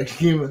for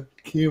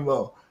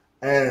chemo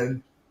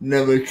and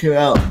never came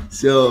out.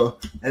 So,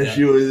 and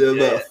she was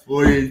about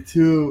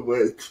 42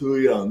 with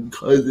 2 young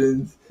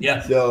cousins.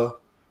 Yeah. So,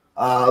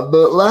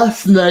 but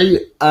last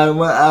night I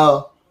went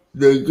out.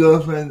 The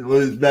girlfriend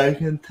was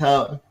back in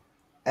town,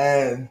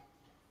 and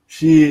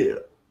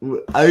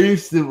I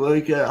used to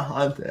work at a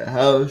haunted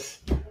house,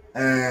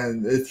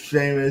 and it's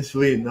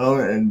famously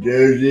known in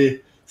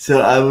Jersey.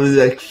 So I was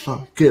like,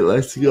 fuck it,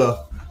 let's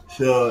go.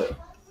 So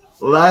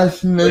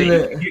last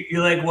minute. Wait,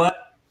 you're like,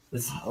 what?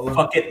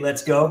 Fuck it,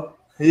 let's go?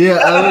 Yeah,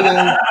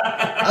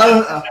 I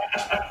was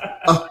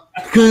like,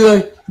 cause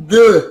like,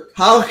 dude,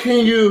 how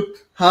can you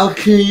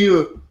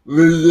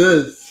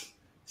resist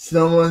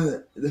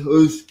someone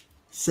who's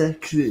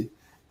sexy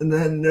and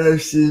then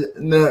nurses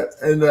in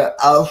the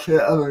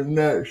outfit of a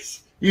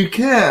nurse? You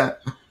can't.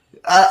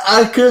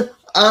 I could.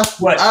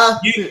 Wait a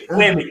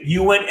minute.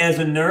 You went as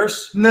a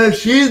nurse? No,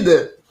 she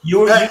did.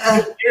 You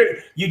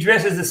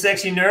dressed as a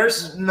sexy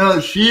nurse? No,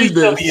 she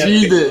did.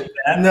 She did.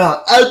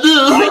 No, I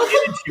did.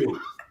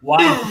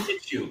 Why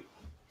didn't you?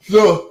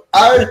 So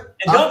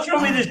don't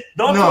throw me this.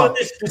 Don't throw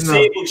this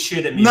disabled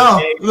shit at me. No,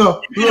 okay?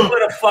 no. You could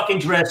put a fucking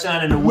dress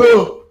on and a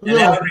wig.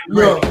 That would be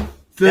great.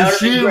 So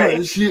she went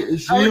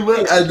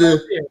as a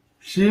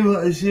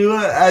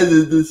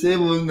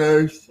disabled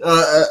nurse,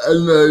 a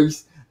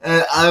nurse,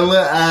 and I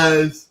went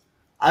as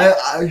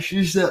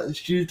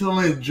she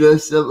told me to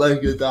dress up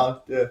like a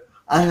doctor.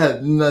 I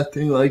have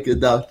nothing like a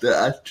doctor.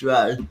 I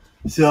tried,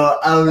 so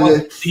I was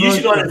like, you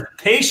should go as a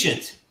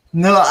patient.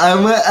 No, I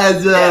went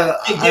as a.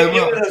 Give me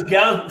those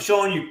gowns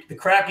showing you the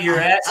crack of your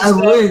ass. I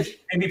wish.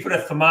 Maybe put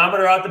a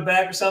thermometer out the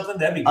back or something.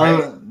 That'd be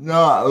great.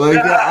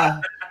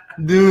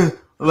 Dude.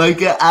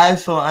 Like an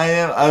asshole I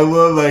am, I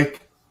wear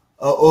like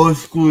an old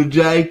school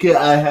jacket.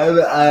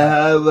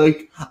 I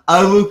look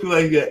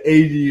like an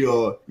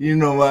 80-year-old. You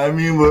know what I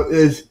mean? With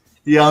this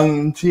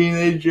young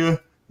teenager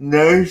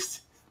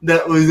nurse,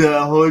 that was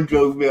a whole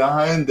joke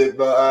behind it.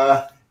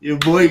 But your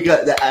boy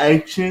got the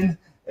action.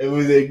 It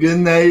was a good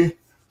night,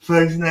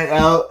 first night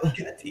out.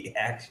 Got the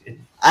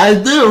action. I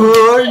do.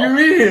 What do you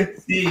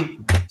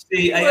mean?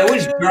 See, I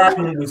wish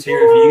Garland was here.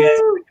 If you guys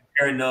could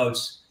compare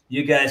notes.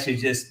 You guys are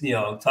just,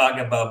 talking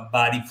about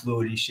body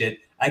fluid and shit.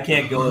 I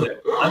can't go there.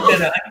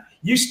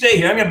 You stay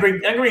here. I'm gonna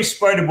bring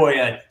Spider Boy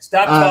on.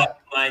 Stop talking,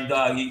 mine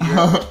dog.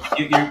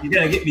 You're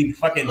gonna get me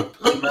fucking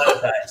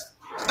demonetized.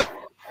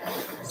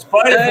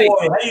 Spider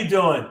Boy, how you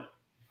doing?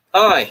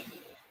 Hi.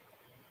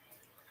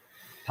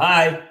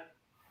 Hi.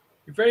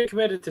 You're very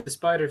committed to the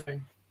spider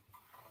thing.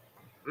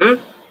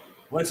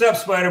 What's up,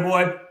 Spider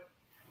Boy?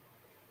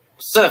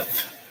 What's up,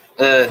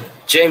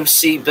 James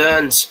C.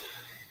 Burns?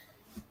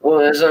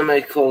 What as I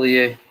may call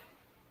you?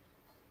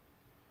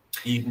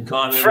 You can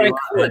call me Frank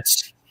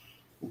Woods.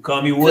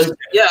 Call me Woods.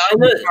 Yeah, I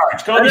know.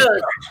 Sarge. Call me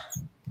Sarge.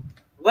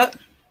 What?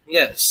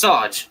 Yeah,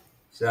 Sarge.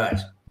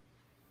 Sarge.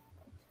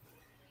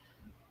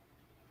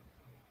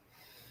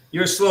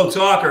 You're a slow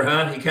talker,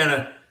 huh? You kind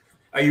of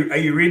are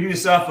you reading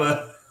this off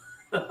a?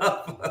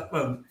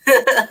 Come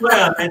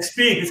on, man,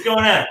 speak. What's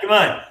going on? Come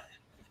on.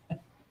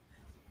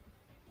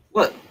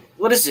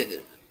 What is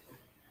it?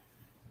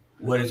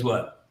 What is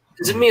what?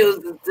 Is it me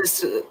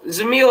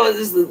or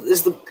is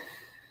the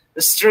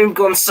stream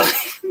gone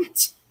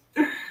silent?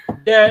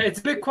 Yeah, it's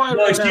a bit quiet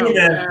right it's now. You,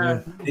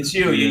 man. It's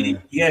you. You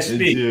gotta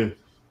speak.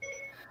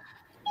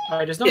 All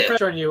right, there's no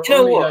pressure on you.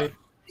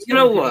 You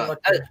know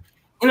what?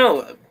 you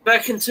know,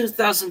 back in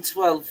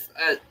 2012,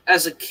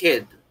 as a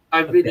kid, I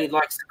really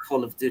liked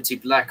Call of Duty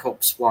Black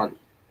Ops 1.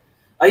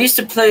 I used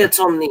to play it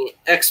on the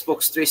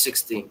Xbox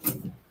 360.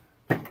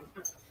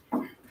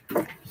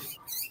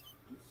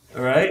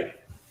 All right.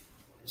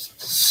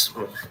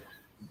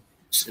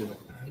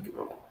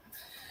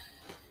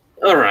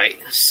 All right.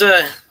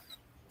 So,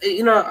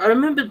 you know, I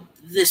remember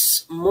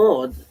this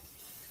mod,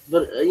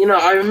 but, you know,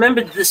 I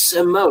remembered this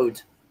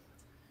mode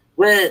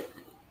where,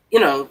 you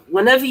know,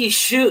 whenever you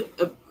shoot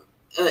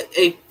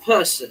a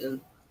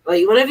person,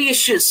 like, whenever you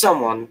shoot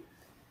someone,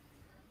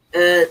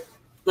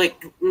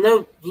 like,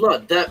 no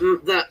blood,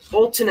 that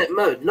alternate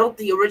mode, not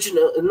the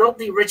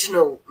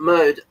original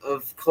mode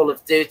of Call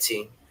of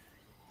Duty.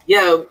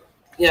 Yeah,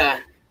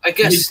 I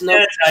guess The no.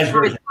 sanitized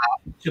version.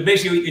 So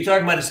basically, you're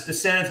talking about the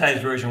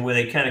sanitized version where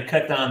they kind of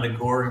cut down the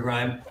gore and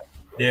grime.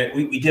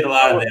 We did a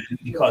lot of that.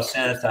 We call it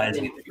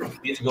sanitizing it. You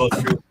have to go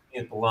through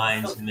the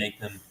lines and make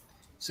them.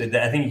 So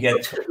that, I think you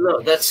get.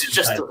 No, that's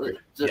just don't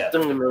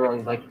get me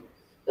wrong. Like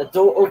the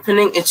door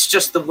opening, it's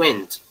just the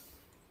wind.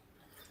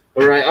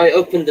 All right, I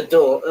opened the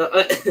door.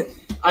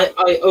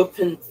 I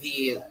opened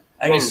the.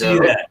 I can see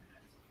that.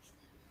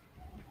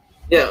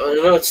 Yeah, I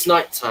know it's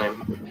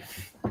nighttime.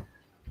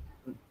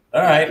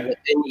 All right.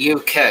 In the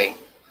UK.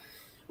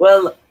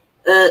 Well,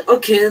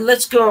 okay,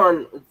 let's go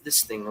on with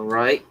this thing, all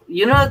right?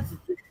 You know,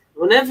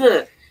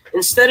 whenever,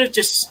 instead of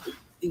just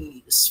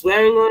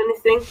swearing or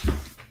anything,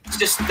 it's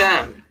just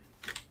damn.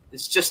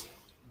 It's just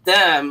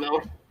damn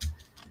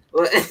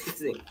or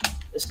anything.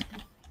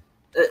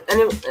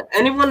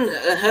 Anyone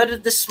heard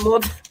of this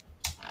mod?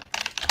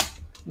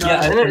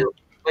 Yeah,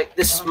 like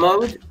this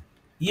mode.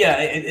 Yeah,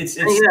 it's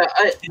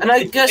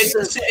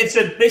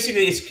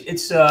basically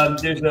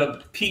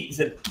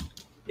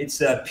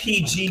it's a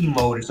PG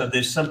mode or something.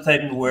 There's some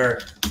type of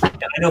where I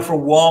know for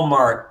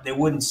Walmart they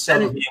wouldn't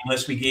sell it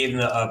unless we gave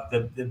them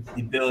the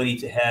ability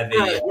to have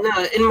a.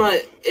 No,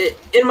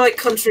 in my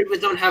country we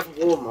don't have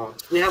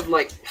Walmart. We have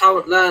like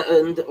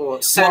Poundland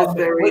or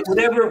Sainsbury's.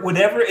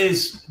 Whatever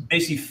is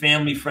basically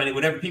family friendly.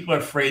 Whatever people are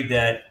afraid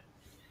that.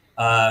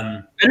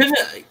 And then,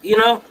 you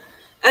know,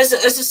 as a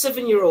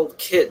 7-year-old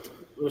kid,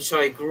 which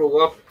I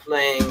grew up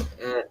playing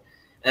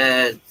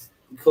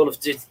Call of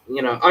Duty.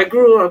 You know, I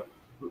grew up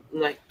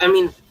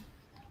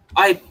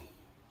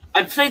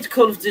I played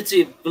Call of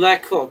Duty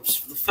Black Ops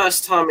for the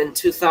first time in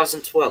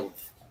 2012.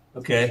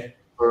 Okay.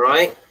 All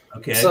right.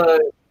 Okay. So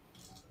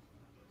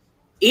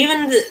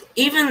even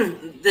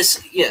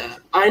this,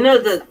 I know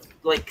that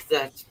like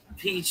that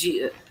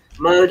PG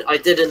mode, I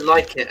didn't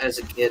like it as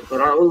a kid,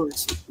 but I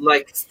always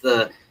liked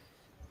the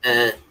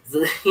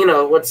you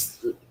know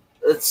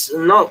it's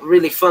not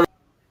really fun.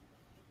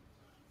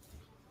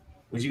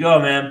 Where'd you go,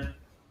 man?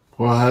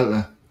 What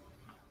happened?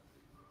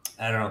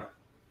 I don't know.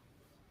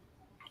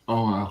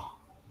 Oh, wow.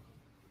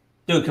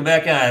 Dude, come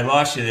back on. I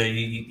lost you there.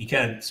 You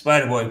kind of,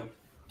 Spider Boy,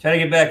 try to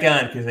get back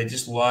on because I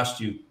just lost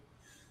you.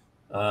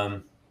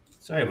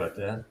 Sorry about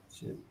that.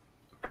 Shit.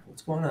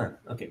 What's going on?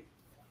 Okay.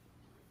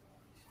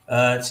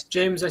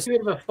 James, I see we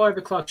have a 5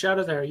 o'clock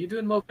shadow there. Are you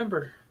doing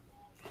Movember?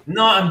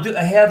 No, I was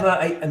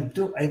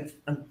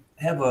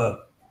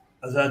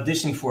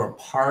auditioning for a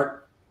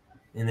part,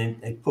 and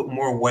then I put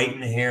more weight in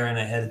the hair, and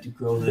I had to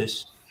grow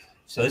this.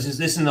 So this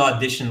is an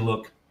audition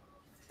look.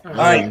 All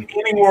right,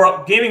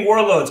 Gaming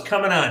Warlords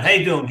coming on. How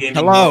you doing, Gaming?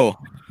 Hello.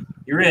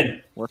 You're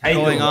in. What's How you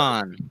going doing?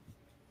 on?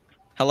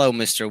 Hello,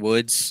 Mr.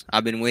 Woods.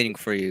 I've been waiting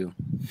for you.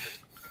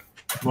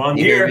 Well, I'm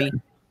You here. hear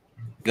me?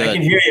 Good. I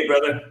can hear you,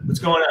 brother. What's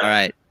going on? All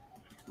right.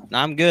 No,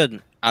 I'm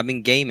good. I've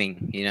been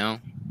gaming, you know?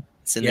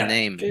 It's in the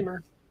name.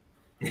 Gamer.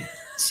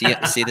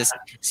 See this?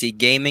 See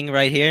gaming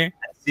right here?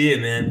 I see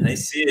it, man. I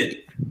see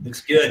it. Looks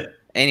good.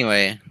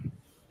 Anyway,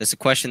 there's a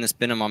question that's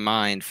been on my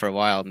mind for a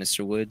while,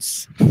 Mr.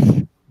 Woods.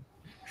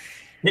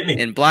 Hit me.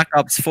 In Black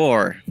Ops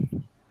 4,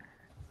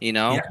 you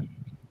know,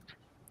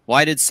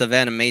 why did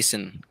Savannah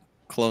Mason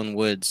clone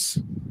Woods?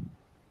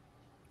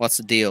 What's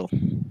the deal?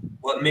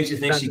 What makes you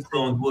think she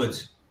cloned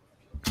Woods?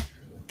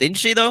 Didn't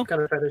she though?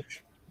 Got a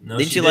fetish. No,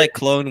 Didn't she she like didn't.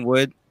 clone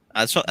Wood?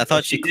 I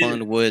thought she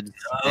cloned Wood.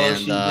 No, and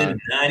she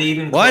didn't. Not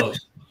even what?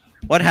 close.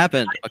 What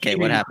happened? Okay,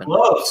 Even what happened?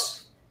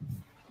 Close.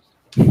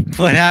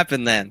 What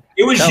happened then?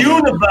 It was Tell you me.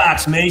 in the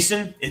box,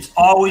 Mason. It's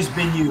always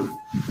been you.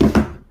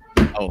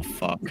 Oh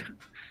fuck!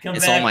 Come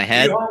It's back. all my do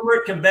head. your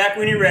homework. Come back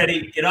when you're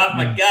ready. Get off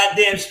my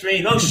goddamn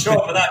stream. Don't show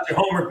up without your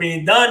homework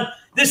being done.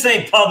 This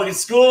ain't public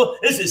school.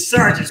 This is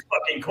Sargent's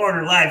fucking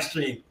corner live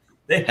stream.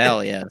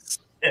 Hell yes.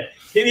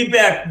 Hit me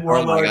back,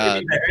 Warlord. Oh my Hit God.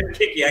 me back. I'm gonna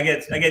kick you. I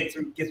get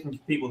some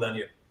people down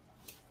here.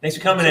 Thanks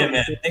for coming in,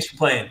 man. Thanks for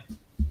playing.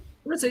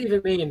 What does it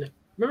even mean?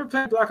 Remember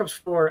playing Black Ops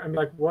 4 and be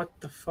like, what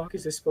the fuck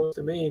is this supposed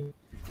to mean?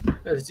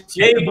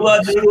 Jay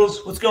Blood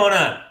Noodles, what's going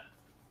on?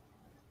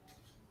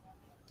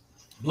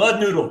 Blood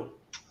Noodle.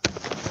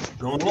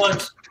 Going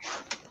once.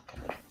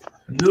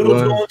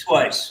 Noodles What? going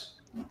twice.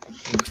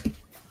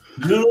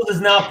 Noodles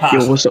is now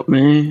possible. Yo, what's up,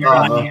 man?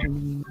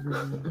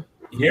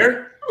 You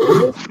here?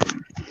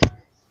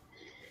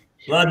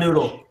 Blood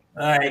Noodle.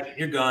 All right,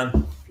 you're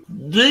gone.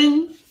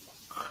 Ding.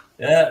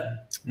 Yeah.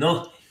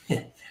 No.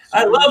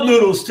 I love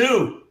noodles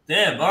too.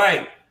 Damn. All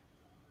right.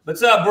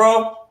 What's up,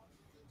 bro?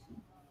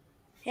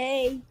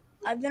 Hey,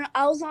 I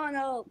was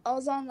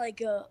on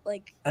like.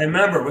 I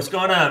remember. What's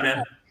going on,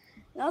 man?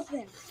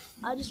 Nothing.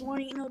 I just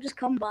want to, just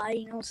come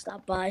by,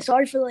 stop by.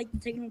 Sorry for like the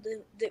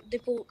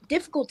technical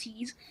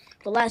difficulties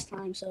for last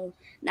time. So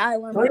now I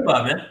learned. Sorry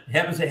about it, man. It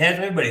happens to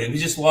everybody. We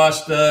just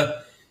lost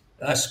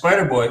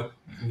Spider Boy.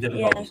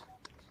 Yeah.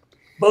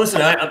 But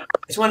listen, I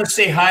just want to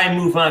say hi and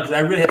move on because I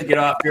really have to get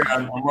off here.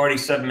 I'm already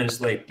 7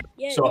 minutes late.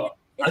 Yeah, so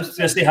I'm just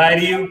gonna say hi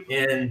to you.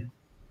 And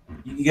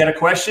you got a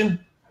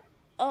question?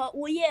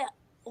 Well, yeah.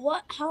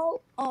 What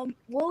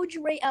would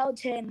you rate out of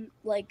 10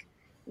 like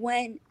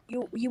when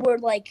you were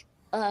like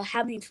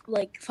having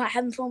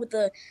fun with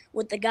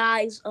the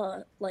guys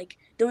like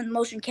doing the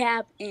motion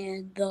cap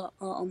and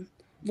the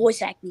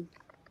voice acting?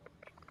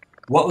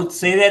 What would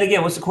say that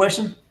again? What's the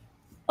question?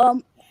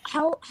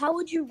 How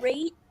would you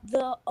rate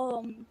the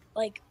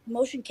like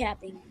motion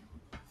capping?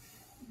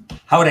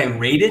 How would I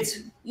rate it?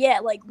 Yeah,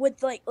 like with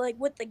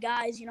the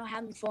guys,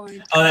 having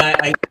fun.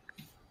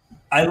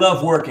 I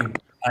love working.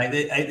 I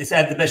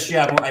had the best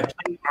job. I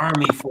play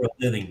Army for a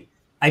living.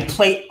 I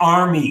play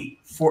Army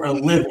for a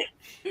living.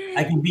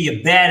 I can be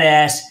a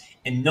badass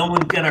and no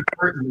one's gonna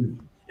hurt me.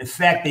 In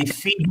fact, they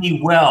feed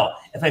me well.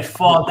 If I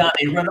fall down,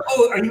 they run.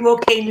 Oh, are you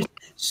okay?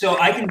 So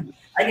I can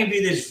be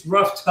this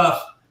rough,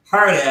 tough,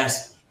 hard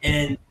ass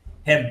and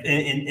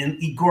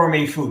eat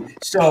gourmet food.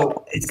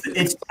 So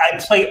I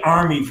play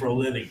Army for a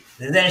living.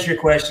 And that's your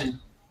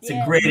question. It's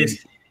the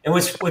greatest. And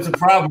what's the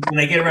problem when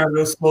I get around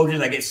real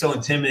soldiers? I get so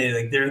intimidated.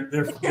 Like they're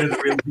the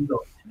real deal.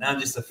 And I'm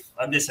just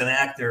an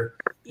actor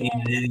being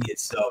an idiot.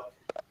 So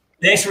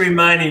thanks for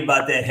reminding me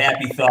about that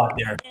happy thought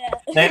there.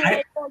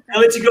 Yeah.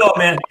 I'll let you go,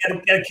 man.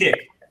 Got a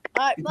kick.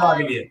 All right, Good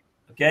talking to you.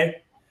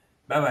 Okay.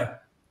 Bye.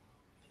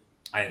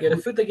 Yeah, the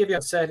food they give you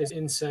on set is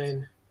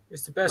insane.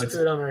 It's the best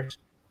food on earth.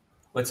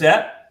 What's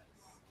that?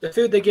 The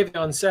food they give you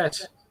on set.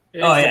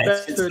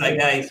 It's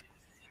like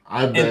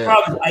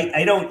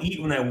I don't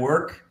eat when I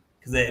work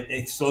because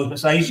it's so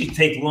I usually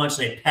take lunch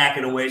and I pack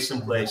it away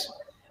someplace.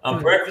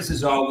 Breakfast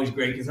is always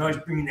great because I always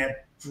bring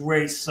that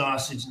great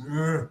sausage.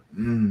 I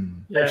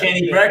can't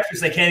eat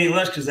breakfast. I can't eat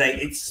lunch because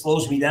it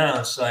slows me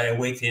down. So I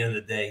wait till the end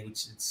of the day,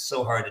 which it's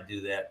so hard to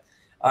do that.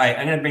 All right,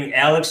 I'm gonna bring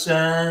Alex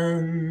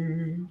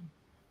on.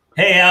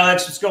 Hey,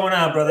 Alex, what's going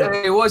on, brother?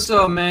 Hey, what's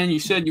up, man? You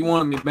said you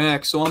wanted me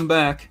back, so I'm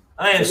back.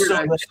 I am so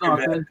glad you're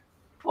back. Man.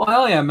 Oh,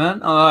 hell yeah,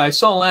 man. I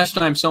saw last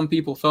time some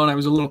people thought I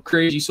was a little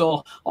crazy,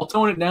 so I'll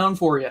tone it down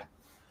for you.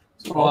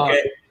 So,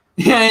 okay.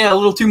 Yeah, a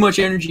little too much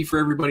energy for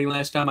everybody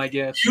last time, I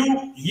guess.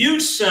 You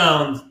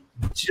sound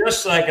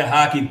just like a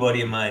hockey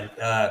buddy of mine.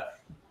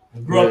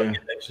 Grew up in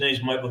his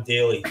name's Michael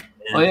Daly.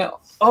 Oh, yeah.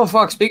 Oh,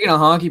 fuck. Speaking of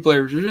hockey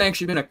players, there's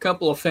actually been a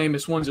couple of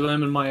famous ones of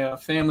them in my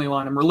family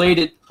line. I'm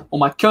related. Well,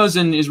 my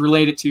cousin is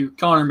related to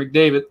Connor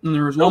McDavid, and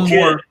there was one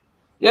more.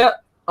 Yeah.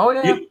 Oh,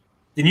 yeah.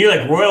 Then you're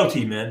like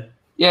royalty, man.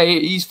 Yeah,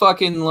 he's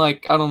fucking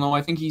like, I don't know.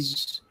 I think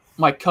he's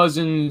my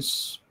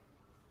cousin's.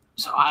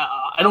 So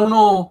I don't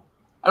know.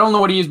 I don't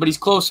know what he is, but he's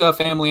close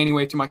family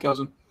anyway to my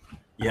cousin.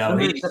 Yeah,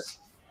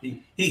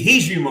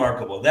 he's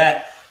remarkable.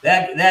 That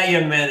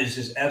young man is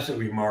just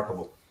absolutely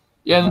remarkable.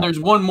 Yeah, and there's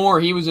one more.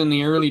 He was in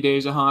the early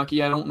days of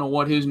hockey. I don't know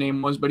what his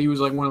name was, but he was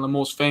like one of the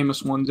most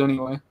famous ones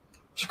anyway.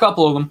 There's a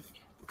couple of them.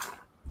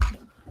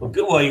 Well,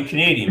 good. Well, you're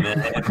Canadian,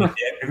 man.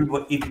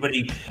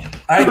 Everybody.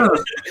 I was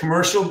in a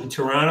commercial in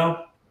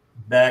Toronto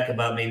back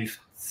about maybe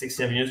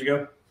 6-7 years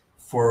ago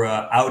for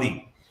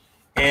Audi,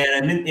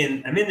 and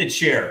I'm in the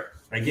chair.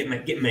 I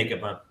get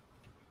makeup on,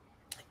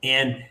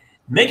 and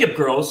makeup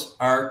girls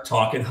are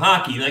talking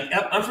hockey. Like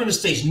I'm from the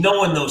States. No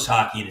one knows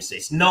hockey in the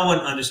States. No one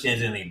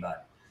understands anything about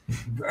it.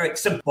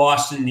 Except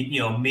Boston,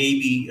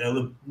 maybe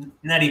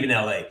not even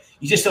LA.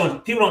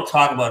 People don't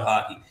talk about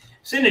hockey.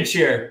 Sit in a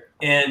chair,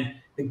 and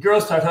the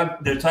girls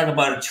they're talking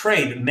about a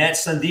trade. Matt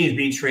Sundin is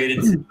being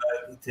traded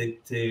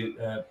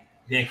to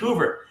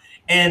Vancouver,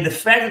 and the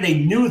fact that they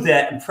knew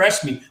that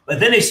impressed me. But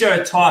then they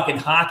started talking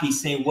hockey,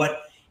 saying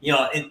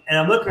and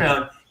I'm looking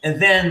around, and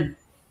then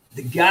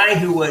the guy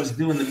who was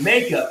doing the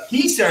makeup,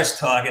 he starts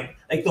talking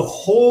like the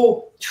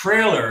whole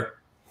trailer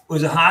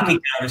was a hockey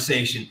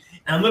conversation.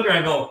 And I'm looking around,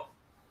 and go,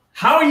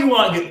 how are you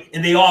all?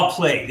 And they all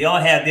play. They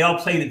all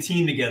play the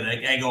team together.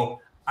 I go,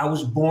 I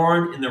was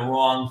born in the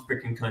wrong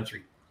freaking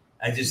country.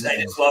 I just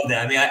love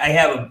that. I mean,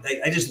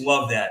 I just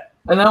love that.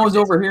 And that was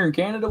over here in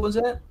Canada, was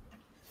that?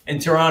 In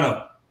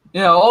Toronto.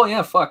 Yeah. Oh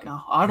yeah. Fuck.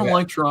 I don't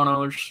like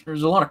Toronto.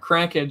 There's a lot of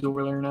crackheads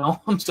over there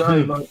now. I'm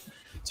sorry, but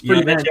it's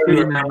pretty bad.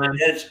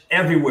 It's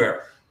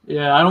everywhere.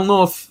 Yeah. I don't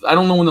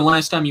know when the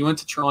last time you went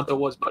to Toronto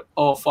was, but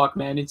oh fuck,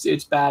 man,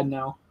 it's bad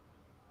now.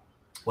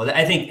 Well,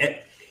 I think.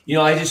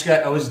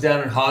 I was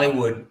down in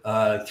Hollywood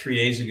 3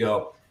 days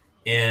ago,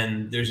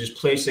 and there's this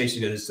place I used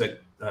to go. This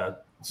like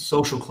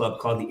social club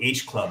called the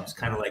H Club. It's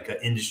kind of like an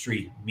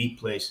industry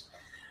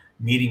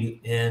meeting,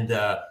 and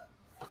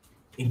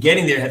in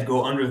getting there, I had to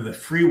go under the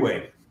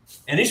freeway,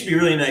 and it used to be a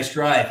really nice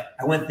drive.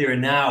 I went there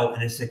now,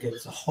 and it's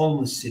a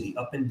homeless city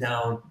up and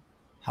down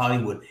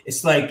Hollywood.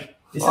 It's like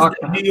this is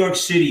New York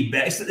City.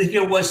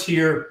 It was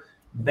here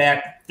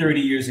back 30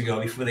 years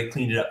ago before they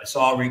cleaned it up. It's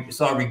all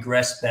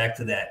regressed back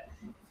to that.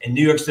 And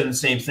New York's done the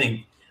same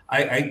thing.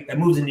 I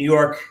moved to New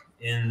York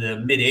in the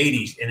mid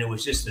 80s, and it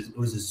was just it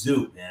was a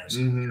zoo, man. It was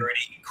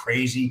dirty,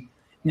 crazy.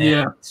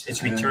 And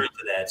it's returned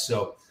to that.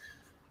 So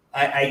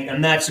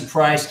I'm not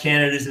surprised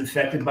Canada's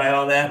infected by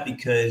all that,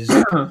 because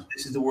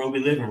this is the world we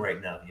live in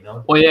right now, you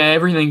know? Well, yeah,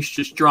 everything's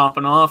just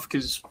dropping off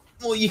because,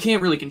 well, you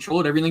can't really control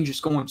it. Everything's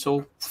just going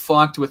so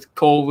fucked with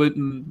COVID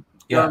and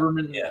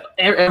government. Yeah.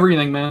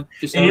 Everything, man.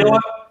 Just and you know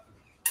what?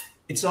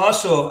 It's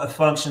also a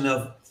function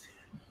of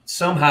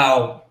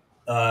somehow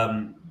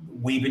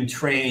we've been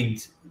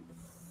trained,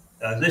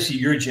 this is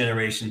your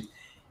generation,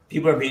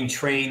 people are being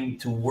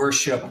trained to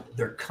worship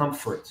their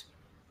comfort.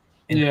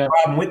 And the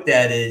problem with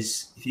that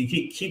is, if you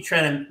keep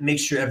trying to make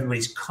sure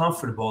everybody's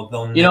comfortable,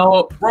 they'll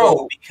never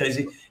grow, because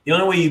the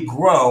only way you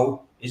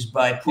grow is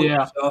by putting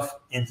yourself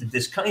into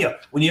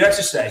discomfort. When you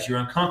exercise, you're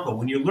uncomfortable.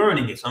 When you're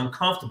learning, it's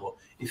uncomfortable.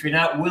 If you're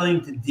not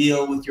willing to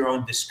deal with your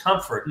own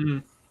discomfort,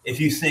 if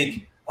you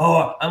think,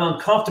 oh, I'm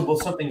uncomfortable,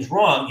 something's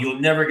wrong, you're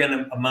never going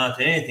to amount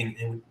to anything.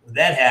 And when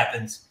that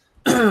happens,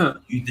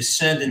 you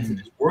descend into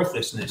this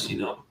worthlessness, you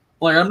know.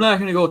 Like, I'm not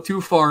going to go too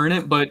far in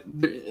it, but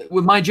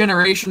with my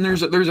generation,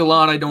 there's a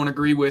lot I don't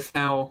agree with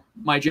how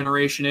my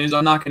generation is.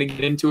 I'm not going to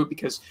get into it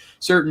because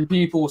certain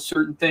people,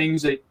 certain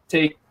things, they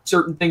take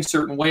certain things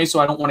certain ways,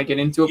 so I don't want to get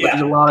into it. But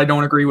there's a lot I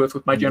don't agree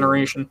with my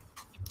generation.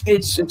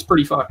 It's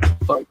pretty fucked.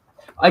 But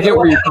I get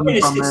where you're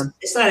coming from, man.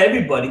 It's not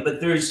everybody, but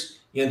there's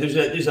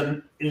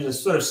a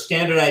sort of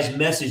standardized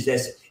message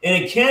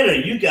and in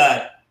Canada you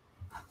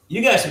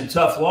got some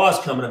tough laws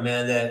coming up,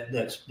 man.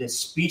 That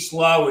speech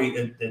law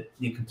where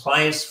the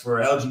compliance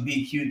for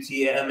LGBTQ,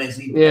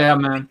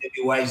 MSZ, man,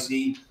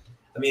 WYZ.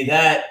 I mean,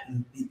 that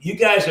you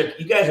guys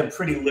are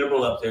pretty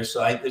liberal up there. So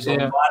there's a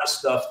lot of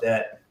stuff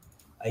that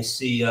I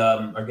see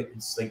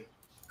it's like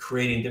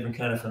creating different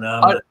kind of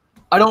phenomena.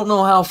 I don't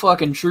know how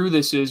fucking true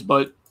this is,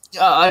 but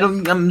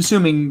I'm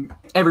assuming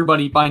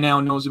everybody by now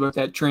knows about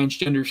that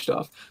transgender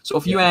stuff. So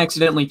if you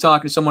accidentally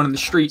talk to someone in the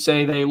street,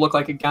 say they look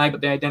like a guy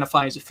but they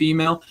identify as a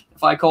female,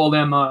 if I call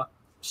them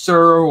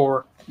sir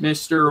or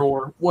Mr.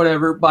 or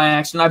whatever by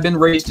accident, I've been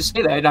raised to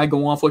say that. I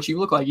go off what you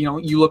look like. You know,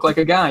 you look like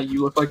a guy.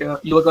 You look like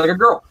a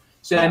girl.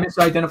 Say I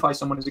misidentify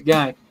someone as a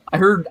guy. I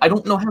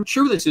don't know how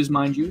true this is,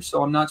 mind you,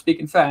 so I'm not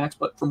speaking facts,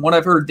 but from what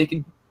I've heard, they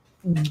can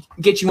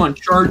get you on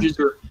charges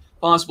or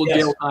possible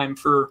jail time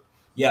for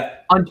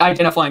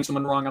identifying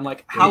someone wrong. I'm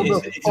like, how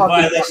the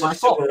fuck is that my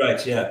fault?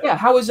 Rights,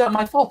 how is that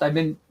my fault? I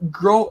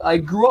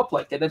grew up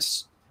like that.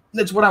 That's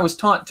what I was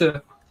taught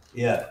to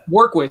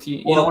work with.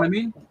 You know what I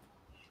mean?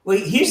 Well,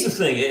 here's the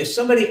thing. If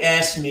somebody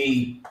asks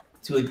me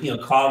to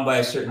call them by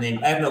a certain name,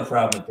 I have no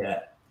problem with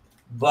that.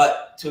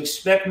 But to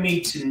expect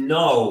me to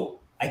know,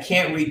 I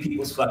can't read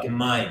people's fucking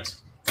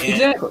minds.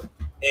 Exactly.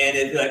 And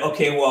it's like,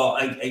 okay, well,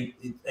 I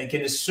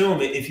can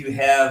assume if you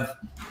have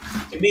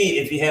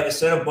a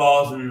set of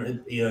balls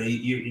and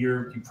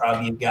you're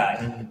probably a guy,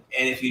 and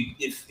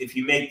if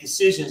you make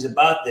decisions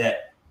about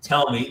that,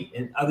 tell me.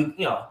 And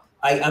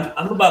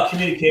I'm about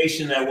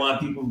communication. I want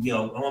people,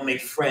 I want to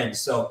make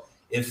friends. So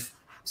if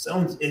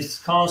someone is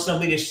calling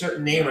somebody a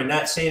certain name or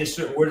not saying a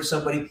certain word to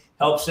somebody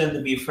helps them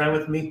to be a friend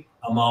with me,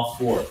 I'm all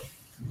for it.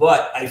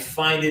 But I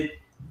find it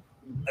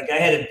like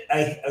I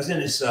was in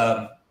this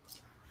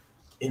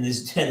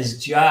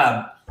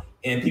job,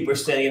 and people are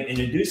standing up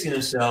introducing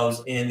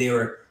themselves, and they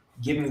were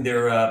giving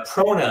their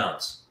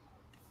pronouns,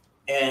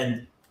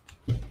 and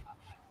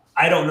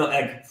I don't know.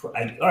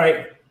 All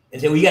right,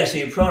 and say, well, you got to say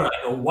your pronoun.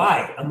 I go,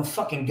 why? I'm a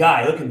fucking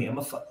guy. Look at me.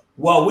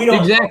 Well, we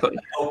don't exactly.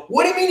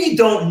 What do you mean you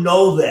don't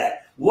know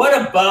that?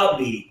 What about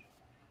me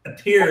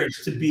appears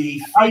to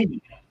be female?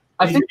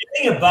 There's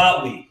anything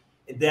about me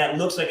that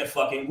looks like a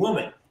fucking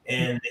woman,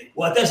 and it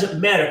doesn't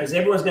matter because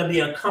everyone's gonna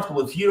be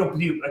uncomfortable if you don't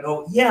believe. I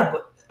go, yeah,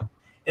 but.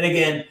 And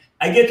again,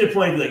 I get to the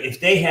point of like, if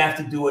they have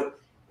to do it,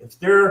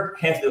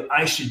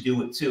 I should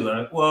do it too. And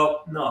I'm like,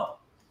 well, no.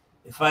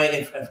 If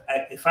I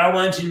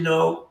wanted to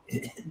know,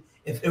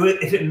 if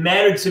it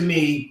mattered to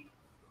me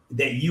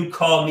that you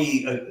call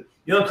me,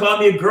 you don't call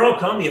me a girl,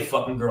 call me a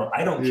fucking girl.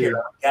 I don't care.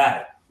 I'm a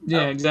guy.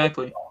 Yeah,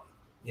 exactly.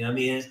 You know what I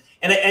mean?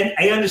 And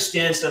I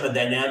understand some of the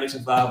dynamics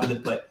involved with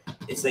it, but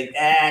it's like,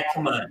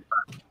 come on.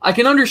 I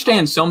can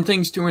understand some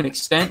things to an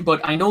extent,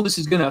 but I know this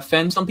is going to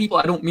offend some people.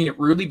 I don't mean it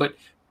rudely, but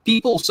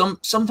people,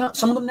 sometimes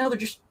some of them now, they're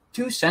just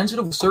too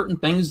sensitive with certain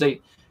things. They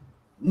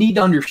need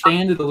to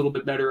understand it a little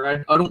bit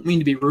better. I don't mean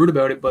to be rude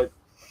about it, but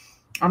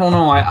I don't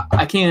know.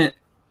 I can't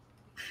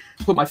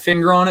put my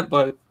finger on it,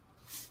 but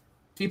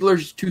people are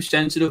just too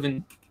sensitive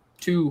and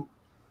too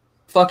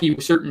fucky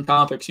with certain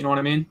topics. You know what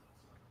I mean?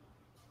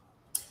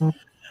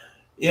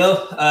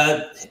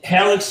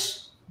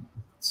 Alex,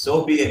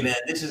 so be it, man.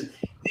 These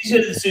are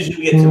the decisions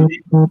we get to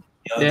make.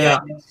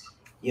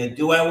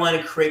 Do I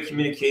want to create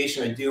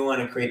communication or do I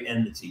want to create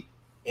enmity?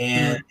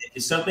 And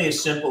it's something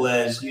as simple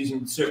as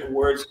using certain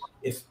words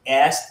if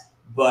asked,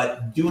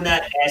 but do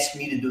not ask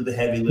me to do the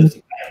heavy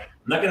lifting. I'm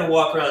not going to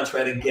walk around and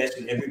try to guess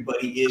what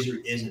everybody is or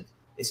isn't.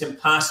 It's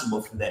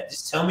impossible for that.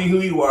 Just tell me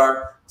who you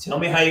are. Tell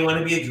me how you want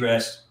to be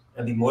addressed.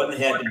 I'd be more than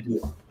happy to do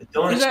it. But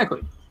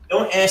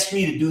don't ask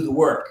me to do the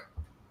work.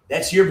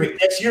 That's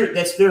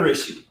their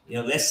issue. You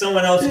know, that's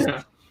someone else's.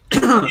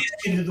 Don't ask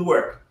me to do the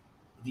work.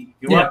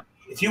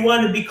 If you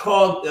want to be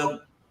called,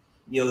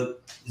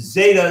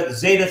 Zeta,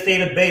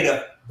 Theta,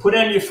 Beta, put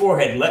it on your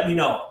forehead. Let me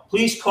know.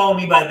 Please call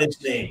me by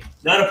this name.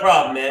 Not a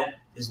problem, man.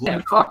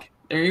 Fuck.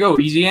 There you go.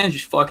 Easy end.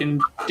 Just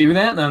fucking do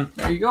that, then.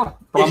 There you go.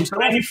 Just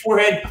put on your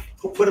forehead.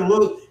 Put a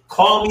little.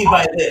 Call me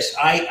by this.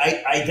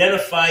 I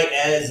identify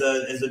as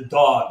a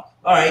dog.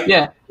 All right.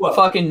 Yeah.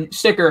 Fucking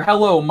sticker.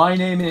 Hello, my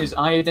name is.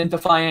 I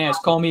identify as.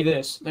 Call me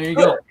this. There you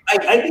go.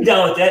 I'd be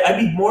down with that. I'd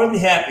be more than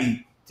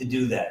happy to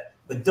do that.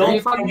 But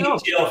don't put me in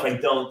jail if I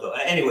don't. Though.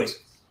 Anyways,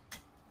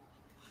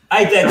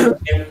 I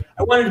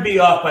wanted to be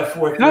off by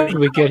 4:30. How did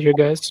we get here,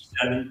 guys?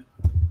 7.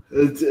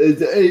 It's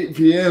 8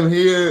 p.m.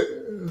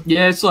 here.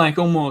 Yeah, it's like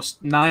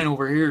almost 9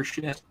 over here.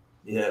 Shit.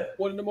 Yeah.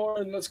 1 in the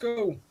morning. Let's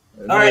go.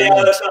 All right,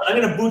 Alex, I'm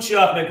going to boot you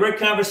off, man. Great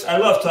conversation. I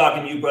love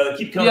talking to you, brother.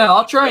 Keep coming. Yeah,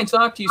 I'll try and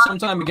talk to you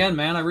sometime again,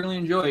 man. I really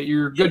enjoy it.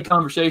 You're a good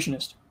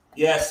conversationist.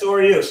 Yeah, so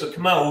are you. So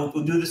come on,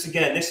 we'll do this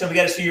again. Next time we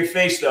got to see your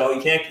face, though.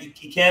 You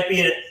can't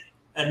be an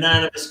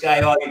anonymous guy.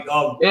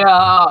 Yeah,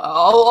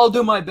 I'll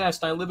do my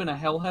best. I live in a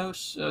hell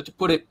house, to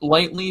put it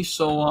lightly,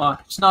 so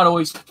it's not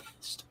always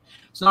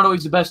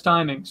the best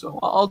timing. So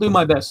I'll do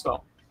my best,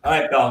 though. All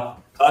right,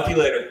 pal. Talk to you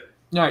later.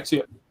 All right, see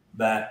you.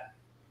 Bye.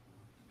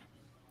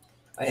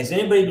 Has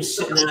anybody been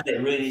sitting on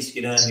that really needs to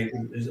get on here?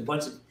 There's a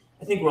bunch of.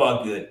 I think we're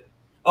all good.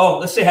 Oh,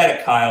 let's say hi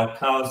to Kyle.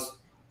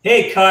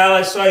 Hey, Kyle,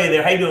 I saw you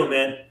there. How you doing,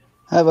 man?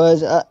 Hi,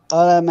 boys. All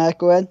I'm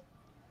echoing.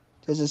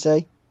 Does it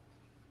say?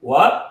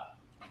 What?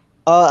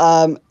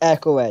 Oh, I'm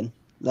echoing.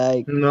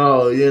 Like.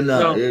 No, you're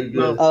not. You're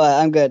good. All right,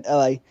 I'm good. All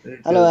right.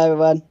 Hello,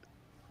 everyone.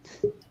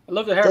 I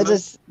love the hair,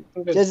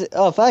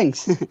 man.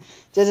 Thanks.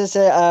 Just to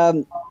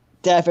say,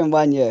 deaf in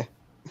 1 year.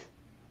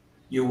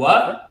 You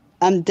what?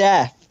 I'm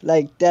deaf.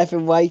 Like deaf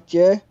in white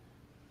year.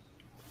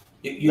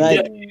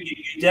 You're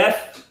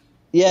deaf?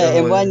 Yeah,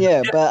 in 1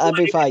 year, but I'll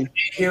be fine.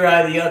 Hear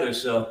eye of the other,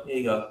 so there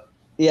you go.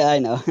 Yeah, I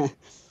know.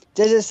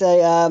 Just to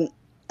say,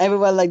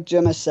 everyone like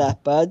German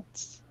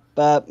Shepherds,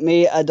 but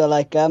me, I don't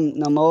like them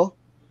no more.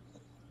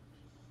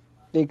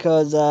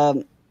 Because,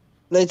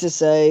 let's just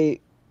say,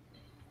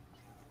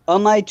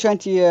 on my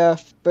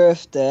 20th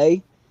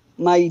birthday,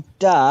 my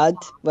dad,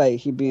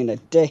 he being a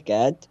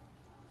dickhead,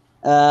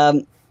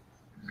 got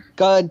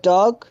a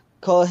dog,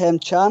 called him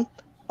Champ.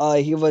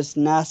 He was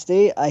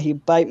nasty. He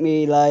bite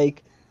me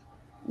like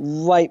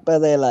right by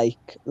there,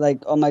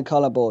 like on my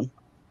collarbone,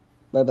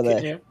 right by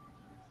there.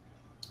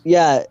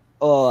 Yeah.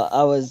 Oh,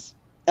 I was.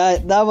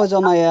 That was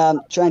on my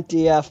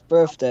 20th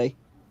birthday.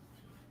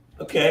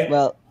 Okay.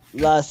 Well,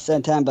 last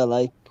September,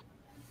 like.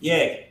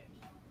 Yay.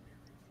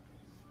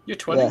 You're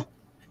 20. Yeah.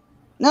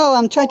 No,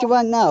 I'm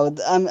 21 now.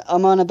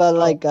 I'm on about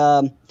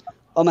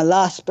on my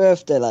last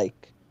birthday, like.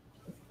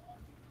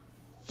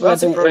 Well, that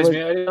surprised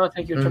me. I did not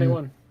think you were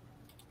 21.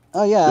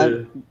 Oh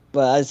yeah,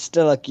 but I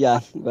still look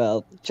young.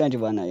 Well,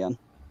 21 I am.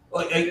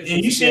 Are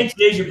you saying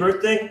today's your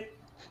birthday?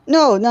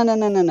 No.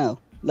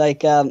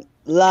 Like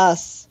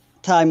last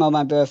time on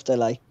my birthday,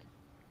 like.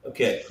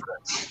 Okay.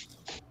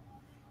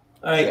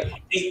 All right,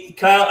 hey,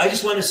 Kyle. I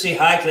just want to say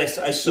hi because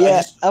I saw.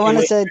 Yeah, I want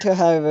to say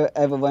to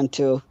everyone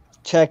to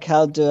check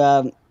how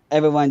to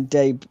everyone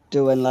day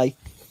doing like.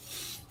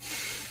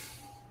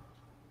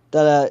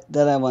 That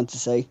I want to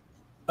say.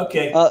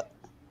 Okay.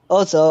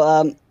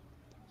 Also,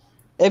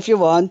 if you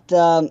want,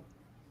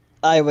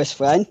 Irish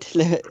friend,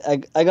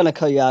 I'm gonna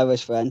call you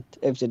Irish friend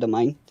if you don't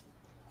mind.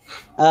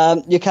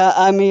 You can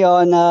add me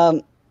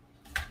on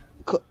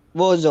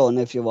Warzone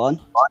if you want.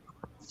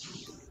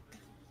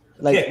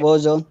 Like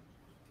Warzone.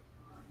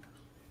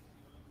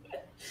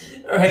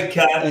 All right,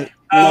 Kyle.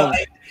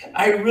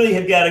 I really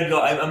have got to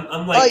go.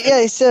 I'm like. Oh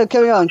yeah, so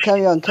carry on. I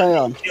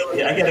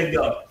gotta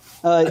go.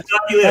 All right. I'll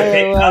talk to you later.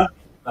 Okay, Kyle.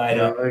 Bye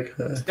now.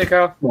 Hey,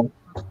 Kyle.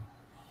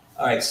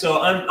 All right,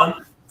 so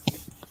I'm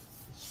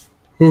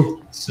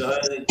so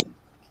I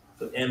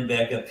put M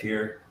back up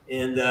here,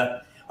 and all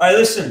right,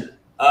 listen,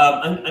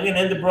 I'm going to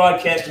end the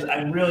broadcast because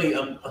I'm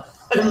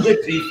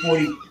literally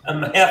 40.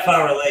 I'm a half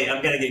hour late.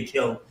 I'm going to get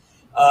killed.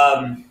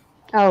 Oh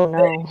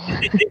no!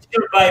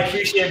 I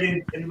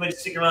appreciate everybody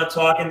sticking around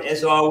talking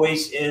as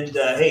always, and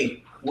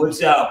hey,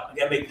 woods out. I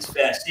got to make this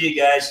fast. See you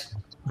guys.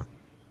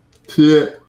 Yeah.